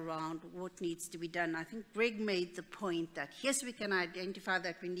strategize around what needs to be done. I think Greg made the point that, yes, we can identify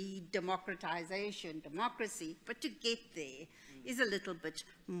that we need democratization, democracy, but to get there is a little bit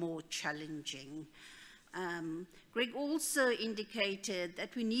more challenging. Greg also indicated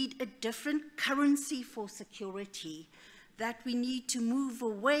that we need a different currency for security, that we need to move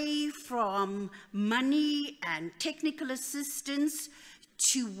away from money and technical assistance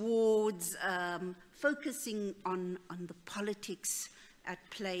towards focusing on the politics at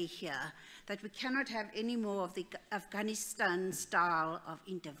play here, that we cannot have any more of the Afghanistan style of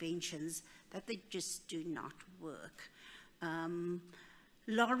interventions, that they just do not work.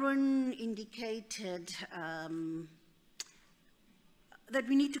 Lauren indicated that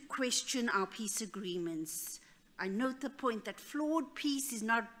we need to question our peace agreements. I note the point that flawed peace is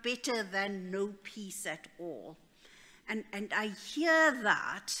not better than no peace at all. And I hear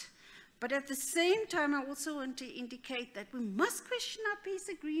that, but at the same time, I also want to indicate that we must question our peace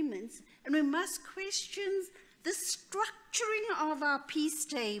agreements, and we must question the structuring of our peace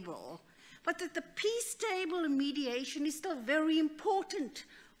table, but that the peace table and mediation is still very important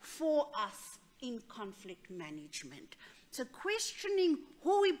for us in conflict management. So questioning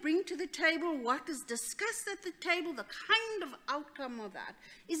who we bring to the table, what is discussed at the table, the kind of outcome of that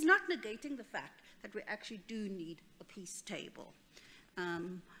is not negating the fact that we actually do need a peace table.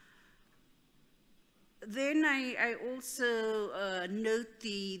 Then I also note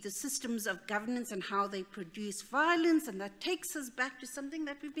the systems of governance and how they produce violence, and that takes us back to something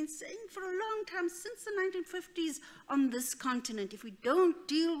that we've been saying for a long time, since the 1950s on this continent. If we don't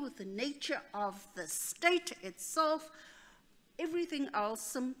deal with the nature of the state itself, everything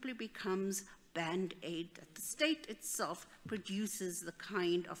else simply becomes band-aid, that the state itself produces the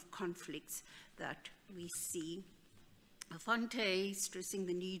kind of conflicts that we see. Fonte stressing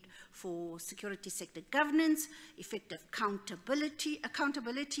the need for security sector governance, effective accountability,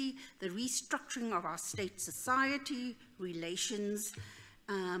 the restructuring of our state society relations,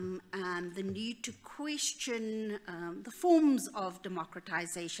 and the need to question the forms of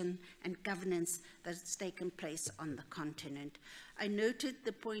democratization and governance that has taken place on the continent. I noted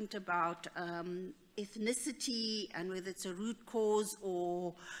the point about ethnicity and whether it's a root cause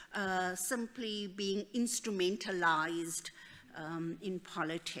or simply being instrumentalized in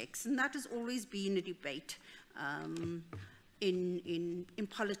politics. And that has always been a debate in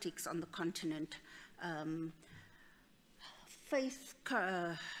politics on the continent. Faith,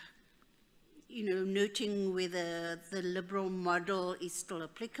 noting whether the liberal model is still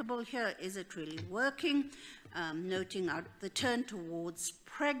applicable here, is it really working? Noting the turn towards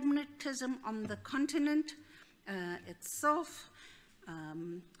pragmatism on the continent itself.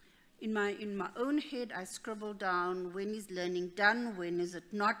 In my own head, I scribbled down, when is learning done, when is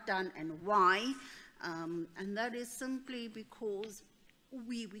it not done, and why? And that is simply because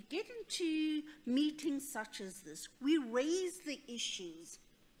we get into meetings such as this, we raise the issues,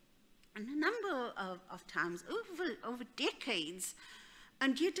 and a number of times, over decades,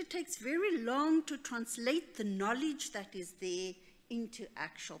 and yet it takes very long to translate the knowledge that is there into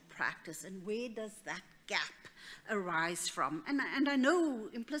actual practice. And where does that gap arise from? And I know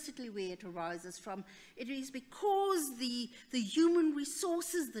implicitly where it arises from. It is because the human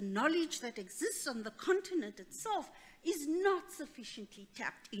resources, the knowledge that exists on the continent itself is not sufficiently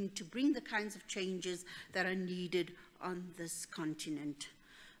tapped in to bring the kinds of changes that are needed on this continent.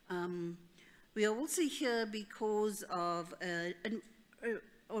 We are also here because of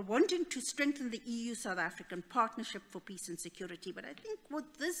wanting to strengthen the EU-South African partnership for peace and security. But I think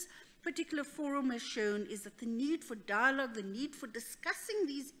what this particular forum has shown is that the need for dialogue, the need for discussing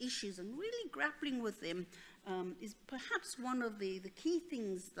these issues and really grappling with them is perhaps one of the key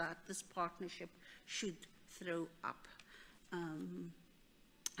things that this partnership should throw up.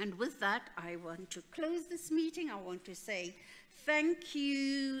 And with that, I want to close this meeting. I want to say thank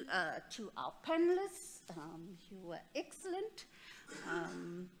you to our panelists. You were excellent.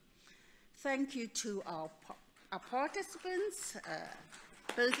 Thank you to our participants,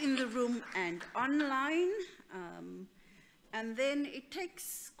 both in the room and online. And then it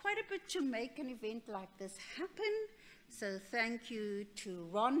takes quite a bit to make an event like this happen. So thank you to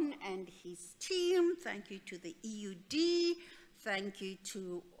Ron and his team. Thank you to the EUD. Thank you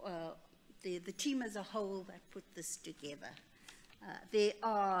to the team as a whole that put this together. There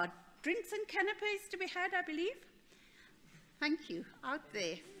are drinks and canapes to be had, I believe. Thank you, out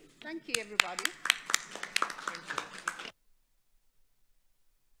there. Thank you, everybody.